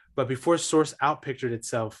 But before Source outpictured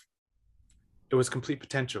itself, it was complete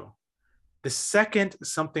potential. The second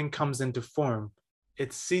something comes into form,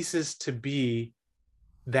 it ceases to be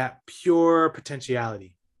that pure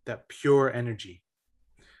potentiality, that pure energy.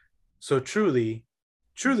 So truly,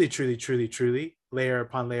 truly, truly, truly, truly, layer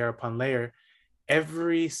upon layer upon layer,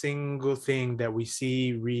 every single thing that we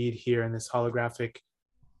see, read, hear in this holographic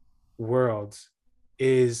world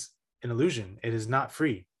is an illusion. It is not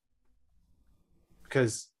free,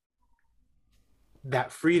 because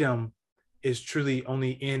that freedom is truly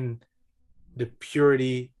only in the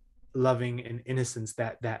purity, loving, and innocence,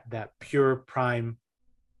 that pure prime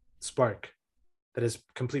spark that is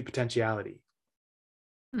complete potentiality.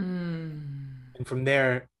 And from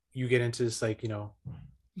there you get into this, like,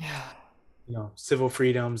 Yeah. civil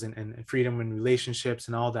freedoms and freedom in relationships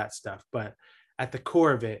and all that stuff. But at the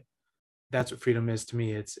core of it, that's what freedom is to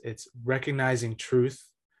me. It's recognizing truth,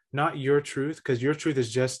 not your truth, because your truth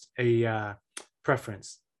is just a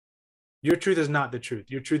preference. Your truth is not the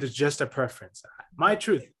truth. Your truth is just a preference. My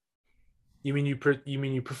truth. You mean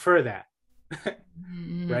you prefer that,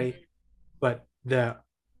 right? But the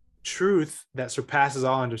truth that surpasses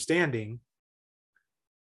all understanding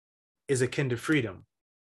is akin to freedom,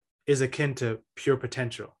 is akin to pure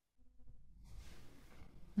potential.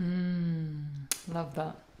 Love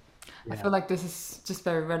that. Yeah. I feel like this is just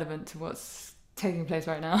very relevant to what's taking place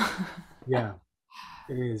right now. Yeah,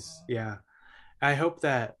 it is. Yeah. I hope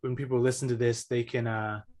that when people listen to this, they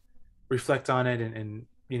can reflect on it and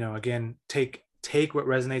again, take what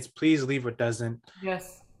resonates. Please leave what doesn't.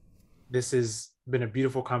 Yes. This has been a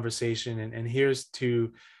beautiful conversation, and here's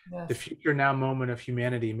to the Yes. future now moment of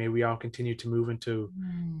humanity. May we all continue to move into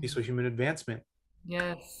peaceful human advancement.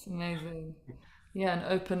 Yes. Amazing. Yeah, and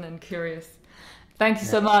open and curious. Thank you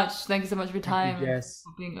Yeah. so much. Thank you so much for your Thank you, time and Jess.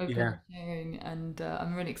 for being open Yeah. and sharing. And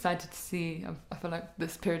I'm really excited to see. I feel like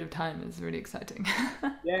this period of time is really exciting.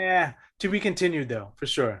 Yeah. To be continued, though, for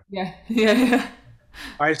sure. Yeah. Yeah. Yeah.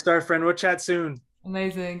 All right, star friend. We'll chat soon.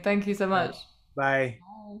 Amazing. Thank you so All right. much. Bye. Bye.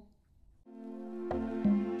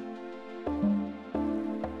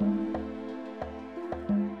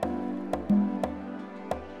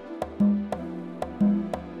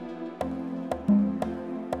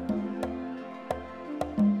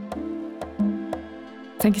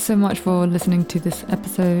 Thank you so much for listening to this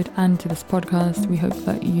episode and to this podcast. We hope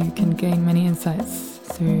that you can gain many insights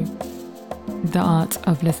through the art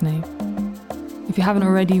of listening. If you haven't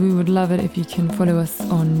already, we would love it if you can follow us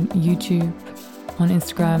on YouTube, on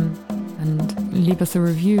Instagram, and leave us a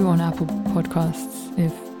review on Apple Podcasts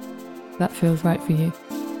if that feels right for you.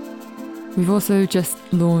 We've also just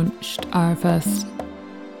launched our first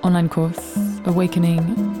online course, Awakening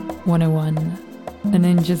 101, a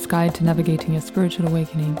ninja's guide to navigating your spiritual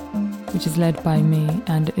awakening, which is led by me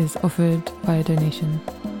and is offered via donation.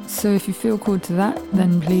 So if you feel called to that,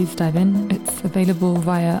 then please dive in. It's available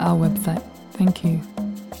via our website. Thank you.